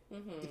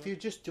 If you're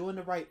just doing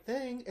the right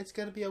thing, it's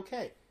going to be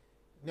okay.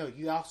 No,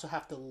 you also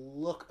have to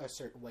look a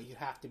certain way. You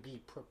have to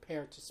be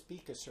prepared to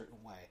speak a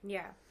certain way.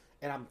 Yeah.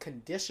 And I'm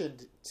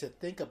conditioned to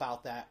think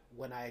about that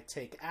when I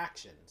take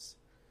actions.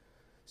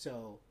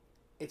 So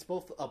it's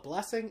both a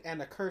blessing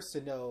and a curse to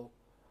know,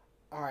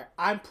 all right,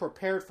 I'm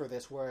prepared for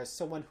this, whereas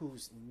someone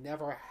who's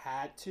never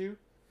had to,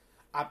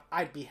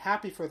 I'd be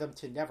happy for them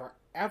to never,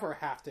 ever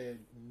have to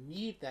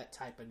need that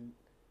type of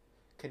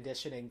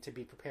conditioning to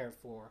be prepared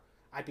for.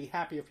 I'd be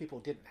happy if people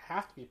didn't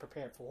have to be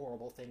prepared for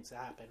horrible things to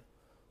happen.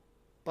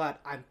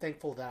 But I'm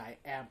thankful that I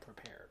am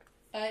prepared.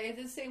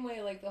 It's the same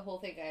way, like, the whole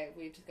thing,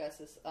 we've discussed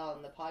this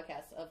on the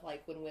podcast, of,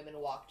 like, when women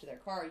walk to their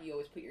car, you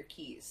always put your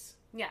keys.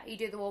 Yeah, you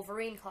do the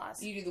Wolverine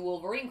clause. You do the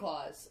Wolverine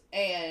clause.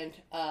 And,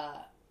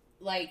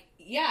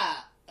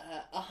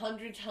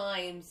 100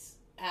 times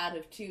out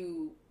of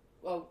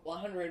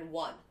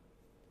 101,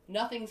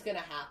 nothing's gonna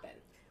happen.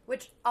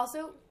 Which,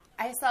 also...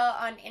 I saw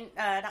on,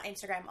 not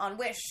Instagram, on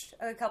Wish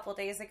a couple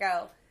days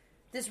ago,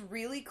 this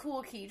really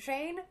cool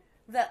keychain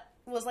that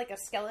was like a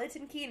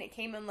skeleton key, and it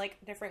came in like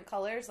different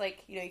colors.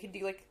 Like, you know, you could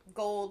do like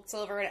gold,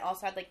 silver, and it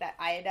also had like that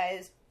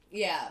iodized,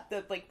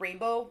 the like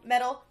rainbow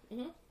metal.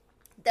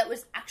 That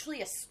was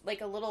actually a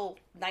little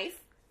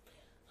knife.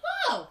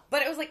 Oh!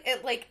 But it was like,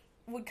 it like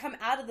would come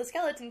out of the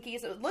skeleton key,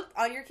 so it would look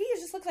on your keys,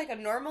 it just looks like a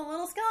normal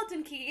little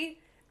skeleton key,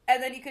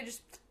 and then you could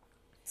just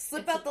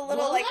slip out the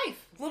little like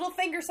knife. Little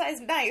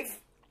finger-sized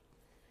knife.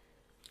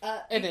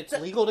 And it's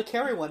legal to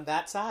carry one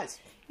that size.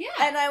 Yeah.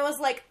 And I was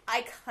like,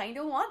 I kind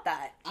of want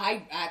that.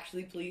 I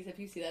actually, please, if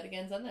you see that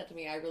again, send that to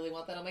me. I really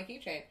want that on my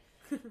keychain.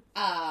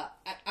 I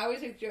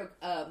always make a joke.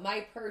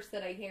 My purse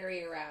that I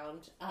carry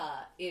around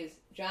is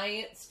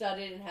giant,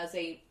 studded, and has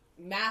a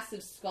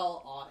massive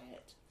skull on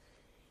it.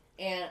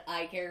 and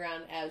I carry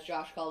around, as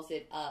Josh calls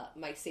it,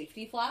 my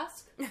safety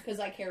flask, because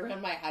I carry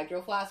around my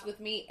hydro flask with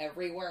me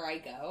everywhere I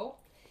go,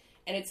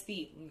 and it's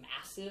the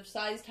massive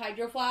sized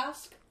hydro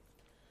flask.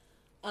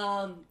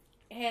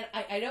 And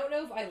I don't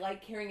know if I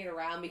like carrying it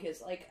around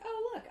because, like,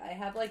 oh, look, I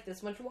have, like,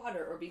 this much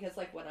water. Or because,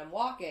 like, when I'm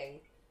walking,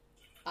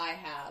 I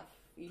have,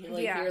 you can,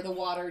 like, hear the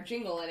water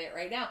jingle in it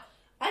right now.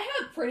 I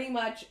have pretty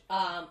much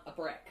a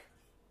brick.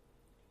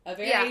 A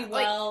very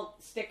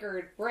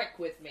well-stickered brick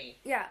with me.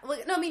 Yeah.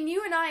 Like, no, I mean,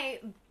 you and I,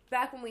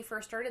 back when we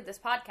first started this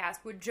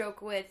podcast, would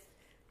joke with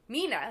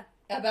Mina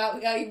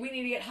about, we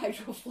need to get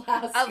hydro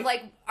flasks. of,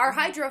 like, our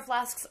hydro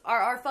flasks are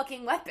our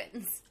fucking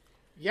weapons.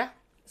 Yeah.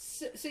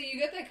 So you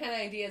get that kind of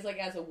idea as, like,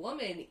 as a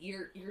woman,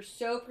 you're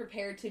so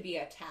prepared to be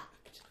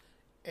attacked.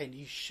 And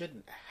you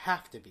shouldn't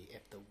have to be.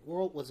 If the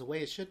world was the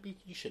way it should be,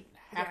 you shouldn't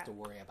have to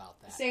worry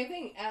about that. Same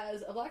thing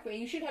as a black man.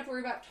 You shouldn't have to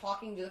worry about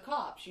talking to the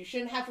cops. You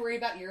shouldn't have to worry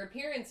about your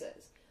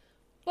appearances.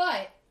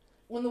 But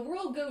when the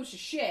world goes to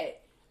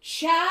shit,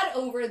 Chad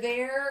over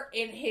there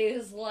in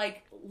his,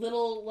 like,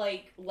 little,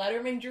 like,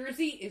 Letterman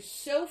jersey is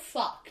so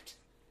fucked.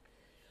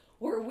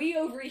 Where we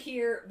over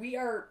here, we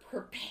are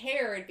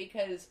prepared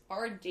because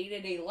our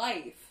day-to-day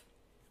life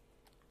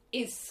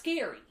is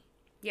scary.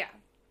 Yeah.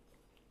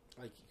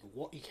 Like,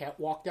 you can't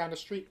walk down the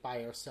street by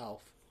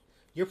yourself.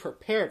 You're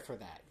prepared for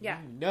that. Yeah.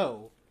 You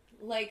know.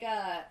 Like,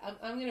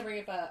 I'm going to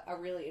bring up a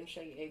really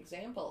interesting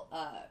example.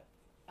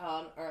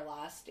 On our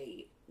last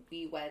date,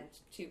 we went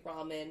to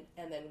ramen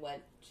and then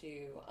went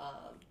to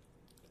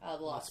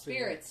the Lost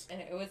Spirits. And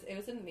it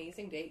was an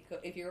amazing date.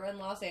 If you're in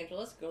Los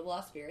Angeles, go to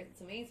Lost Spirits.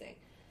 It's amazing.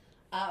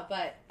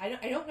 But I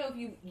don't know if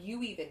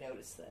you even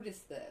noticed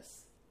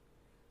this.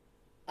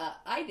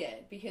 I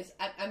did, because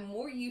I'm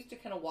more used to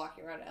kind of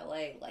walking around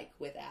LA, like,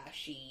 with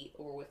Ashy,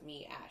 or with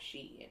me,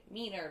 Ashy, and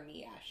Mina, or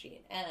me,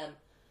 Ashy, and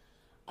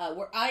M,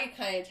 where I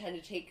kind of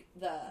tend to take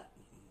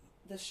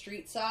the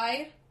street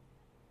side,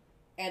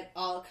 and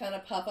I'll kind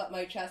of puff up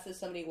my chest as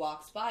somebody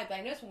walks by. But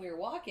I noticed when we were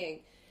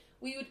walking,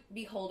 we would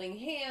be holding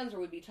hands, or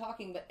we'd be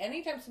talking, but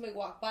anytime somebody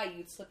walked by,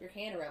 you'd slip your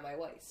hand around my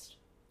waist.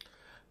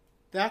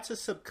 That's a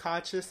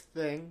subconscious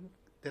thing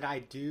that I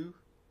do.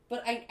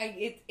 But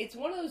it's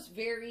one of those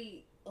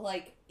very,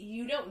 like,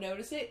 you don't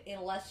notice it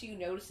unless you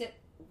notice it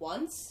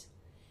once,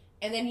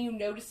 and then you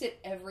notice it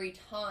every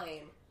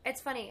time.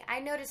 It's funny. I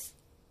noticed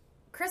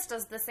Chris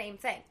does the same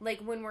thing. Like,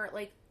 when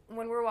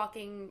we're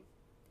walking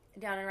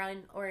down and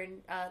around, or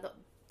in the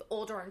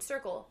old Orange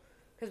Circle,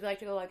 because we like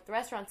to go, like, the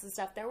restaurants and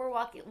stuff. There we'll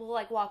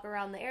like, walk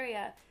around the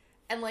area,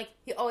 and, like,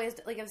 he always,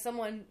 like, if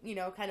someone, you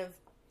know, kind of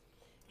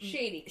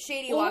shady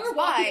well, walks we're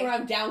walking by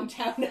around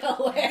downtown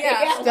LA.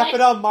 Yeah. Stepping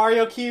on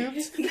Mario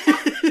cubes.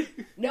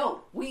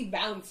 No, we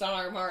bounced on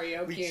our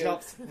Mario We cubes.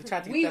 jumped. We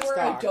tried to get We that were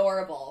star.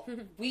 adorable.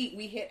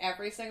 We hit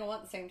every single one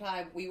at the same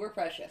time. We were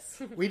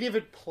precious. We didn't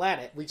even plan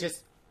it. We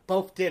just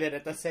both did it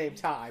at the same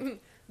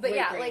time. But Way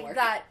yeah, great like work.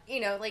 that, you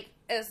know, like,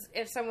 as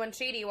if someone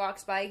shady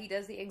walks by, he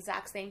does the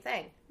exact same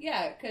thing.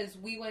 Yeah, because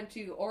we went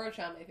to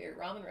Orochan, my favorite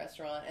ramen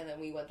restaurant, and then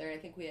we went there. I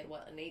think we had,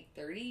 an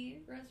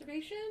 8:30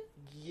 reservation?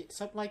 Yeah,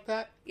 something like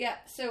that. Yeah,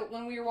 so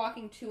when we were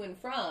walking to and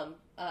from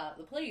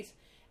the place,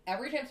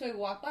 every time somebody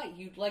walked by,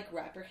 you'd, like,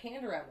 wrap your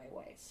hand around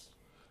my waist.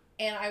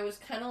 And I was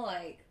kind of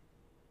like,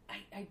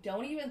 I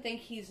don't even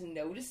think he's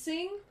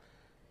noticing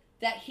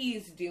that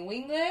he's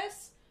doing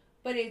this,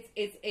 but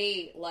it's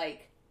a,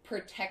 like,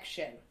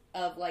 protection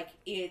of, like,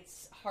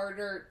 it's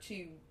harder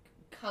to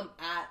come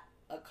at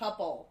a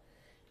couple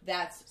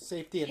that's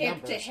Safety in hip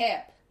numbers. to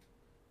hip.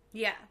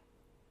 Yeah.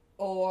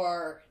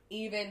 Or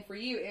even for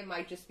you, it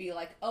might just be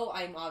like, oh,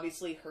 I'm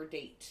obviously her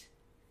date.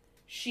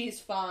 She's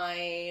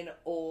fine,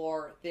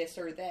 or this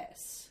or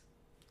this.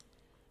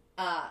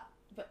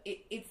 But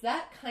it's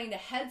that kind of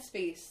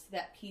headspace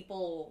that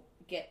people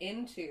get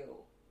into,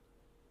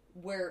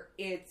 where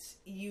it's,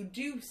 you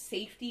do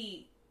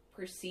safety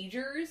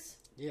procedures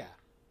Yeah.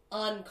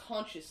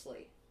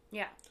 unconsciously.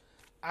 Yeah.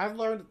 I've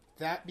learned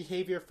that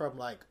behavior from,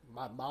 like,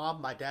 my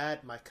mom, my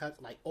dad, my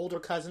like, older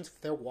cousins.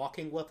 If they're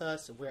walking with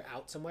us and we're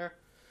out somewhere,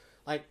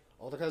 like,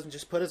 older cousin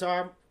just put his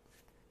arm.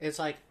 It's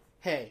like,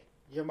 hey,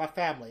 you're my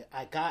family.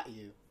 I got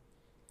you.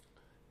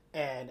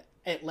 And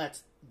it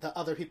lets the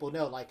other people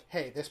know, like,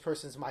 hey, this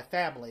person's my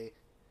family.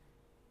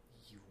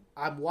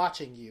 I'm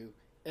watching you.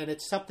 And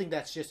it's something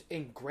that's just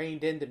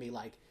ingrained into me.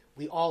 Like,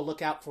 we all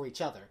look out for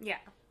each other. Yeah.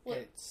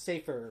 It's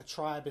safer. A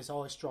tribe is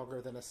always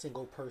stronger than a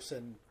single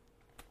person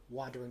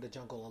wandering the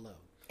jungle alone.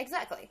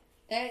 Exactly.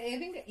 And I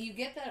think that you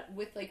get that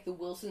with, like, the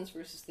Wilsons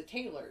versus the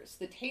Taylors.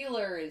 The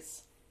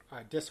Taylors,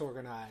 Are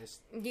disorganized.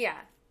 Yeah.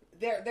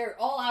 they're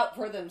all out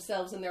for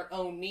themselves and their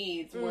own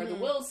needs, where the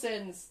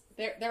Wilsons,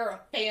 they're a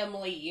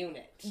family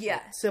unit.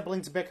 Yeah.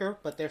 Siblings bicker,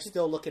 but they're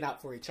still looking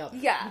out for each other.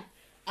 Yeah.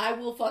 I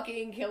will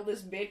fucking kill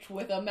this bitch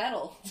with a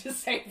medal to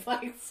save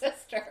my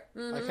sister.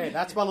 Like, hey,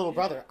 that's my little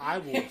brother. I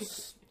will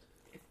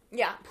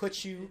Yeah.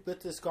 put you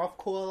with this golf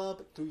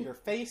club through your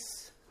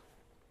face.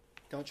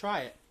 Don't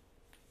try it.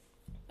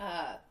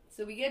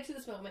 So we get to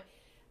this moment.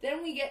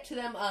 Then we get to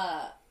them,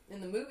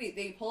 in the movie,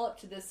 they pull up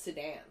to this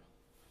sedan.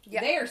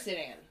 Yeah. Their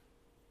sedan.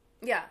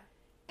 Yeah.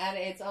 and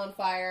it's on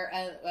fire.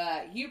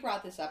 And you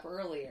brought this up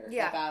earlier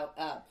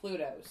about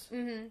Pluto's.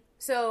 Mm-hmm.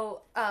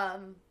 So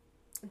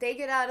they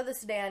get out of the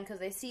sedan because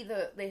they see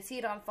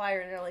it on fire,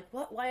 and they're like,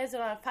 "What? Why is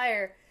it on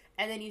fire?"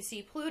 And then you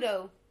see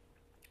Pluto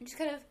just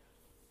kind of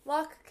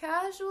walk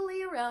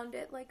casually around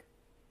it, like.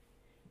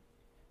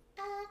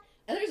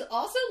 And there's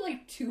also,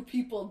 like, 2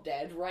 people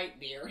dead right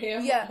near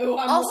him. Yeah. Who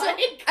I'm also,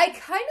 like... I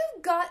kind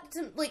of got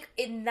to, like,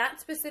 in that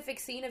specific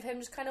scene of him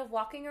just kind of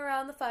walking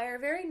around the fire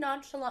very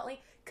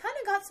nonchalantly, kind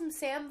of got some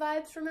Sam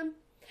vibes from him.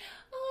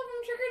 Oh,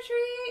 from Trick or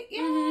Treat.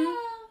 Yeah.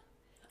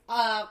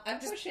 Mm-hmm. I'm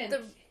just pushing.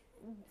 The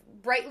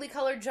brightly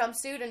colored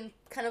jumpsuit and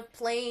kind of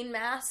plain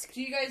mask.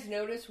 Do you guys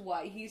notice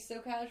why he's so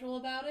casual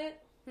about it?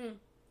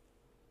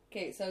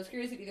 Okay, so I was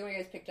curious if either one of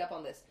you guys picked up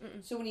on this.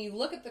 Mm-mm. So when you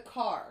look at the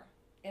car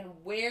and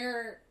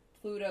where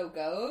Pluto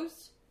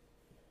goes,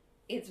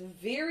 it's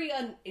very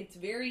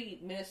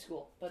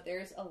minuscule, but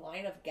there's a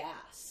line of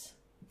gas.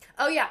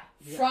 Oh, yeah.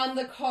 From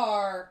the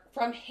car,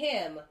 from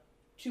him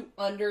to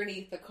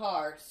underneath the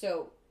car.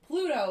 So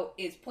Pluto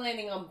is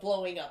planning on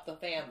blowing up the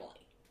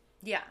family.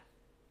 Yeah.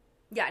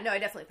 Yeah, no, I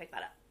definitely picked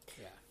that up.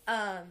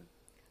 Yeah.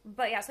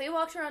 But yeah, so he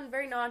walks around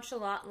very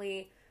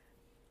nonchalantly,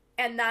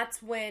 and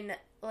that's when,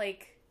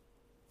 like...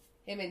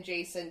 Him and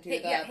Jason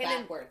do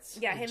backwards.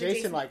 Him and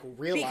Jason, like,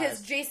 realized...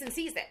 Because Jason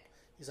sees it.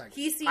 He's like,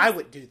 he sees, I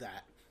would do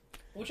that.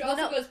 Which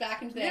also goes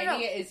back into the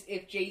idea is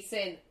if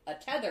Jason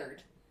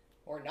tethered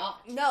or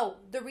not. No,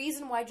 the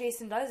reason why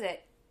Jason does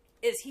it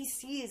is he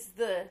sees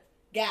the...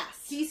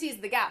 Gas. He sees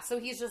the gas, so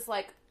he's just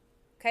like,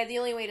 okay, the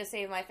only way to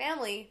save my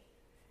family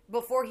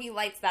before he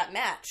lights that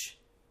match...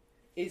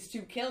 Is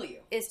to kill you.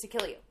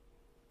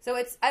 So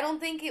it's... I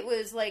don't think it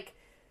was, like...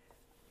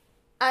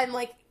 I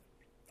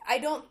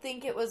don't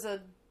think it was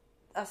a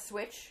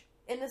switch,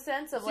 in the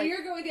sense of, so like...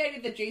 you're going with the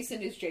idea that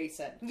Jason is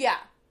Jason. Yeah.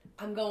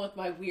 I'm going with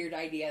my weird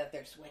idea that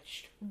they're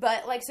switched.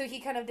 But, like, so he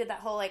kind of did that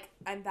whole, like,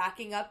 I'm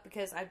backing up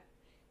because I'm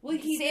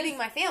saving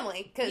my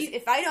family, because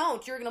if I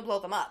don't, you're going to blow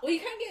them up. Well, you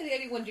kind of get the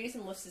idea when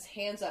Jason lifts his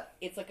hands up,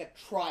 it's like a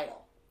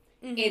trial.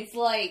 Mm-hmm. It's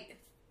like,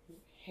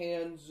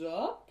 hands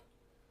up?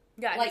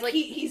 Yeah, like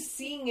he's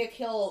seeing if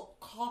he'll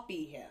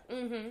copy him.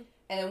 Mm-hmm.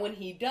 And then when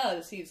he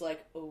does, he's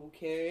like,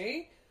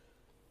 okay,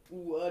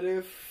 what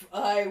if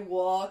I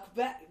walk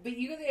back? But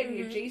you get the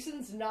idea,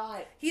 Jason's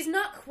not... He's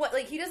not quite,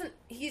 like, he doesn't,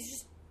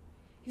 he's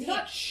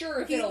not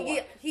sure if it'll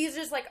work. He's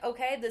just like,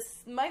 okay,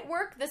 this might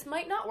work, this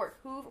might not work.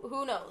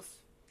 Who knows?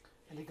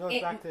 And he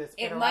goes back to his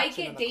It might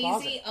interaction get in the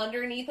Daisy closet.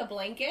 underneath a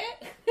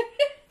blanket.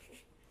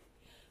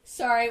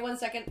 Sorry, 1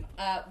 second.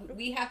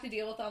 We have to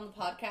deal with on the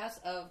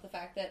podcast of the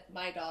fact that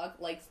my dog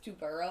likes to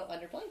burrow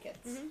under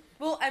blankets. Mm-hmm.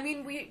 Well, I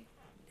mean,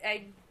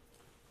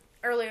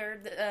 earlier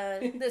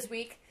this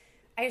week,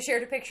 I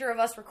shared a picture of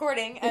us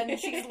recording, and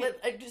she's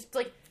just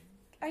like,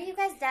 Are you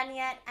guys done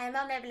yet? I'm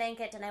on my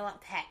blanket and I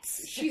want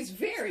pets. She's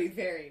very,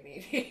 very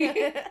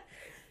needy.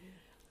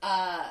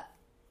 But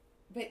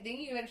then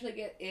you eventually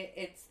get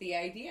it's the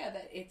idea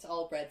that it's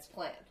all Red's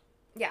plan.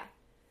 Yeah.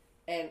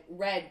 And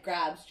Red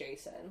grabs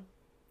Jason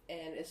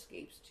and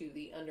escapes to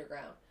the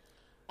underground.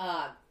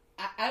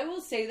 I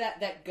will say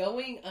that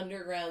going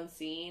underground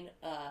scene...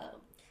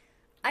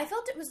 I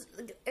felt it was...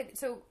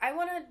 So, I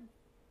want to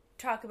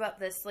talk about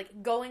this,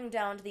 like, going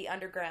down to the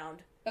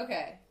underground.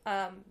 Okay.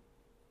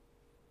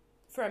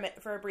 For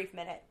a brief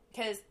minute.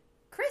 Because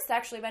Chris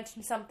actually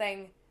mentioned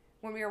something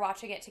when we were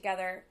watching it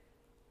together.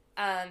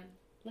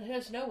 Let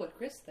us know what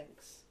Chris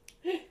thinks.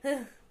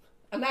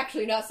 I'm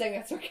actually not saying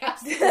that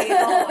sarcastically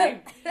at all.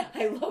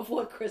 I love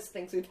what Chris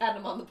thinks. We've had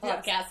him on the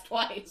podcast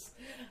twice.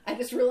 I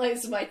just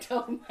realized my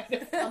tone might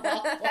have come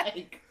off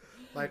like...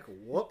 Like,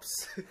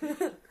 whoops.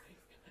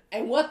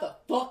 And what the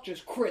fuck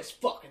does Chris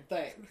fucking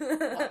think?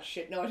 Oh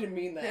shit, no, I didn't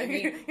mean that. I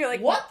mean, You're like,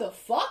 what the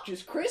fuck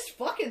does Chris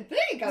fucking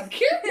think? I'm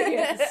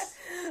curious.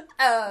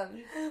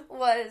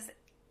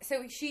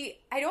 So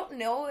I don't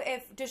know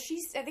if,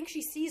 I think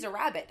she sees a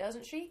rabbit,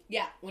 doesn't she?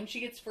 Yeah, when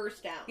she gets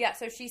first down. Yeah,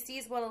 so she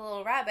sees one of the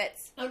little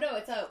rabbits. Oh no,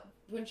 it's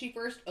when she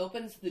first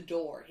opens the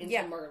door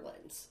into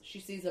Merlin's, she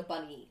sees a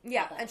bunny.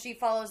 Yeah, and she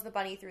follows the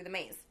bunny through the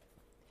maze.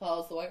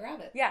 Follows the white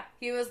rabbit. Yeah,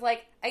 he was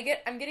like,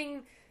 I'm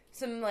getting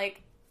some,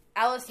 like,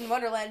 Alice in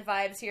Wonderland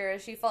vibes here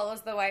as she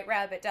follows the white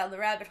rabbit down the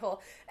rabbit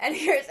hole. And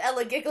here's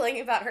Ella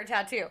giggling about her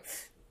tattoo.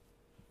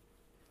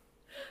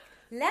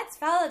 Let's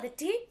follow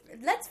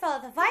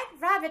the white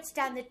rabbits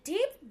down the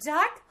deep,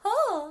 dark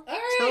hole. All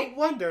right. To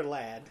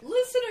Wonderland.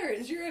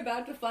 Listeners, you're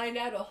about to find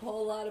out a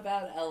whole lot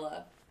about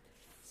Ella.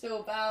 So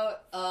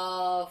about,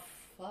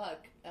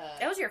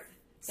 That was your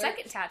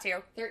second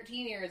tattoo.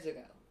 13 years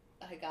ago,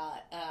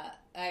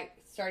 I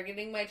started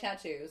getting my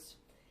tattoos,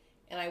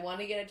 and I want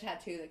to get a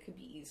tattoo that could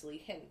be easily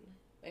hidden.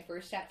 My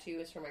first tattoo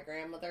is from my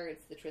grandmother.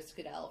 It's the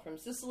Triscadelle from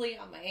Sicily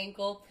on my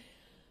ankle,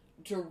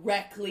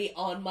 directly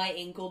on my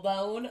ankle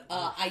bone.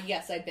 I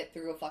bit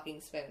through a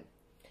fucking spoon.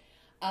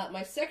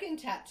 My second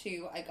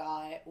tattoo I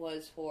got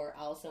was for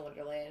Alice in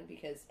Wonderland,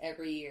 because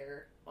every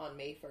year on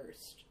May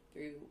 1st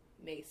through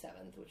May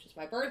 7th, which is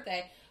my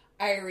birthday,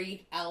 I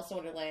read Alice in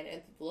Wonderland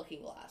and Through the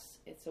Looking Glass.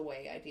 It's a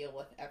way I deal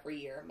with every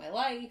year of my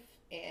life,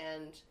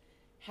 and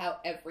how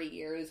every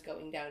year is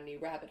going down a new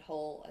rabbit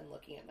hole and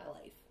looking at my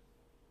life.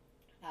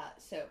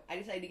 So I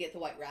decided to get the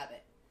white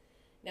rabbit.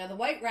 Now, the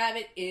white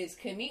rabbit is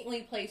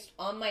conveniently placed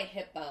on my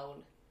hip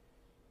bone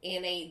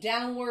in a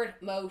downward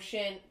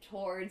motion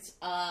towards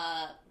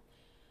my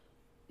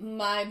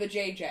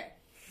vajayjay.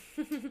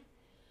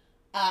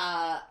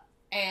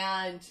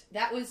 And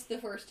that was the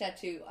first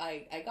tattoo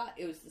I got.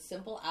 It was the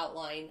simple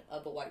outline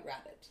of a white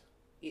rabbit.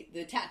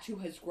 The tattoo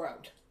has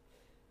grown.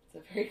 It's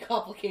a very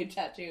complicated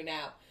tattoo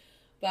now.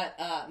 But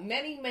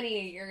many,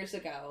 many years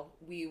ago,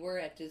 we were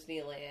at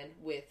Disneyland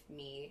with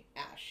me,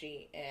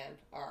 Ashley, and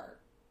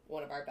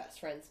one of our best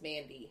friends,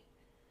 Mandy.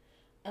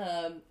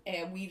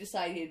 And we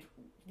decided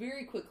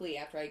very quickly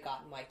after I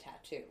got my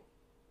tattoo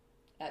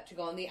to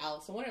go on the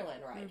Alice in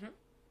Wonderland ride.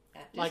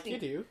 At Disney. Like you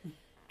do.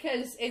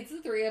 Because it's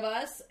the three of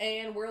us,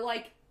 and we're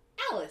like,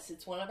 Alice,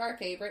 it's one of our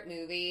favorite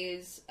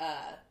movies.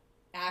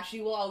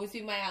 Ashley will always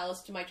be my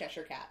Alice to my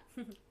Cheshire Cat.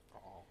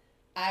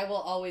 I will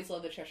always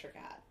love the Cheshire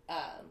Cat.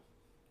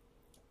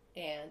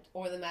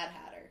 Or the Mad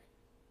Hatter.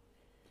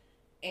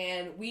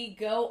 And we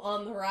go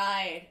on the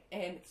ride,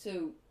 and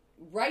so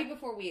right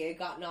before we had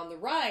gotten on the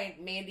ride,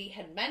 Mandy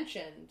had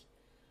mentioned,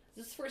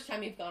 this is the first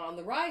time you've gone on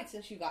the ride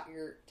since you got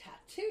your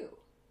tattoo.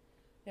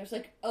 And I was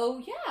like, oh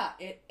yeah,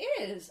 it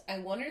is. I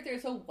wonder if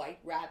there's a white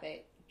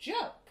rabbit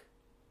joke.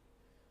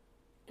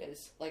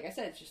 Because, like I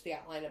said, it's just the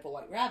outline of a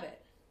white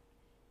rabbit.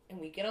 And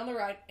we get on the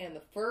ride, and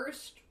the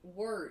first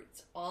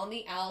words on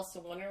the Alice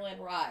in Wonderland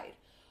ride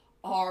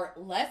are,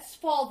 let's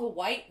follow the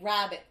white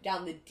rabbit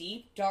down the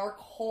deep, dark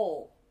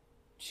hole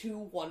to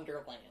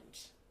Wonderland.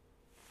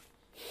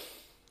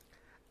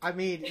 I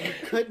mean, you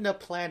couldn't have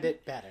planned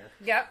it better.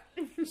 Yep.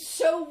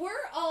 So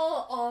we're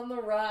all on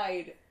the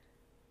ride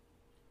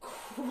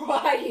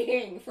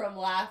crying from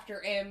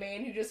laughter, and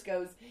Mandy just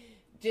goes,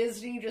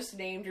 Disney just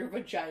named your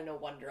vagina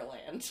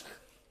Wonderland.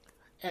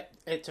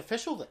 It's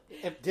official.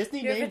 If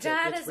Disney Your names it,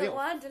 vagina's it's a real.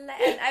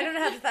 wonderland. I don't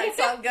know how that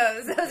song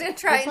goes. I was going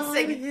to try and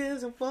sing it.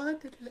 Is a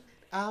wonderland.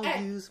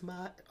 I'll use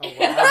my... Oh,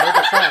 well,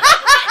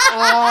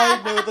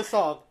 I know the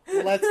song.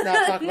 Let's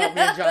not talk about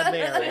me and John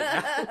Mayer right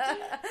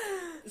now.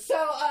 So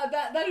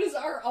that is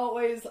our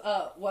always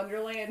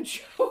Wonderland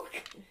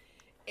joke.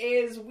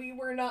 Is we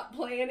were not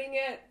planning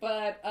it,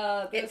 but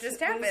it just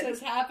happened. This has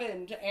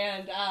happened,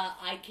 and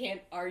I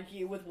can't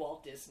argue with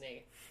Walt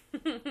Disney.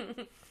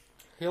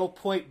 He'll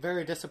point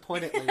very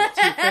disappointedly with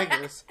two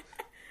fingers.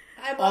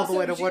 I'm all also the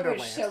way to Jewish,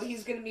 Wonderland. so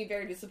he's going to be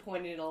very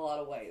disappointed in a lot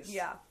of ways.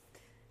 Yeah.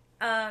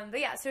 But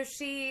yeah, so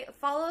she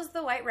follows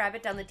the white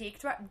rabbit down the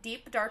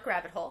deep, dark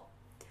rabbit hole.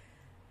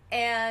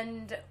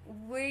 And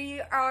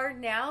we are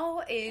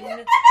now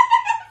in...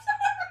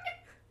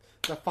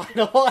 The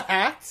final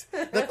act,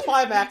 the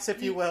climax,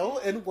 if you will,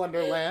 in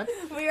Wonderland.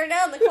 We are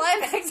now in the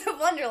climax of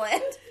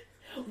Wonderland.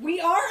 We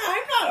are?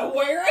 I'm not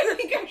aware. I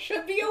think I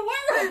should be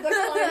aware of the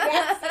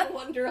climax in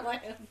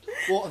Wonderland.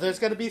 Well, there's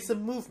going to be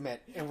some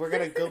movement, and we're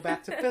going to go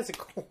back to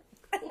physical.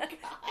 Oh,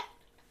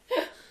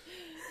 God.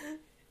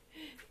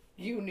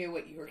 You knew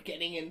what you were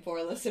getting in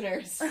for,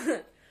 listeners.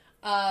 So,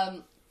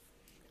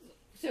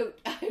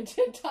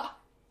 to talk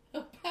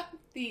about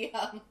the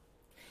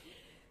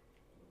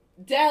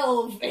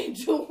delve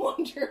into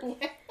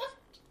Wonderland.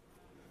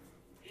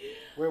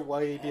 We're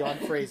way beyond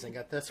phrasing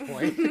at this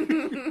point.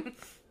 To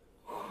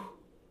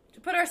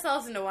put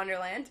ourselves into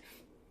Wonderland.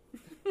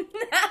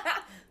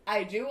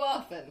 I do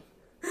often.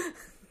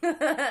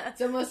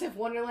 It's almost if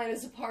Wonderland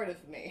is a part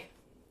of me.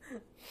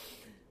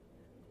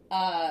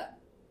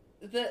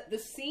 The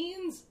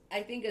scenes,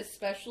 I think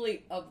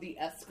especially of the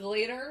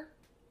escalator,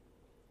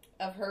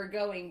 of her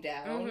going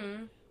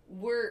down,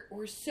 were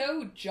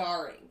so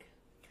jarring.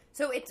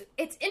 So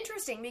it's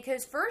interesting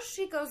because first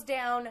she goes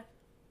down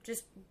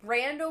just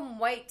random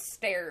white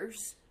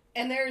stairs.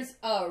 And there's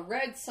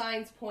red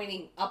signs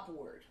pointing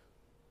upward.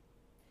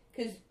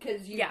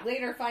 Because you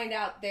later find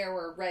out there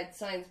were red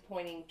signs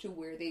pointing to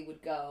where they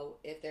would go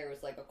if there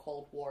was like a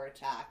Cold War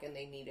attack and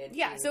they needed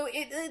to... So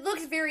it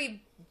looks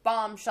very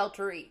bomb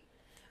sheltery.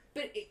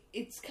 But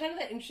it's kind of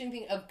that interesting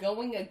thing of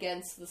going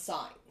against the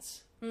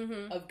signs.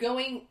 Mm-hmm. Of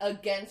going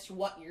against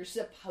what you're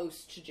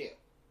supposed to do.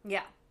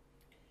 Yeah.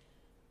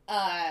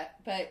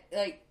 But,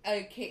 like,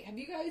 okay, have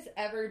you guys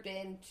ever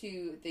been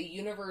to the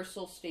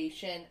Universal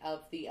Station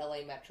of the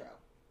LA Metro?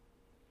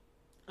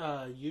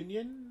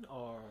 Union,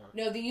 or...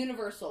 No, the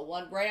Universal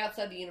one, right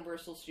outside the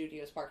Universal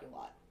Studios parking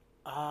lot.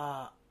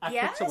 I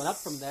picked someone up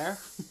from there.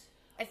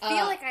 I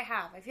feel like I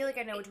have. I feel like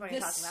I know which one you're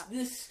talking about.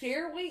 The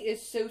stairway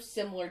is so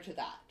similar to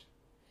that.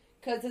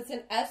 Because it's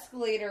an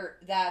escalator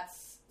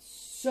that's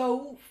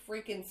so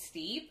freaking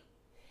steep.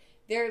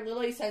 They're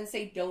literally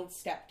say, don't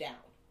step down.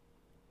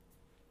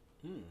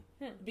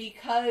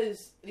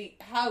 Because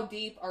how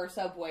deep our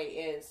subway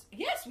is.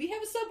 Yes, we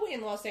have a subway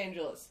in Los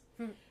Angeles.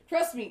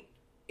 Trust me,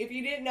 if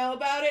you didn't know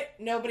about it,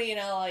 nobody in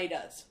LA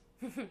does.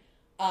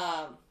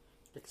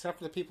 Except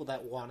for the people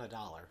that want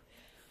 $1.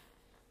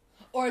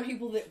 Or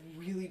people that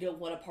really don't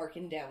want to park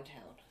in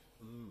downtown.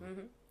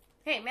 Mm-hmm.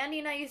 Hey, Mandy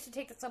and I used to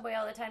take the subway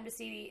all the time to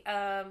see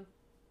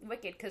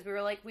Wicked, because we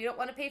were like, we don't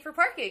want to pay for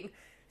parking.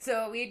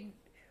 So we'd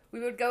we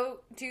would go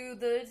to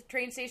the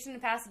train station in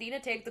Pasadena,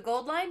 take the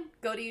Gold Line,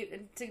 go to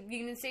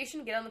Union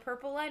Station, get on the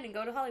Purple Line, and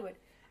go to Hollywood.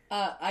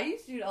 I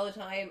used to do it all the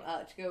time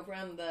to go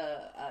from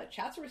the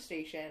Chatsworth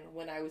station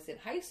when I was in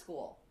high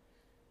school.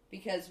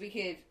 Because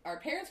our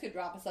parents could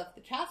drop us off at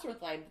the Chatsworth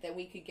line, but then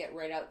we could get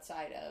right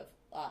outside of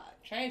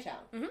Chinatown.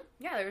 Mm-hmm.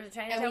 Yeah, there was a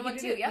Chinatown one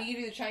too, We could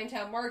do the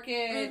Chinatown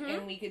market,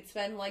 and we could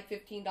spend like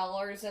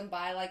 $15 and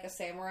buy like a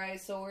samurai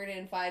sword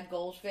and 5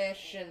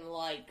 goldfish and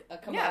like a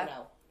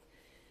kimono.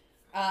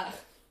 Yeah.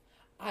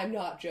 I'm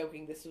not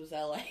joking, this was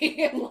LA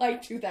in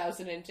like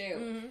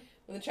 2002.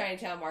 When the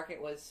Chinatown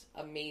market was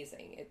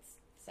amazing. It's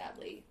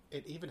sadly...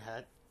 It even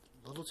had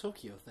little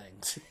Tokyo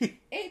things.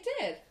 It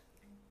did.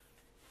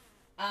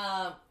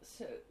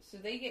 So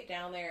they get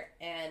down there,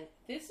 and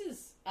this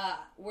is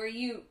where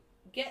you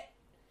get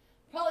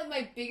probably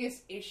my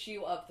biggest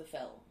issue of the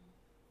film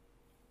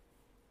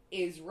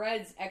is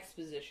Red's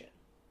exposition.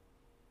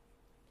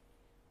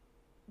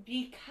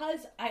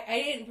 Because I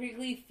didn't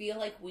really feel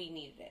like we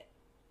needed it.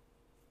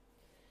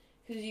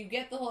 Because you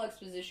get the whole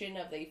exposition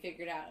of they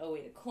figured out a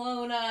way to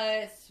clone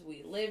us,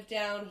 we live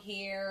down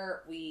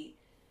here, we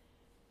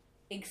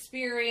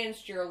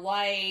experienced your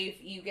life,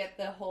 you get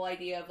the whole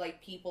idea of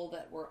like people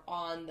that were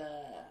on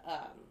the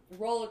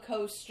roller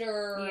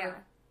coaster. Yeah.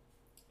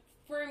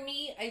 For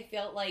me, I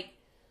felt like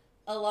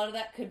a lot of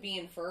that could be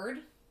inferred.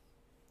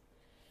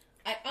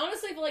 I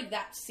honestly feel like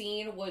that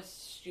scene was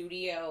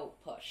studio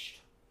pushed.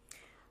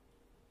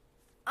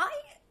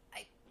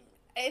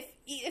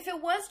 If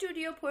it was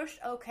studio pushed,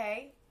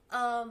 okay.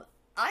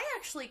 I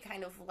actually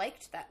kind of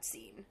liked that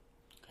scene.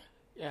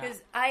 Yeah.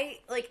 Because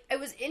it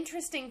was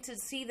interesting to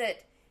see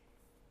that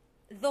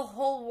the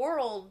whole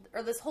world,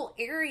 or this whole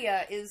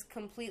area, is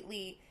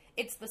completely,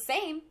 it's the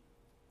same,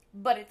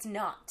 but it's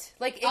not.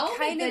 Like, it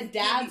kind of... the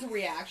dad's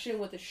reaction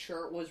with the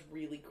shirt was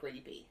really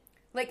creepy.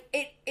 Like,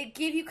 it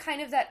gave you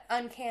kind of that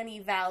uncanny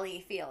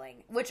valley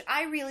feeling, which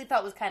I really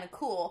thought was kind of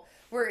cool.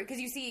 Where, because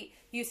you see,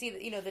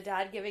 the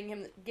dad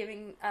giving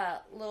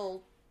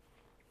little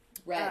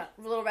Red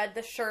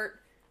the shirt,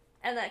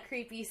 and that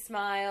creepy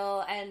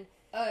smile, and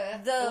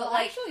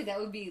actually, that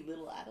would be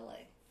little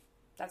Adelaide.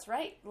 That's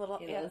right,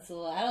 It's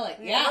little Adelaide.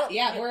 Yeah.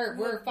 Yeah.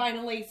 We're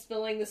finally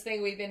spilling this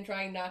thing we've been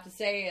trying not to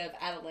say of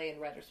Adelaide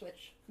and Red are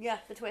switch. Yeah,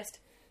 the twist.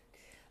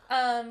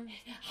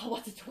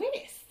 What's a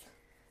twist?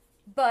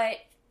 But,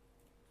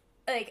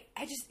 like,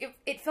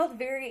 it felt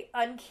very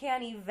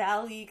uncanny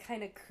valley,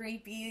 kind of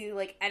creepy,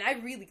 like, and I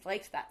really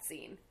liked that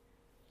scene.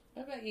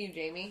 What about you,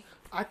 Jamie?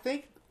 I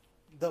think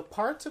the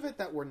parts of it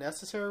that were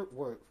necessary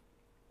were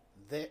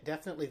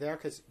definitely there,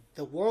 because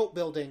the world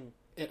building,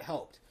 it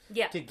helped.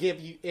 Yeah.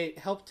 It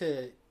helped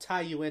to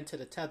tie you into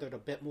the Tethered a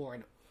bit more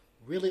and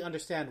really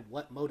understand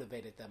what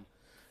motivated them.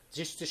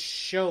 Just to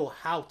show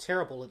how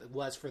terrible it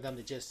was for them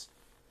to just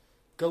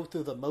go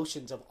through the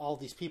motions of all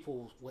these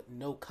people with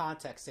no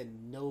context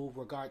and no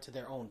regard to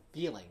their own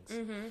feelings.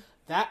 Mm-hmm.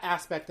 That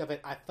aspect of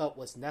it I felt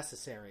was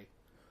necessary.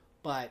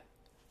 But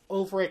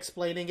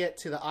over-explaining it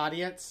to the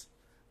audience,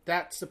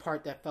 that's the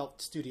part that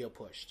felt studio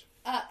pushed.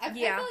 I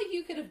feel like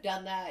you could have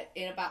done that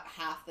in about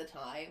half the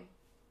time.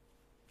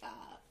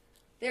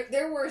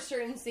 There were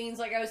certain scenes,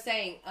 like I was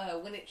saying,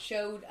 when it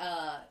showed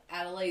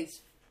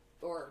Adelaide's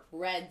or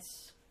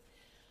Red's,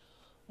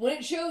 when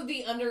it showed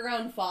the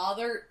underground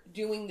father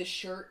doing the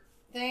shirt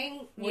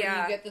thing,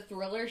 where you get the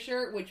Thriller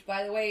shirt, which,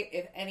 by the way,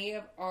 if any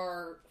of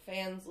our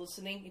fans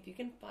listening, if you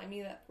can find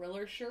me that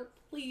Thriller shirt,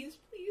 please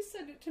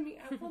send it to me.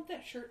 I want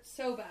that shirt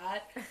so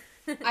bad.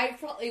 I've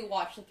probably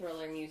watched the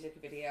Thriller music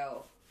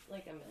video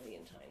like a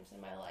million times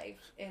in my life.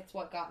 It's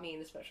what got me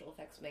into special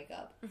effects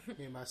makeup.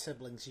 Me and my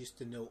siblings used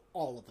to know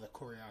all of the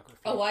choreography.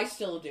 Oh, I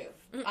still do.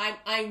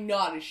 I'm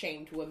not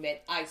ashamed to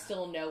admit I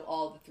still know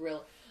all the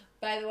Thriller.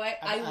 By the way,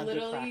 I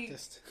literally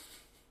practiced.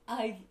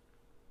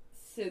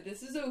 So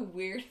this is a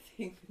weird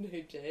thing that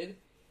I did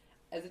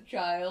as a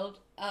child.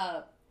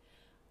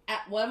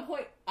 At one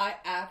point,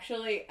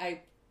 I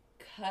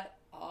cut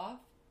off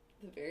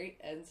the very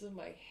ends of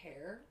my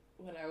hair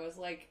when I was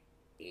like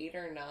 8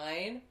 or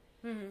 9.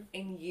 Mm-hmm.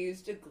 And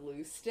used a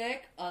glue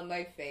stick on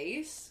my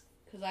face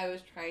because I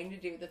was trying to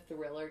do the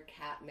Thriller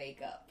cat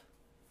makeup.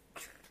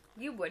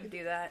 You wouldn't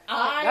do that.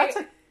 That's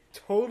a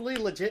totally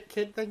legit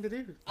kid thing to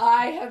do.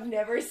 I have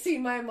never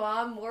seen my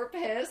mom more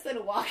pissed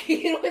than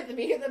walking in with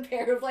me with a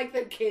pair of like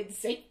the kids'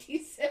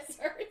 safety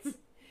scissors,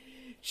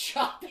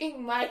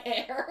 chopping my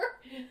hair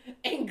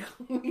and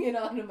gluing it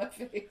onto my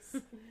face.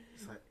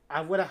 It's like,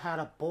 I would have had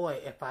a boy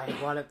if I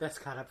wanted this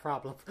kind of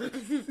problem.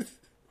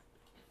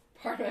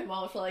 Part of my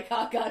mom was like,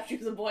 oh god, she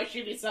was a boy,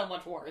 she'd be so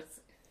much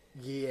worse.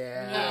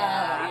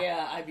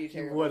 Yeah, I'd be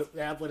terrible.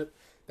 That would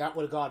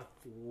have gone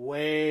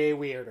way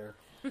weirder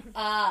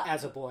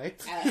as a boy.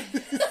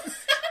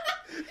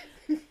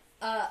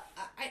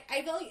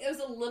 I felt like it was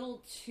a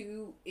little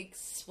too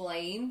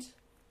explained.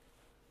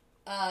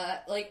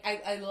 Like,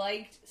 I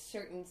liked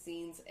certain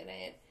scenes in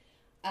it,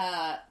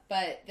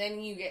 but then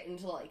you get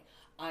into like,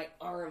 I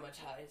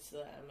aromatized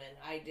them, and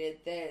I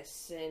did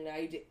this, and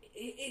I did...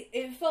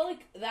 It felt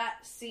like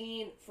that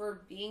scene,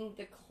 for being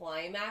the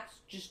climax,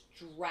 just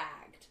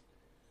dragged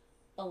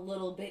a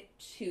little bit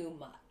too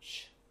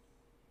much.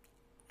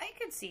 I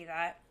could see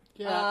that.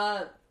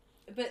 Yeah.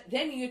 But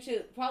then you get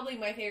to probably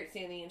my favorite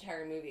scene in the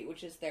entire movie,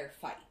 which is their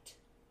fight.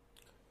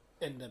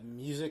 And the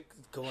music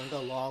going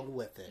along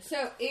with it.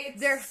 So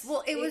it's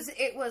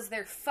it was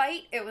their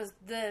fight. It was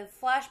the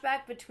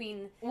flashback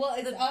between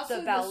it's also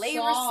the ballet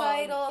song.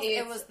 recital.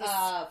 It's, it was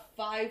the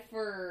five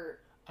for.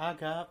 I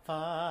got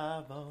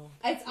 5.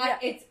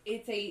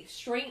 It's a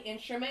string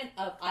instrument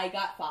of I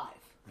got 5.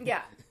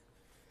 yeah.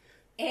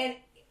 And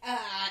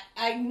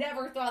I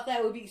never thought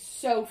that would be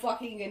so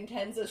fucking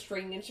intense, a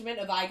string instrument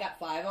of I got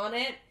 5 on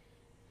it.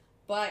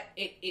 But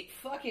it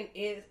fucking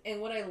is.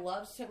 And what I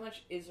love so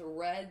much is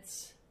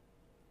Red's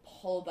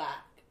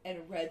pullback and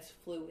Red's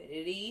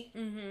fluidity.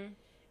 Mm-hmm.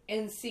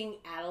 And seeing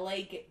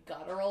Adelaide get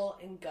guttural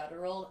and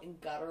guttural and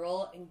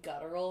guttural and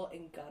guttural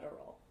and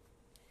guttural.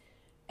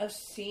 Of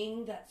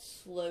seeing that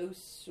slow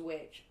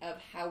switch of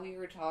how we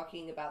were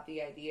talking about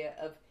the idea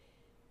of,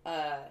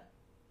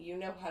 you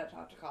know how to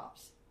talk to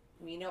cops.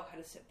 We know how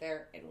to sit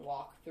there and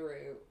walk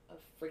through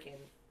a freaking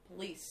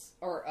police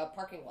or a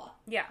parking lot.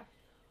 Yeah.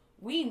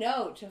 We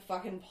know to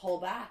fucking pull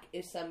back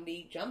if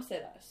somebody jumps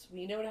at us.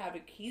 We know to have the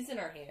keys in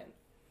our hand.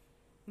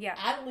 Yeah.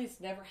 Adelaide's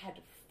never had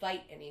to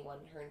fight anyone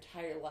her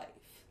entire life.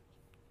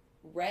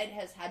 Red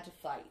has had to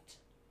fight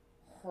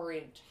her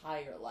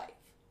entire life.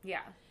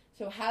 Yeah.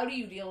 So how do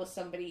you deal with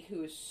somebody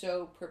who is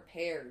so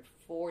prepared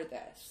for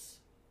this?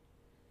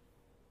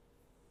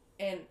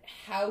 And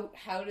how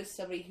does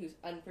somebody who's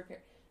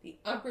unprepared... The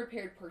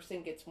unprepared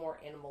person gets more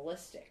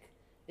animalistic.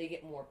 They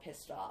get more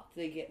pissed off.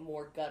 They get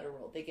more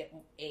guttural. They get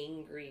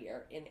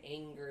angrier and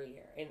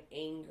angrier and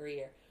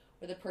angrier.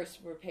 Where the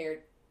person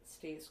prepared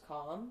stays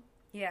calm.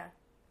 Yeah.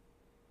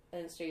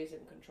 And stays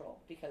in control.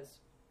 Because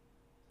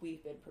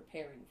we've been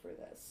preparing for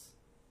this.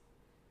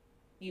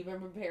 You've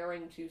been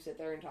preparing to sit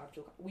there and talk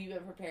to a car. We've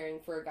been preparing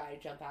for a guy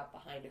to jump out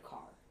behind a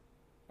car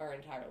our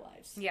entire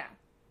lives. Yeah.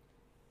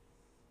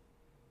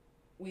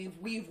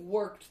 We've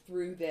worked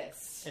through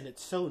this. And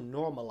it's so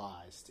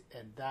normalized.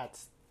 And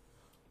that's...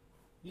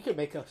 You could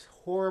make a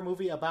horror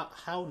movie about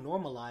how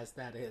normalized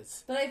that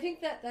is. But I think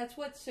that's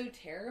what's so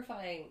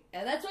terrifying.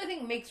 And that's what I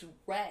think makes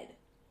Red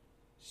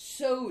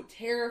so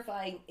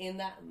terrifying in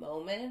that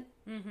moment.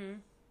 Mm-hmm.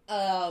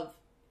 Of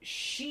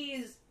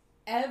she's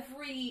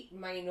every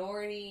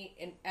minority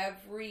and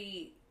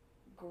every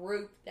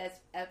group that's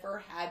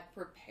ever had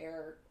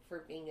prepare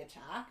for being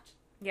attacked.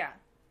 Yeah.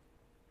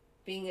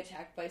 Being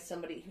attacked by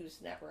somebody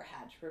who's never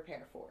had to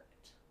prepare for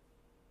it.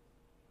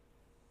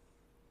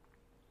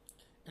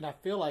 And I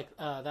feel like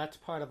that's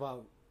part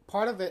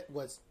of it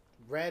was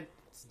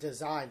Red's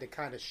design to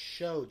kind of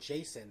show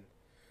Jason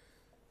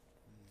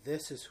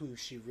this is who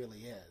she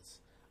really is.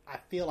 I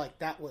feel like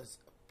that was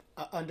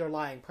an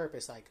underlying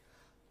purpose. Like,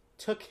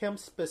 took him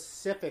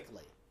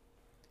specifically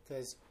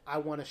because I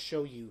want to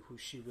show you who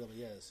she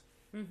really is.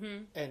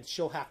 Mm-hmm. And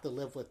she'll have to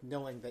live with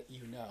knowing that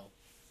you know.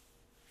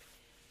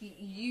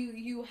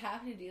 You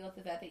have to deal with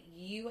the fact that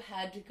you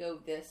had to go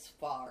this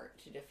far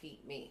to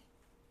defeat me.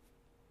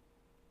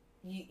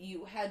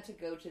 You had to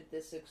go to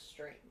this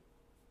extreme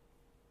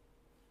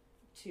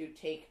to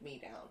take me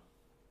down.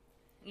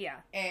 Yeah.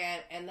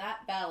 And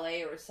that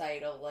ballet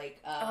recital, like,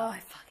 I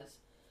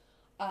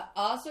fucking...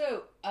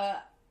 also,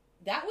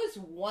 that was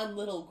one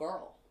little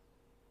girl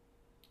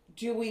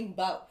doing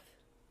both.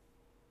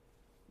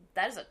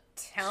 That is a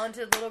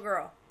talented little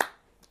girl.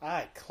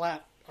 I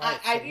clap.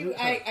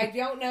 I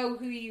don't know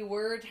who you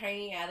were,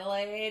 Tiny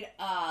Adelaide,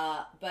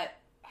 but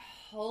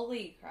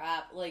holy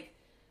crap, like,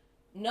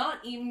 not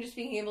even just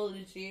being able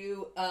to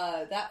do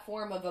that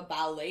form of a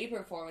ballet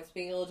performance,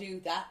 being able to do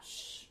that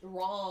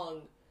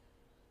strong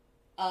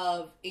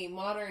of a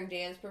modern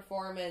dance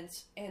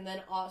performance, and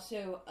then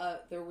also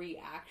the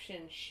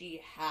reaction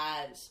she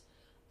has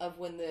of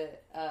when the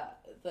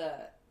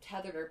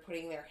tethered are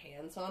putting their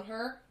hands on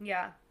her.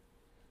 Yeah.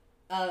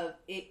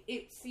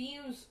 It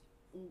seems,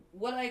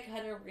 what I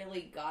kind of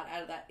really got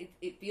out of that,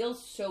 it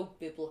feels so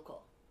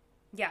biblical.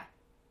 Yeah.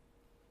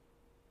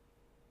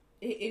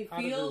 I'd It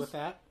agree feels... with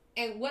that.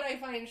 And what I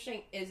find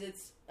interesting is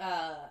it's,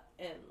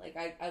 and like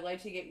I'd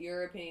like to get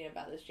your opinion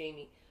about this,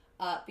 Jamie,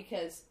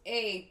 because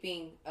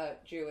being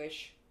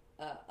Jewish,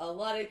 a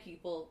lot of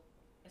people,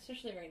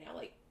 especially right now,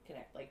 like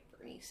connect like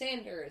Bernie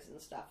Sanders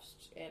and stuff,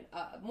 and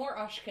more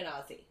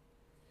Ashkenazi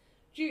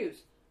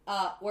Jews,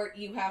 where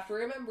you have to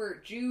remember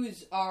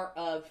Jews are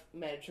of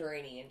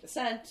Mediterranean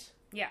descent.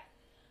 Yeah.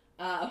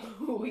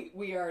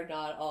 We are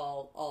not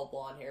all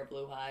blonde hair,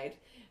 blue eyed.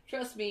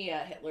 Trust me,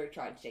 Hitler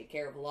tried to take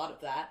care of a lot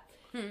of that.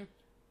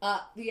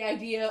 The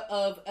idea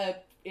of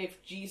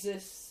if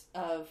Jesus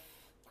of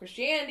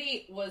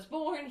Christianity was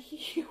born,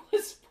 he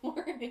was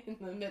born in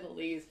the Middle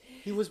East.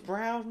 He was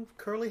brown,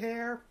 curly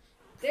hair.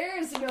 There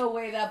is no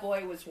way that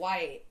boy was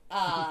white.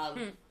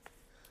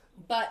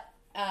 But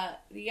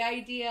the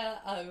idea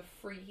of,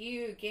 for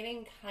you,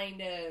 getting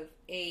kind of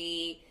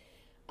a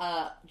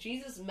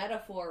Jesus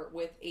metaphor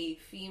with a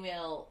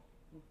female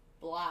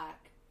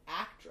black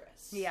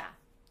actress. Yeah.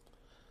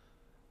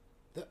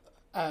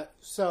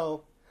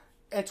 So...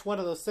 It's one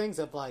of those things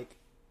of like,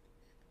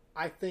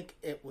 I think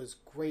it was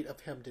great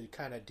of him to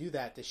kind of do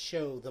that, to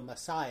show the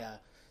Messiah,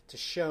 to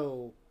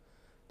show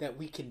that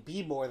we can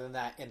be more than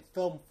that in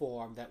film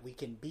form, that we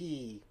can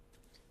be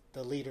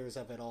the leaders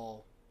of it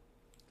all.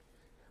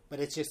 But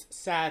it's just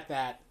sad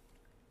that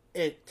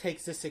it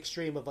takes this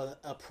extreme of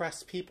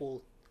oppressed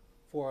people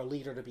for a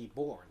leader to be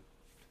born.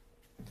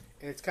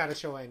 And it's kind of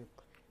showing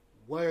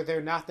where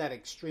there not that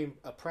extreme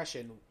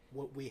oppression,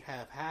 what we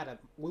have had,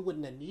 we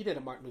wouldn't have needed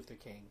a Martin Luther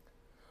King,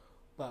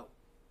 but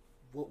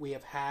what we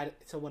have had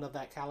someone of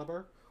that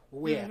caliber,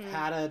 we have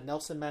had a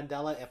Nelson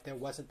Mandela if there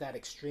wasn't that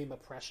extreme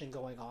oppression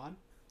going on.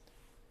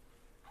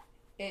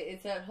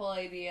 It's that whole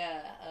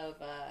idea of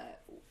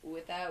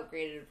without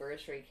great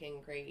adversity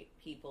can great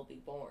people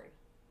be born.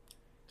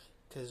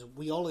 Because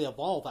we only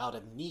evolve out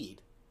of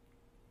need.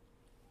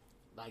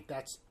 Like,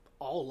 that's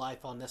all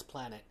life on this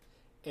planet.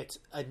 It's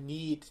a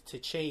need to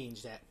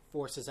change that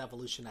forces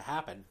evolution to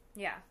happen.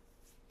 Yeah.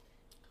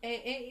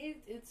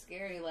 It's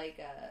scary, like,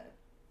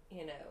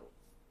 you know,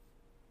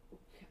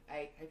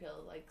 I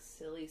feel like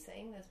silly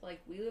saying this, but,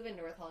 like, we live in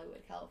North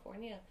Hollywood,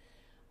 California,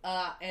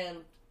 and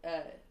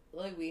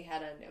like, we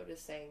had a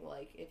notice saying,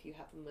 like, if you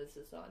have a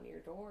mezuzah on your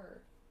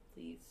door,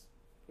 please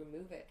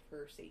remove it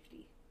for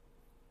safety.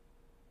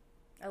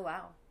 Oh,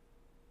 wow.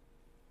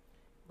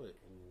 Wait,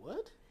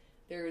 what?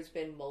 There's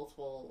been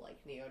multiple, like,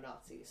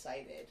 neo-Nazis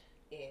cited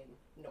in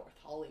North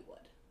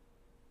Hollywood.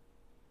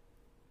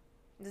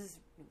 This is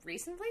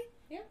recently?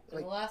 Yeah,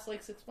 in the last,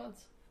 like, 6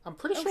 months. I'm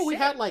pretty sure we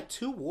had, like,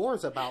 2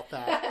 wars about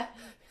that.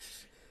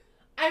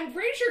 I'm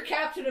pretty sure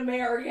Captain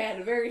America had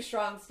a very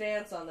strong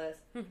stance on this.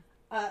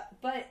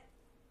 But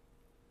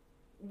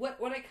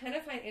what I kind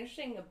of find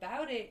interesting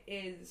about it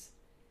is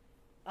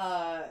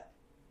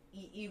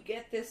you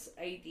get this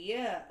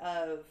idea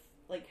of,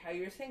 like, how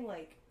you're saying,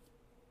 like,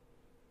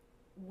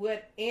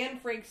 what Anne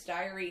Frank's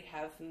diary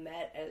have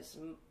meant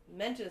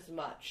as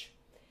much,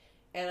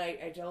 and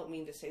I don't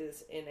mean to say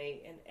this in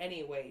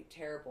any way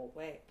terrible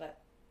way,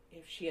 but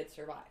if she had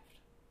survived.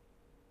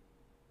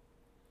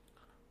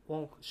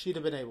 Well, she'd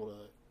have been able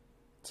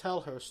to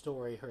tell her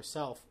story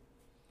herself.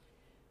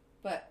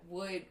 But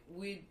would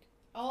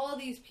all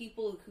these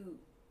people who,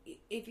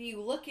 if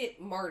you look at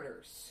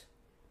martyrs,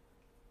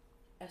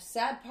 a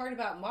sad part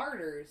about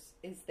martyrs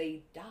is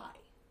they die.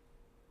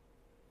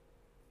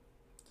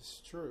 It's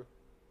true.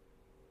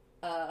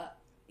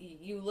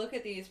 You look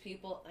at these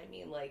people, I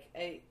mean, like,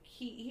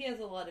 he has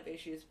a lot of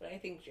issues, but I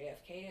think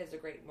JFK is a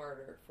great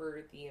martyr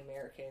for the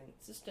American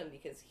system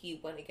because he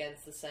went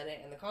against the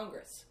Senate and the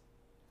Congress.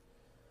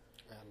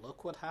 And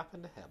look what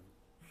happened to him.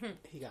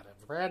 He got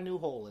a brand new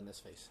hole in his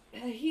face.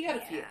 He got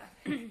a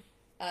few.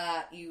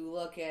 You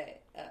look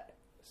at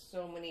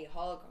so many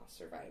Holocaust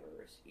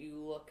survivors. You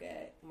look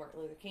at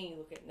Martin Luther King. You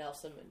look at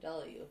Nelson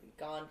Mandela. You look at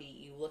Gandhi.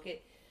 You look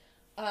at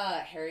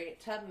Harriet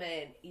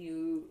Tubman.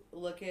 You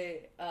look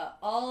at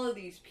all of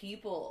these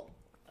people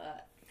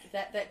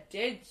that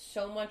did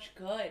so much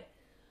good.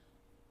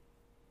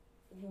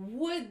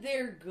 Would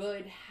their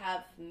good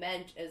have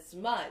meant as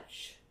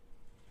much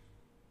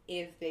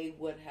if they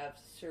would have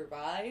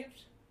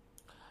survived?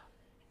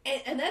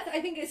 And that,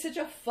 I think, is such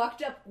a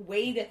fucked up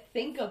way to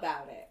think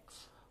about it.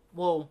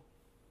 Well,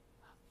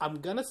 I'm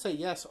going to say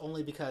yes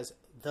only because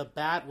the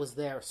bad was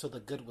there, so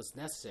the good was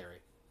necessary.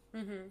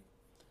 Mm-hmm.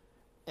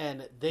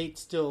 And they'd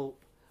still...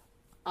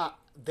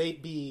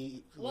 they'd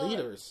be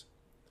leaders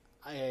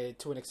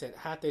to an extent,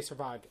 had they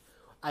survived.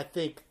 I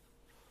think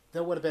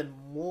there would have been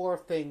more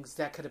things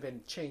that could have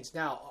been changed.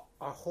 Now,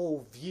 our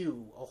whole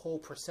view, a whole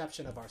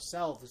perception of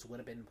ourselves would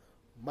have been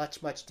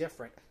much, much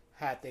different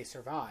had they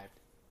survived.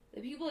 The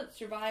people that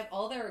survive,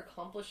 all their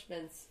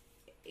accomplishments,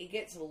 it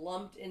gets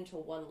lumped into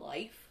one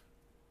life.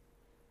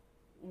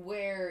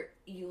 Where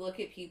you look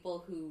at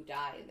people who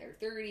die in their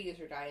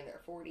 30s or die in their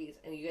 40s,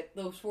 and you get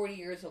those 40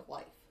 years of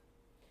life.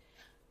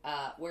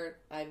 Where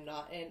I'm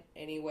not in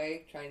any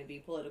way trying to be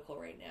political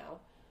right now,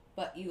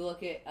 but you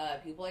look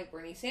at people like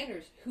Bernie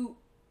Sanders, who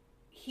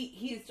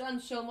he's done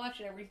so much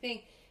and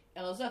everything,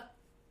 and all stuff.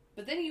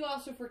 But then you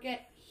also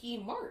forget he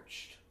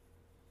marched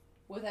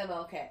with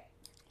MLK.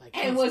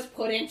 And was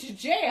put into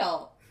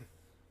jail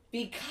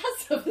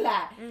because of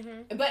that.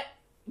 Mm-hmm. But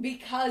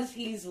because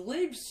he's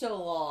lived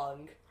so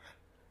long,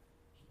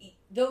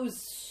 those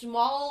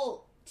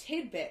small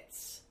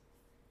tidbits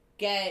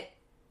get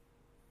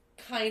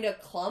kind of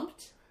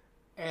clumped.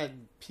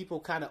 And people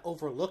kind of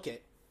overlook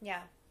it.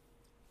 Yeah.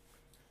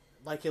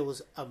 Like it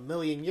was a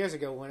million years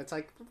ago, when it's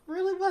like, it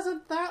really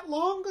wasn't that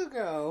long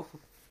ago.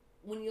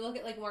 When you look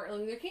at, like, Martin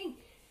Luther King,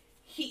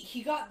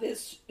 he got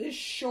this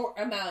short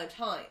amount of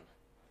time.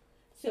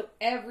 So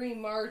every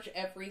march,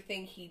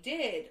 everything he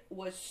did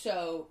was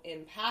so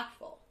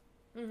impactful.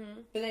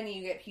 Mm-hmm. But then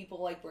you get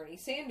people like Bernie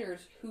Sanders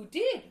who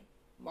did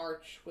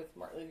march with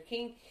Martin Luther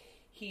King.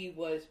 He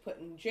was put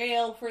in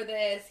jail for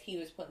this. He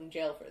was put in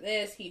jail for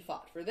this. He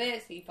fought for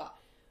this. He fought.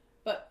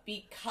 But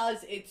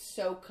because it's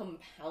so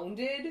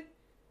compounded,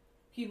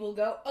 people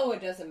go, oh,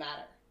 it doesn't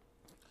matter.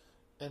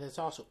 And it's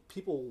also,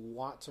 people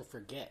want to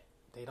forget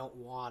they don't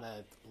want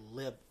to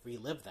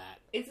relive that.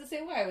 It's the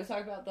same way I was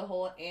talking about the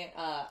whole.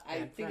 I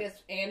think Frank.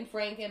 that's Anne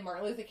Frank and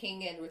Martin Luther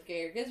King and Ruth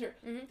Bader Ginsburg.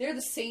 They're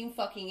the same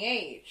fucking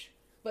age,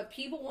 but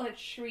people want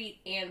to treat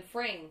Anne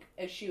Frank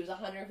as she was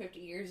 150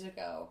 years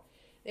ago.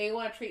 They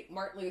want to treat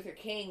Martin Luther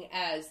King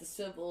as the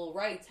civil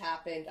rights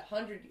happened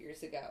 100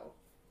 years ago,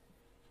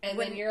 and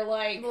then you're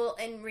like, well,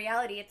 in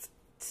reality, it's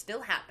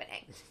still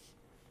happening.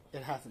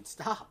 It hasn't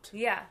stopped.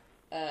 Yeah.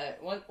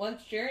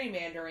 once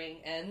gerrymandering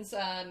ends,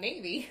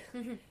 maybe.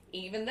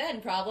 Even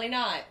then, probably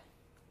not.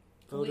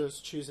 Voters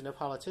choosing their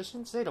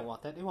politicians? They don't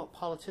want that. They want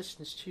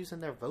politicians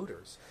choosing their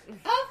voters.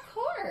 Of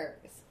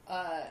course.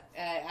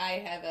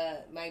 I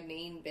have my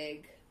main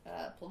big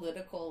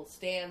political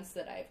stance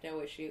that I have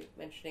no issue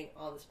mentioning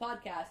on this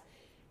podcast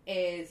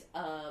is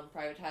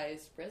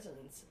privatized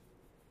prisons.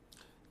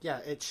 Yeah,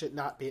 it should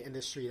not be an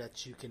industry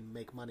that you can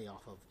make money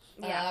off of.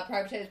 Yeah.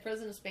 Privatized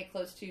prisons make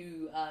close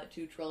to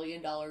 $2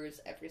 trillion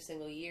every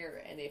single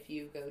year, and if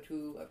you go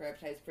to a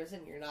privatized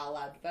prison, you're not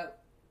allowed to vote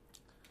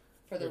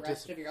for the They're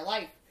rest of your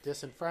life.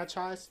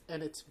 Disenfranchised,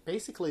 and it's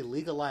basically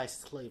legalized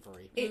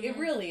slavery. It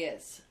really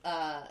is.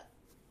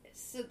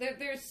 So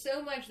there's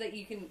so much that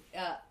you can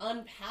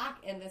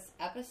unpack in this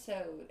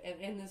episode and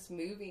in this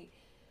movie.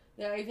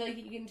 That I feel like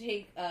you can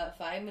take a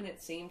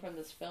 5-minute scene from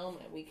this film,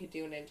 and we could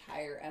do an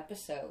entire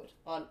episode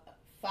on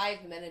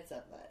 5 minutes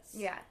of this.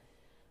 Yeah.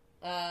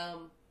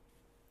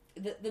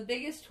 The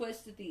biggest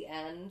twist at the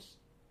end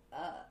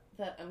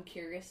that I'm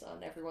curious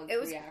on everyone's It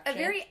was reaction. a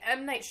very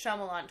M. Night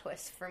Shyamalan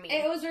twist for me.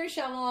 It was very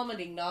Shyamalan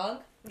Ding Dong.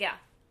 Yeah.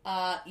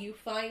 You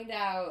find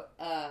out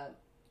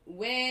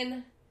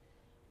when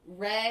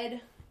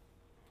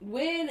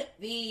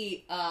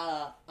the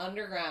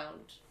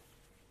underground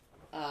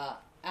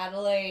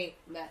Adelaide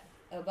met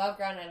above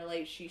ground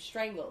Adelaide, she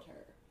strangled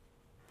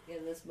her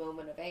in this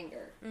moment of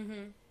anger.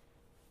 Mm-hmm.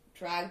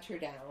 Dragged her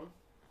down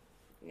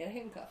and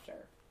handcuffed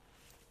her.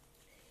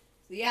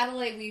 So the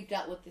Adelaide we've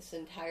dealt with this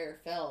entire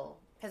film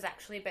Has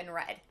actually been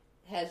Red.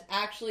 has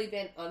actually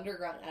been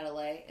underground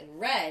Adelaide, and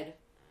Red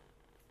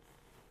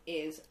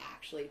is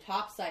actually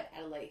topside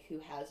Adelaide, who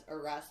has a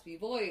raspy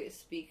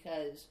voice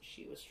because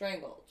she was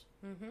strangled.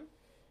 Mm-hmm.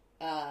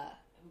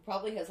 Who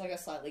probably has like a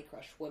slightly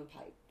crushed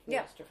windpipe for the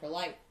Yeah. rest of her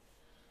life.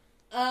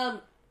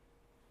 And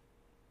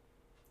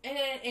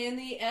in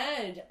the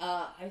end,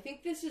 I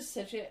think this is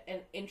such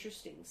an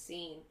interesting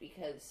scene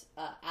because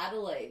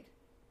Adelaide,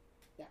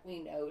 that we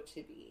know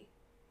to be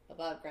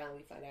above ground,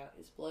 we find out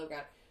is below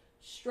ground,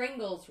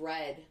 strangles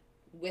Red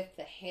with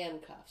the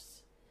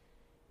handcuffs.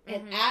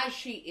 And as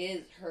she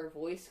is, her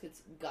voice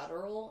gets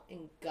guttural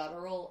and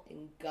guttural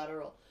and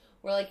guttural.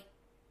 We're like,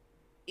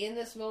 in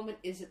this moment,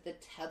 is it the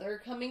tether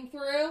coming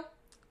through?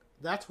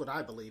 That's what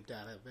I believed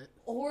out of it.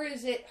 Or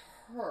is it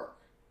her?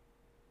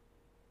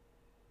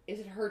 Is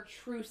it her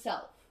true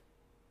self?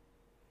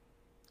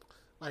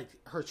 Like,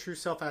 her true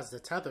self as the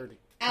tethered.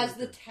 As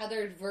the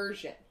tethered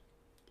version.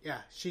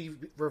 Yeah, she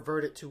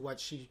reverted to what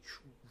she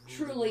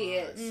Truly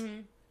was. is.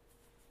 Mm-hmm.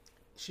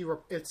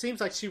 It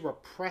seems like she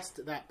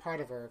repressed that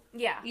part of her.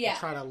 Yeah. Yeah.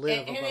 Try to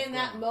live and above in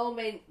that ground.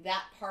 moment,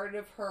 that part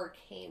of her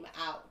came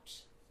out.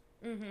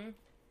 Mm-hmm.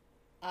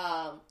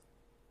 And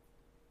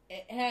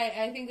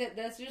I think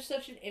that's just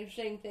such an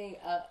interesting thing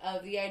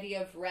of the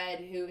idea of Red,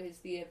 who is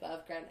the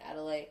above ground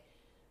Adelaide,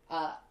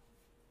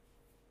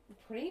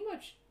 pretty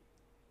much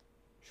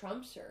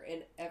trumps her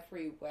in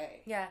every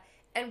way. Yeah.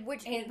 And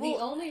The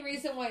only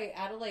reason why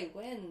Adelaide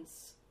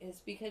wins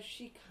is because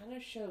she kind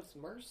of shows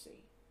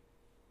mercy.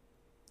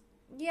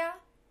 Yeah.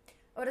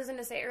 What I was going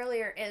to say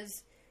earlier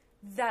is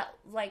that,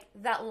 like,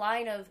 that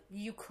line of,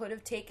 you could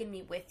have taken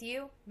me with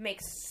you,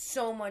 makes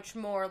so much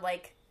more,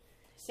 like,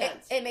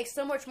 Sense. it makes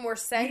so much more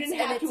sense. You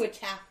didn't have to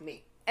attack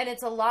me. And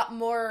it's a lot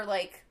more,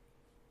 like,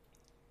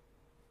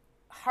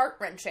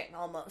 heart-wrenching,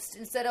 almost.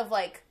 Instead of,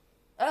 like,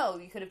 oh,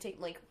 you could have taken,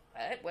 like,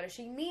 what does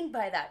she mean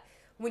by that?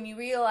 When you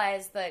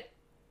realize that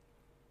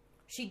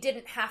she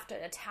didn't have to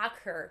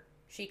attack her,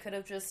 she could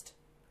have just...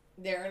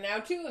 There are now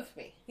two of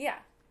me. Yeah.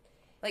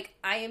 Like,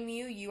 I am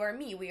you, you are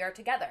me, we are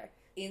together.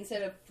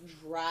 Instead of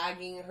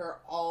dragging her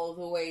all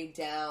the way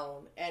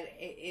down. And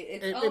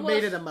it's It almost...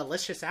 made it a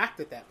malicious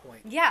act at that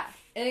point. Yeah.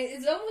 And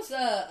it's almost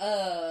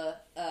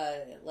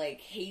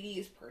like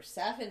Hades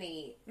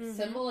Persephone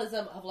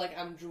symbolism of, like,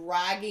 I'm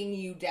dragging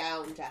you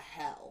down to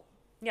hell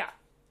Yeah.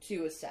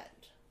 to ascend.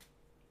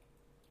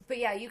 But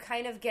yeah, you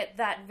kind of get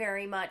that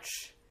very much,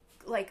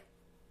 like,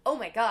 oh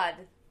my god,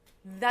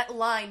 that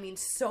line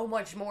means so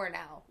much more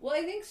now. Well,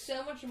 I think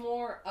so much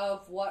more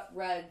of what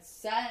Red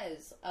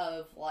says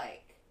of,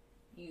 like,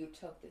 you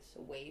took this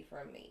away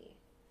from me.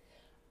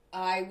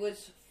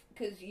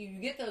 Because you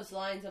get those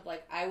lines of,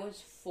 like, I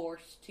was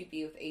forced to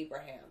be with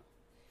Abraham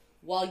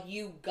while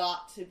you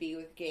got to be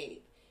with Gabe.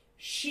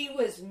 She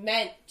was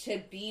meant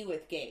to be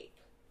with Gabe.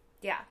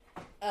 Yeah.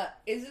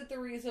 Is it the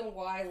reason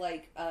why,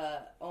 like,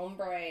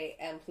 Ombre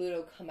and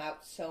Pluto come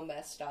out so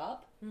messed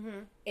up?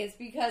 Mm-hmm. It's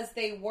because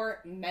they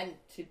weren't meant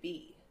to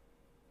be.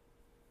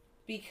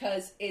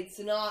 Because it's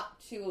not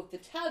two of the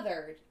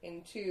tethered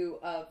and two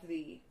of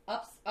the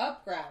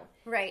up ground.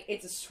 Right.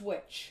 It's a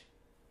switch.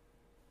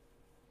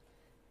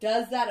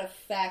 does that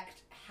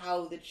affect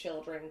how the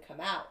children come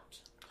out?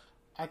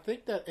 I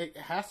think that it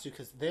has to,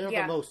 because they're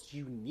Yeah. the most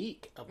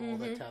unique of all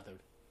the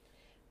tethered.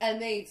 And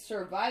they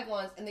survive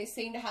ones, and they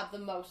seem to have the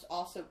most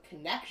also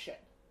connection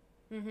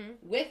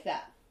with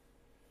them.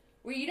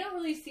 Where you don't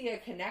really see a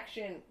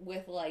connection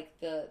with, like,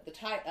 the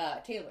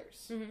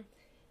Taylors.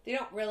 They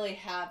don't really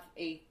have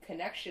a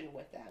connection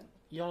with them.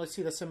 You only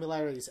see the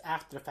similarities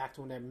after the fact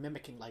when they're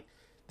mimicking, like,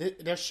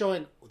 they're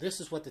showing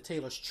this is what the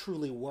Taylors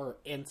truly were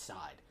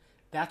inside.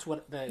 That's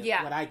what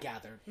what I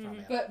gathered from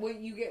it. But what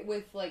you get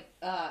with, like,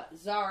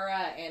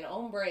 Zara and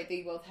Ombre,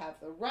 they both have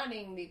the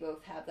running, they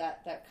both have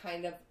that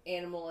kind of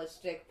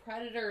animalistic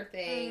predator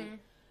thing.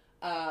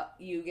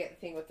 You get the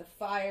thing with the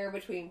fire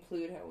between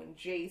Pluto and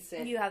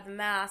Jason. You have the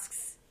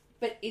masks.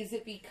 But is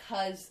it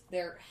because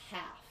they're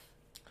half?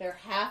 They're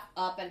half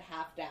up and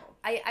half down.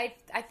 I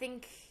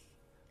think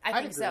I'd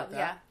agree so. with that.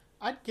 Yeah.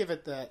 I'd give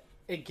it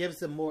it gives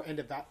them more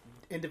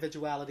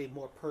individuality,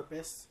 more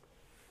purpose.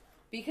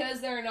 Because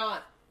they're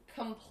not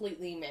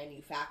completely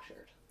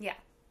manufactured. Yeah.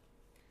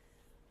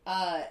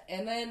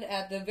 And then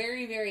at the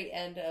very, very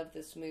end of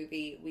this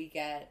movie, we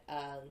get,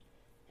 and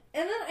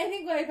then I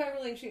think what I found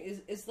really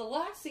interesting is the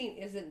last scene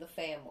isn't the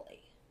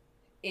family.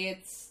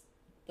 It's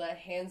the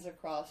Hands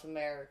Across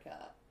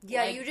America.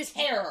 Yeah, like, you just...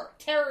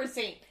 Terror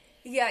scene.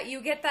 Yeah,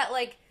 you get that,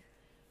 like,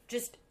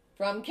 just...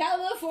 From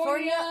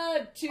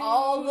California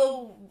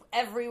to...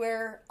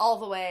 everywhere, all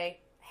the way,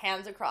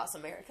 Hands Across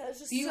America. It's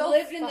just If you so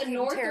lived in the fucking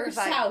north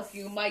terrifying. or south,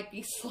 you might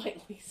be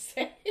slightly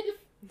safe.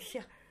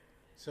 Yeah.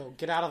 So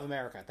get out of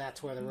America.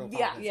 That's where the real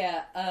problem is.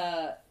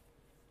 Yeah,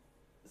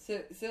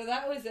 So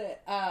that was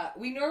it.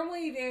 We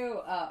normally do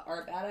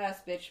our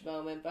badass bitch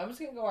moment, but I'm just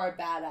gonna go our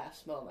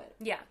badass moment.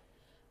 Yeah.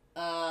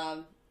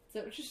 So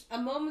it's just a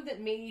moment that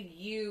made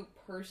you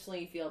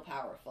personally feel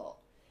powerful.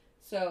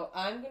 So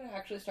I'm gonna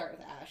actually start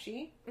with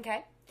Ashy.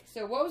 Okay.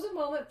 So what was a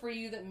moment for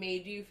you that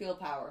made you feel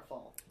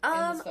powerful in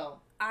this film?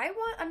 I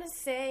want to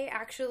say,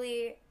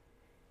 actually,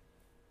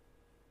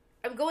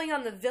 I'm going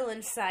on the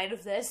villain side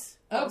of this.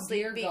 Oh, mostly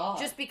dear God.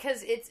 Just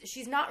because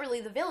she's not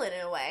really the villain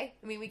in a way.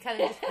 I mean,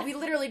 we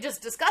literally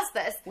just discussed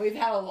this. We've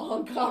had a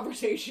long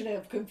conversation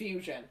of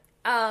confusion.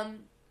 I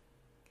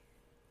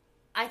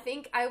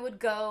think I would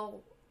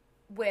go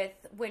with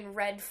when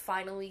Red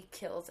finally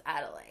kills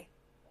Adelaide.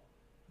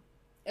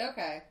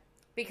 Okay.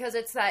 Because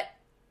it's that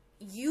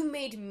you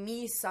made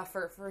me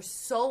suffer for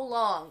so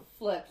long.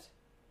 Flipped.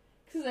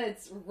 Because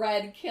it's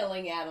Red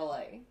killing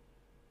Adelaide.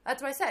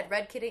 That's what I said.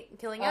 Red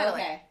killing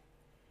Adelaide. Okay.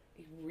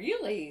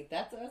 Really?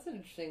 That's an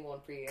interesting one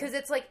for you. Because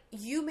it's like,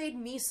 you made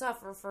me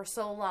suffer for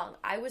so long.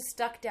 I was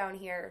stuck down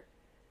here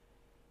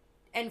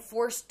and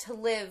forced to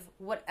live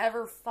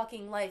whatever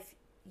fucking life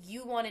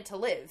you wanted to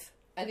live.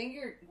 I think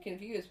you're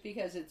confused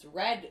because it's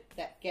Red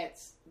that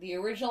gets... The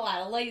original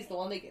Adelaide is the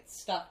one that gets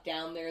stuck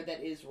down there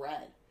that is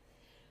Red.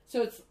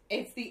 So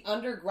it's the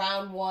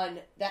underground one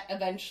that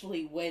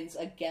eventually wins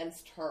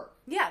against her.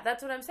 Yeah,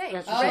 that's what I'm saying.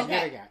 That's what she's Okay.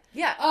 getting at.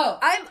 Yeah. Oh.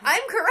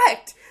 I'm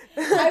correct.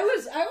 I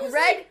was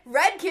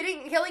Red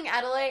killing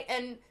Adelaide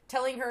and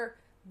telling her,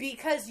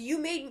 because you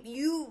made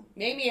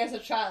me as a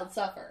child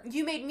suffer.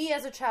 you made me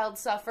as a child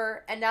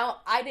suffer, and now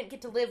I didn't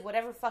get to live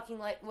whatever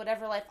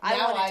life I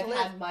Now wanted I've to live.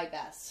 had my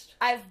best.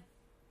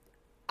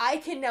 I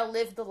can now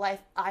live the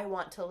life I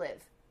want to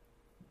live.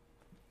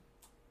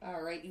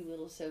 All right, you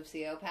little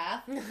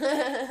sociopath.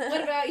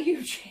 What about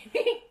you,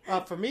 Jamie?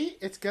 For me,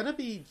 it's gonna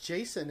be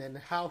Jason and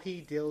how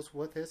he deals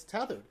with his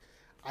tethered.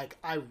 Like,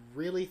 I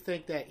really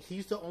think that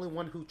he's the only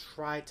one who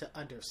tried to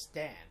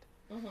understand.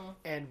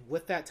 And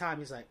with that time,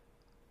 he's like,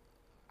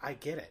 I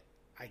get it.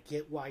 I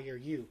get why you're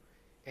you.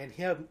 And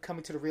him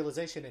coming to the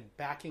realization and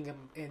backing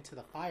him into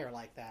the fire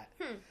like that,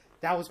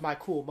 that was my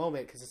cool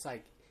moment, because it's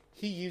like,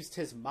 he used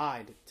his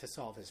mind to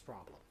solve his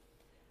problem.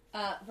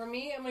 For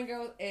me, I'm gonna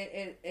go.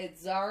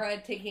 It's Zara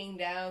taking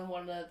down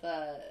one of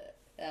the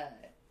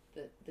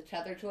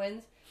Tether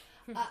twins,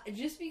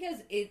 just because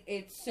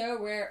it's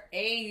so rare.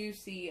 You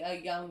see a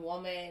young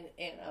woman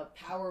in a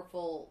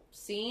powerful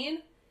scene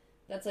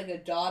that's like a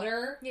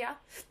daughter. Yeah.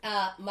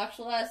 Much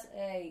less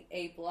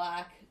a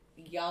black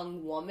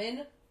young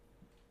woman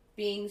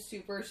being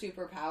super,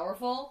 super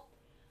powerful.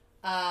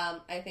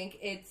 I think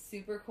it's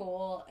super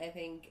cool. I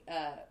think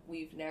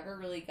we've never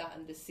really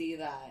gotten to see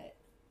that.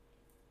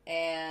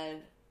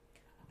 And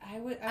I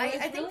was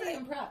really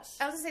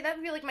impressed. I was gonna say that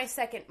would be like my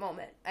second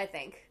moment, I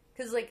think,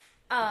 because like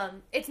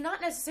it's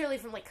not necessarily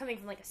from like coming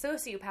from like a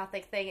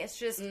sociopathic thing. It's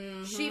just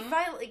she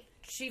finally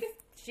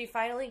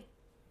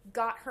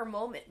got her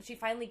moment. She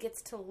finally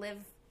gets to live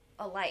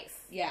a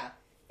life. Yeah,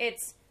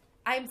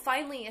 I'm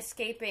finally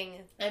escaping.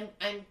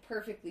 I'm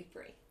perfectly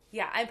free.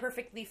 Yeah, I'm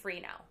perfectly free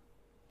now.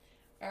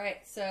 All right,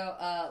 so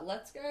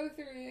let's go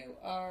through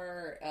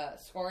our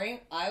scoring.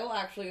 I will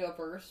actually go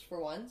first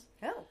for once.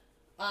 Oh.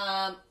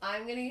 I'm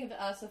gonna give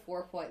us a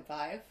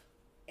 4.5.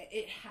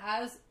 It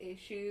has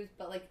issues,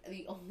 but like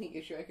the only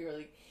issue I could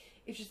really,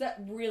 it's just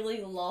that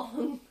really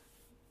long.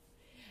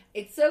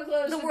 It's so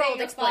close The to world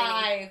being a explaining.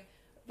 5,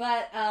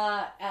 but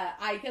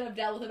I could have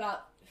dealt with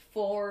about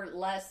 4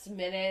 less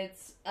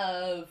minutes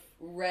of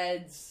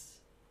Red's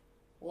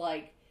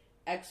like,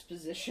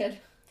 exposition.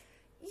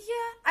 Yeah,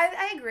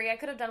 I agree. I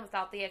could have done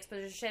without the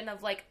exposition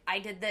of, like, I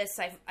did this,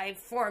 I've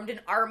formed an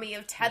army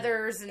of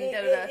tethers, and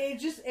da-da-da.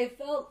 It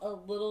felt a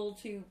little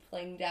too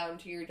playing down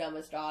to your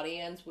dumbest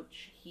audience,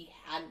 which he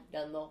hadn't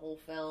done the whole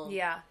film.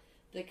 Yeah.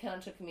 That kind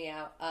of took me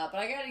out. But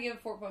I gotta give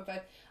it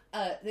 4.5.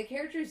 The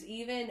characters,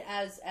 even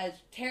as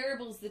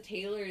terrible as the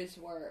Taylors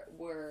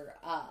were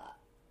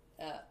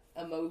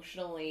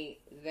emotionally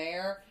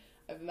there,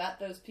 I've met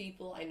those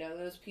people. I know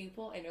those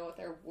people. I know what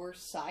their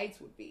worst sides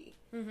would be.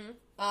 Mm-hmm.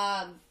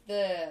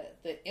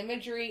 The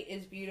imagery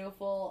is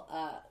beautiful.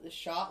 The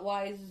shot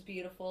wise is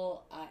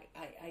beautiful.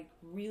 I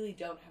really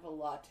don't have a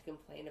lot to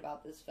complain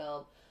about this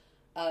film.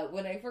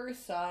 When I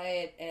first saw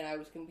it and I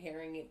was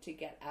comparing it to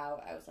Get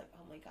Out, I was like,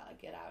 oh my god,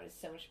 Get Out is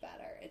so much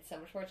better. It's so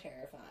much more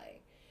terrifying.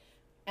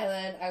 And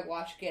then I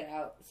watched Get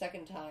Out the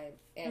second time,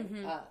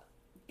 and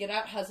Get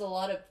Out has a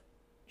lot of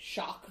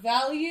shock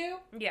value.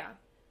 Yeah.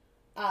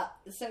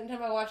 The second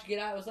time I watched Get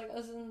Out, I was like, oh,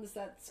 isn't this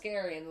that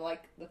scary? And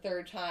like the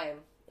third time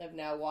I've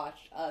now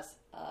watched Us,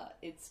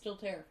 it's still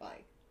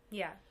terrifying.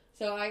 Yeah.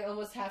 So I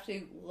almost have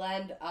to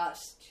lend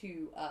Us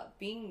to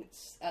being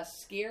a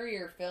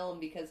scarier film,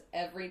 because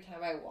every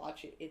time I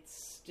watch it, it's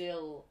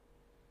still...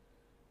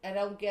 I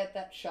don't get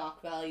that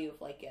shock value of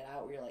like Get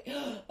Out, where you're like,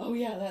 oh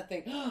yeah, that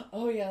thing,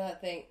 oh yeah,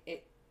 that thing.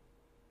 It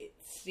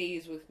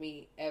stays with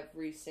me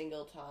every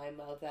single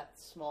time of that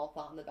small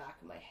thought in the back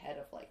of my head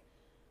of like,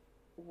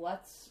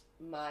 what's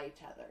my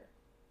tether?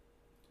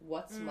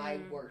 What's my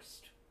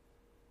worst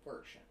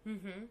version?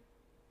 Mm-hmm.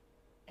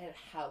 And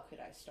how could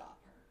I stop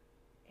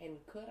her?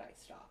 And could I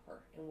stop her?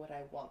 And would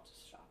I want to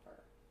stop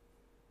her?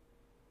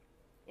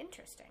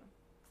 Interesting.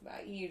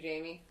 About you,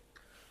 Jamie?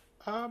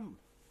 I'm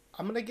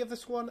gonna give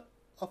this one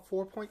a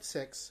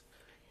 4.6,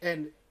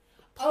 and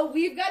oh,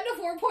 we've gotten a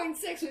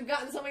 4.6. We've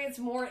gotten something that's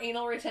more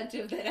anal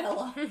retentive than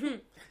Ella.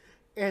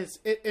 and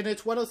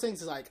it's one of those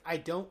things. Like, I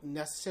don't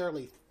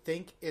necessarily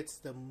think it's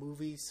the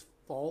movie's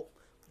fault.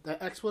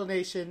 The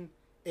explanation,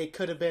 it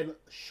could have been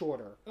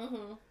shorter,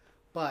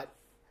 but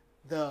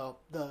the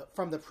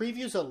from the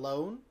previews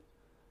alone,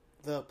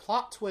 the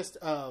plot twist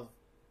of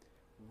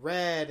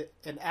Red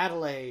and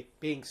Adelaide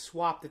being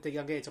swapped at the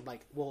young age, I'm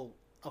like, well,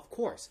 of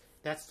course,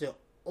 that's the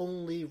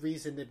only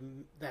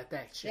reason that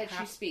should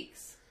happen. She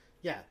speaks.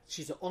 Yeah,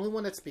 she's the only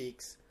one that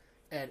speaks,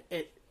 and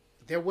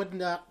there would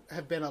not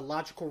have been a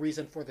logical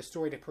reason for the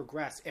story to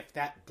progress if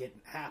that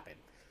didn't happen.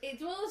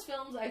 It's one of those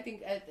films, I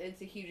think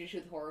it's a huge issue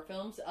with horror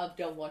films, of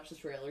don't watch the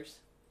trailers.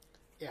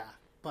 Yeah,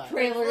 but...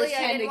 Trailers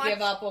tend to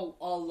give up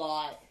a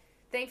lot.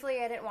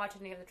 Thankfully, I didn't watch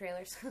any of the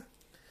trailers.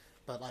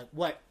 But, like,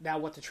 what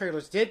the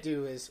trailers did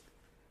do is,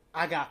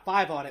 I got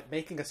 5 on it,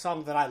 making a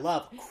song that I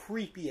love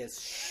creepy as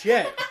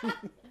shit.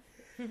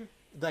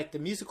 Like, the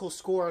musical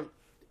score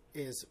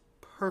is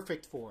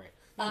perfect for it.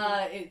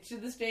 To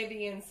this day,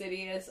 the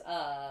Insidious,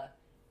 dance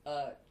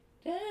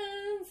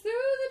through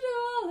the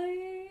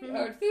dolly,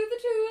 or through the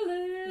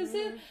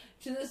tulips.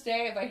 To this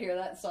day, if I hear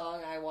that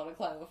song, I want to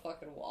climb a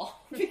fucking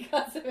wall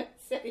because of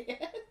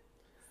Insidious.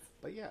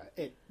 But yeah,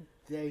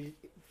 they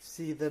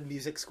see the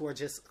music score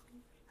just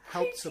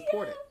help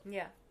support it.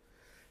 Yeah.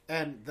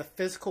 And the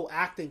physical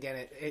acting in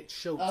it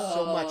showed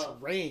so much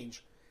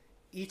range.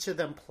 Each of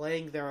them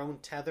playing their own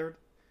tethered.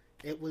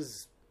 It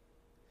was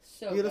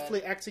so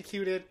beautifully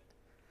executed.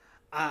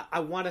 I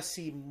want to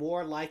see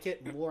more like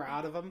it, more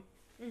out of them.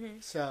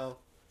 So,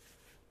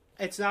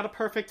 it's not a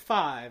perfect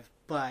 5,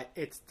 but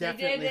it's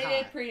definitely high.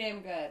 They did pretty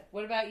damn good.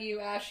 What about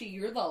you, Ashley?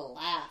 You're the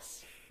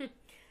last.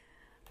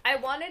 I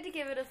wanted to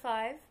give it a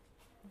 5,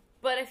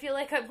 but I feel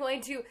like I'm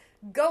going to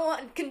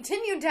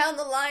continue down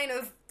the line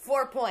of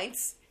 4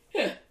 points.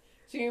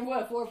 So you're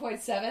what,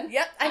 4.7?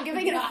 Yep, I'm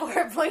giving it a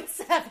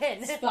 4.7.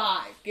 It's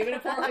 5. Give it a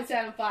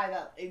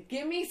 4.75.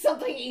 Give me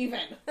something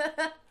even.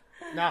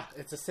 Nah,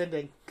 it's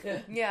ascending.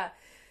 Yeah.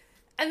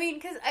 I mean,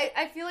 because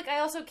I feel like I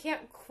also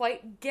can't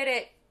quite give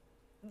it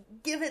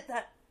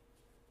that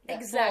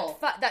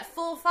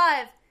full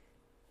 5,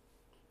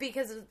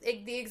 because of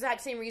the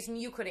exact same reason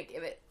you couldn't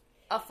give it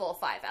a full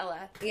 5,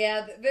 Ella.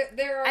 Yeah,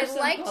 there are some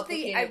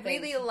complicated I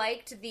really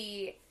liked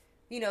the,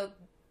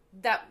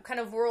 that kind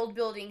of world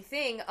building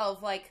thing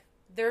of, like,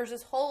 there's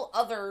this whole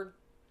other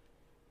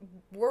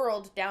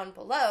world down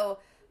below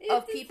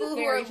of people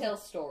who are... It's a fairy tale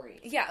story.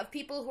 Yeah, of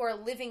people who are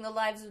living the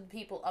lives of the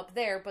people up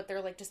there, but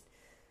they're, like, just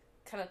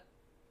kind of...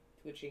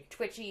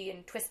 Twitchy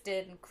and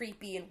twisted and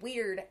creepy and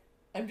weird.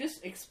 I'm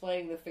just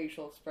explaining the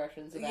facial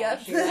expressions of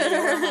Yep.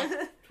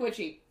 Ashley.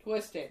 Twitchy,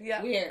 twisted,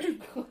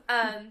 weird.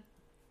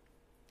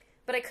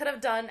 But I could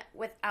have done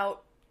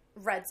without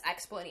Red's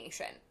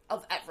explanation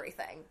of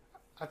everything.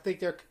 I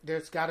think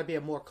there's got to be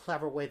a more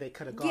clever way they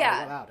could have gone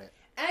about it.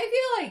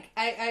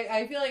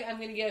 I feel like I'm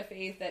going to give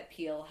faith that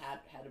Peele had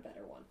a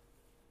better one.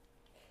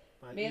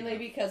 But, Mainly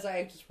because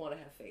I just want to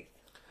have faith.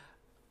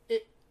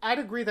 I'd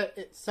agree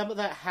that some of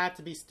that had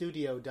to be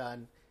studio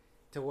done,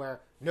 to where,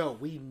 no,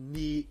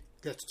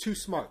 that's too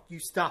smart. You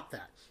stop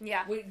that.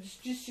 Yeah. Wait,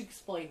 just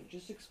explain it.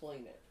 Just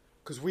explain it.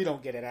 Because we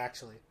don't get it,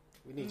 actually.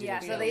 We need you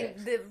to so explain it.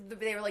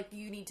 they were like,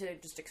 you need to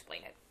just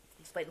explain it.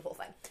 Explain the whole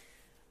thing.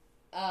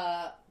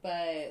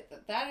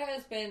 But that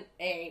has been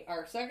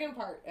our second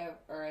part of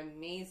our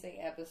amazing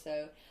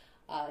episode.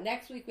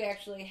 Next week we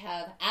actually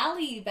have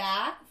Allie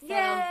back from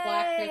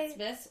Black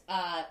Christmas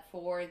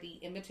for the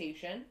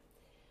invitation.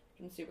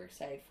 I'm super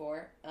excited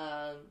for.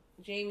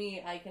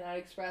 Jamie, I cannot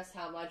express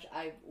how much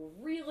I've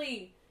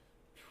really,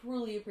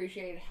 truly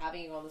appreciated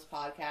having you on this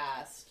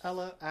podcast.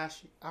 Ella,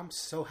 Ash, I'm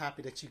so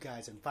happy that you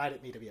guys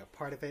invited me to be a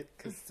part of it,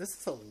 because this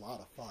is a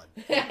lot of fun.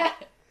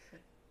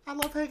 I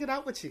love hanging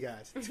out with you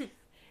guys.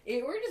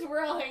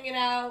 We're all hanging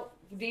out.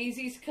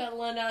 Daisy's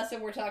cuddling us,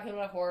 and we're talking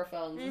about horror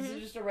films. This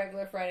is just a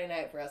regular Friday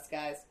night for us,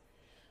 guys.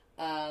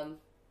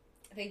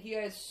 Thank you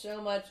guys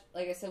so much.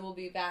 Like I said, we'll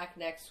be back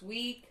next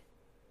week.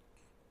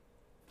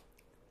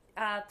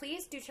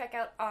 Please do check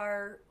out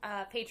our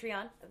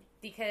Patreon,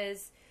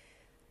 because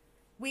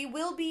we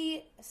will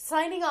be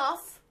signing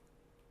off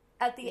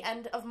at the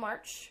end of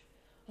March.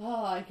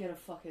 Oh, I get a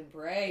fucking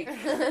break.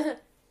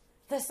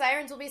 The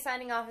Sirens will be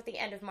signing off at the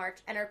end of March,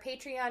 and our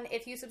Patreon,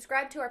 if you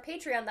subscribe to our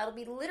Patreon, that'll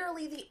be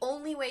literally the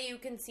only way you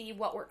can see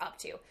what we're up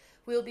to.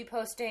 We'll be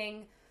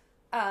posting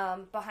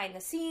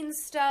behind-the-scenes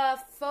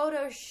stuff,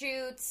 photo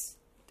shoots,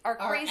 our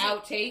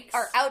outtakes,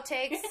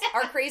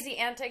 our crazy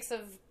antics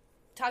of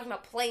talking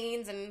about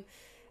planes and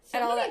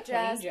all that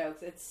jazz. Plane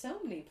jokes. It's so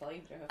many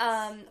plane jokes.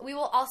 We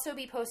will also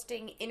be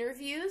posting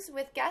interviews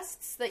with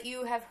guests that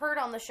you have heard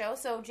on the show.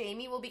 So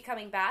Jamie will be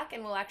coming back,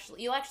 and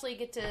you'll actually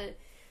get to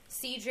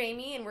see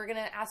Jamie, and we're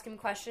gonna ask him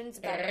questions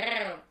about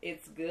it.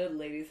 It's good,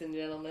 ladies and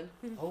gentlemen.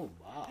 Oh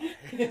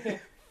my!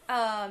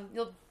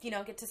 You'll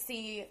get to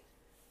see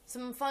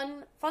some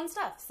fun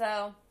stuff.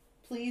 So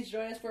please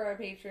join us for our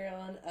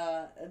Patreon.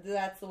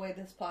 That's the way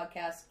this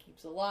podcast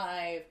keeps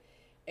alive.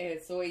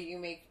 It's the way you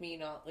make me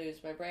not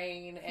lose my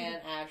brain,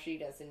 and Ashley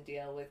doesn't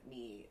deal with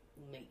me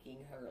making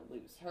her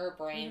lose her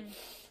brain.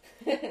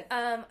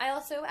 I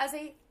also, as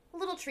a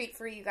little treat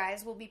for you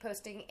guys, will be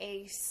posting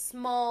a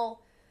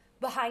small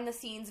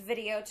behind-the-scenes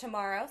video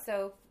tomorrow.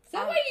 So is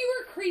that why you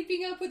were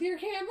creeping up with your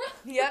camera?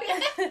 Yep.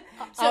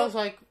 I was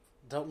like,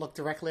 don't look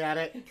directly at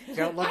it.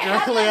 Don't look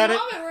directly at it.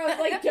 Where I was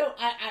like,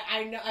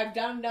 I know I've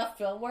done enough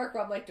film work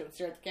where I'm like, don't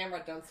stare at the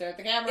camera, don't stare at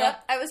the camera.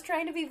 Yep, I was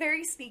trying to be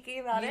very sneaky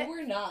about it. You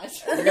were not.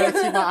 You're gonna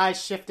see my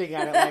eyes shifting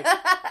at it like.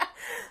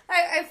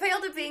 I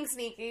failed at being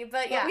sneaky,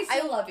 but yeah. We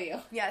still love you.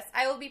 Yes,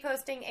 I will be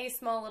posting a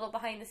small little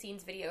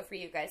behind-the-scenes video for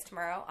you guys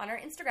tomorrow on our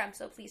Instagram,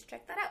 so please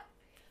check that out.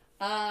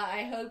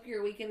 I hope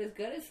your weekend is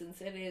good,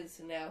 since it is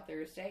now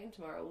Thursday, and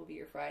tomorrow will be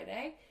your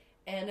Friday.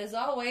 And as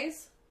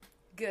always,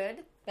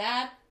 good,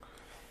 bad,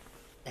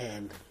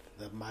 and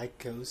the mic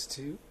goes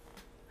to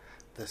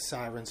the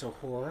Sirens of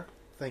Horror.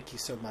 Thank you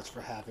so much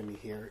for having me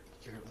here.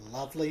 You're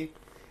lovely.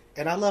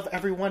 And I love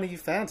every one of you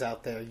fans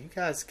out there. You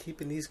guys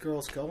keeping these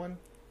girls going.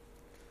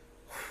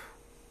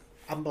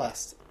 I'm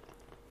blessed.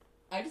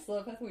 I just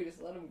love how we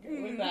just let them go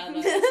with that.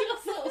 It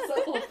feels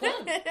so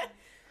fun.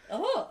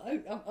 Oh,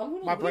 I'm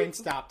gonna My brain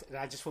stopped, and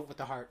I just went with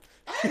the heart.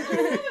 I'm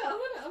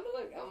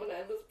gonna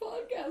end this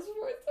podcast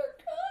before I start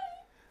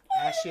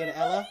crying. Ashley and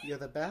Ella, you're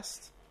the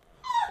best.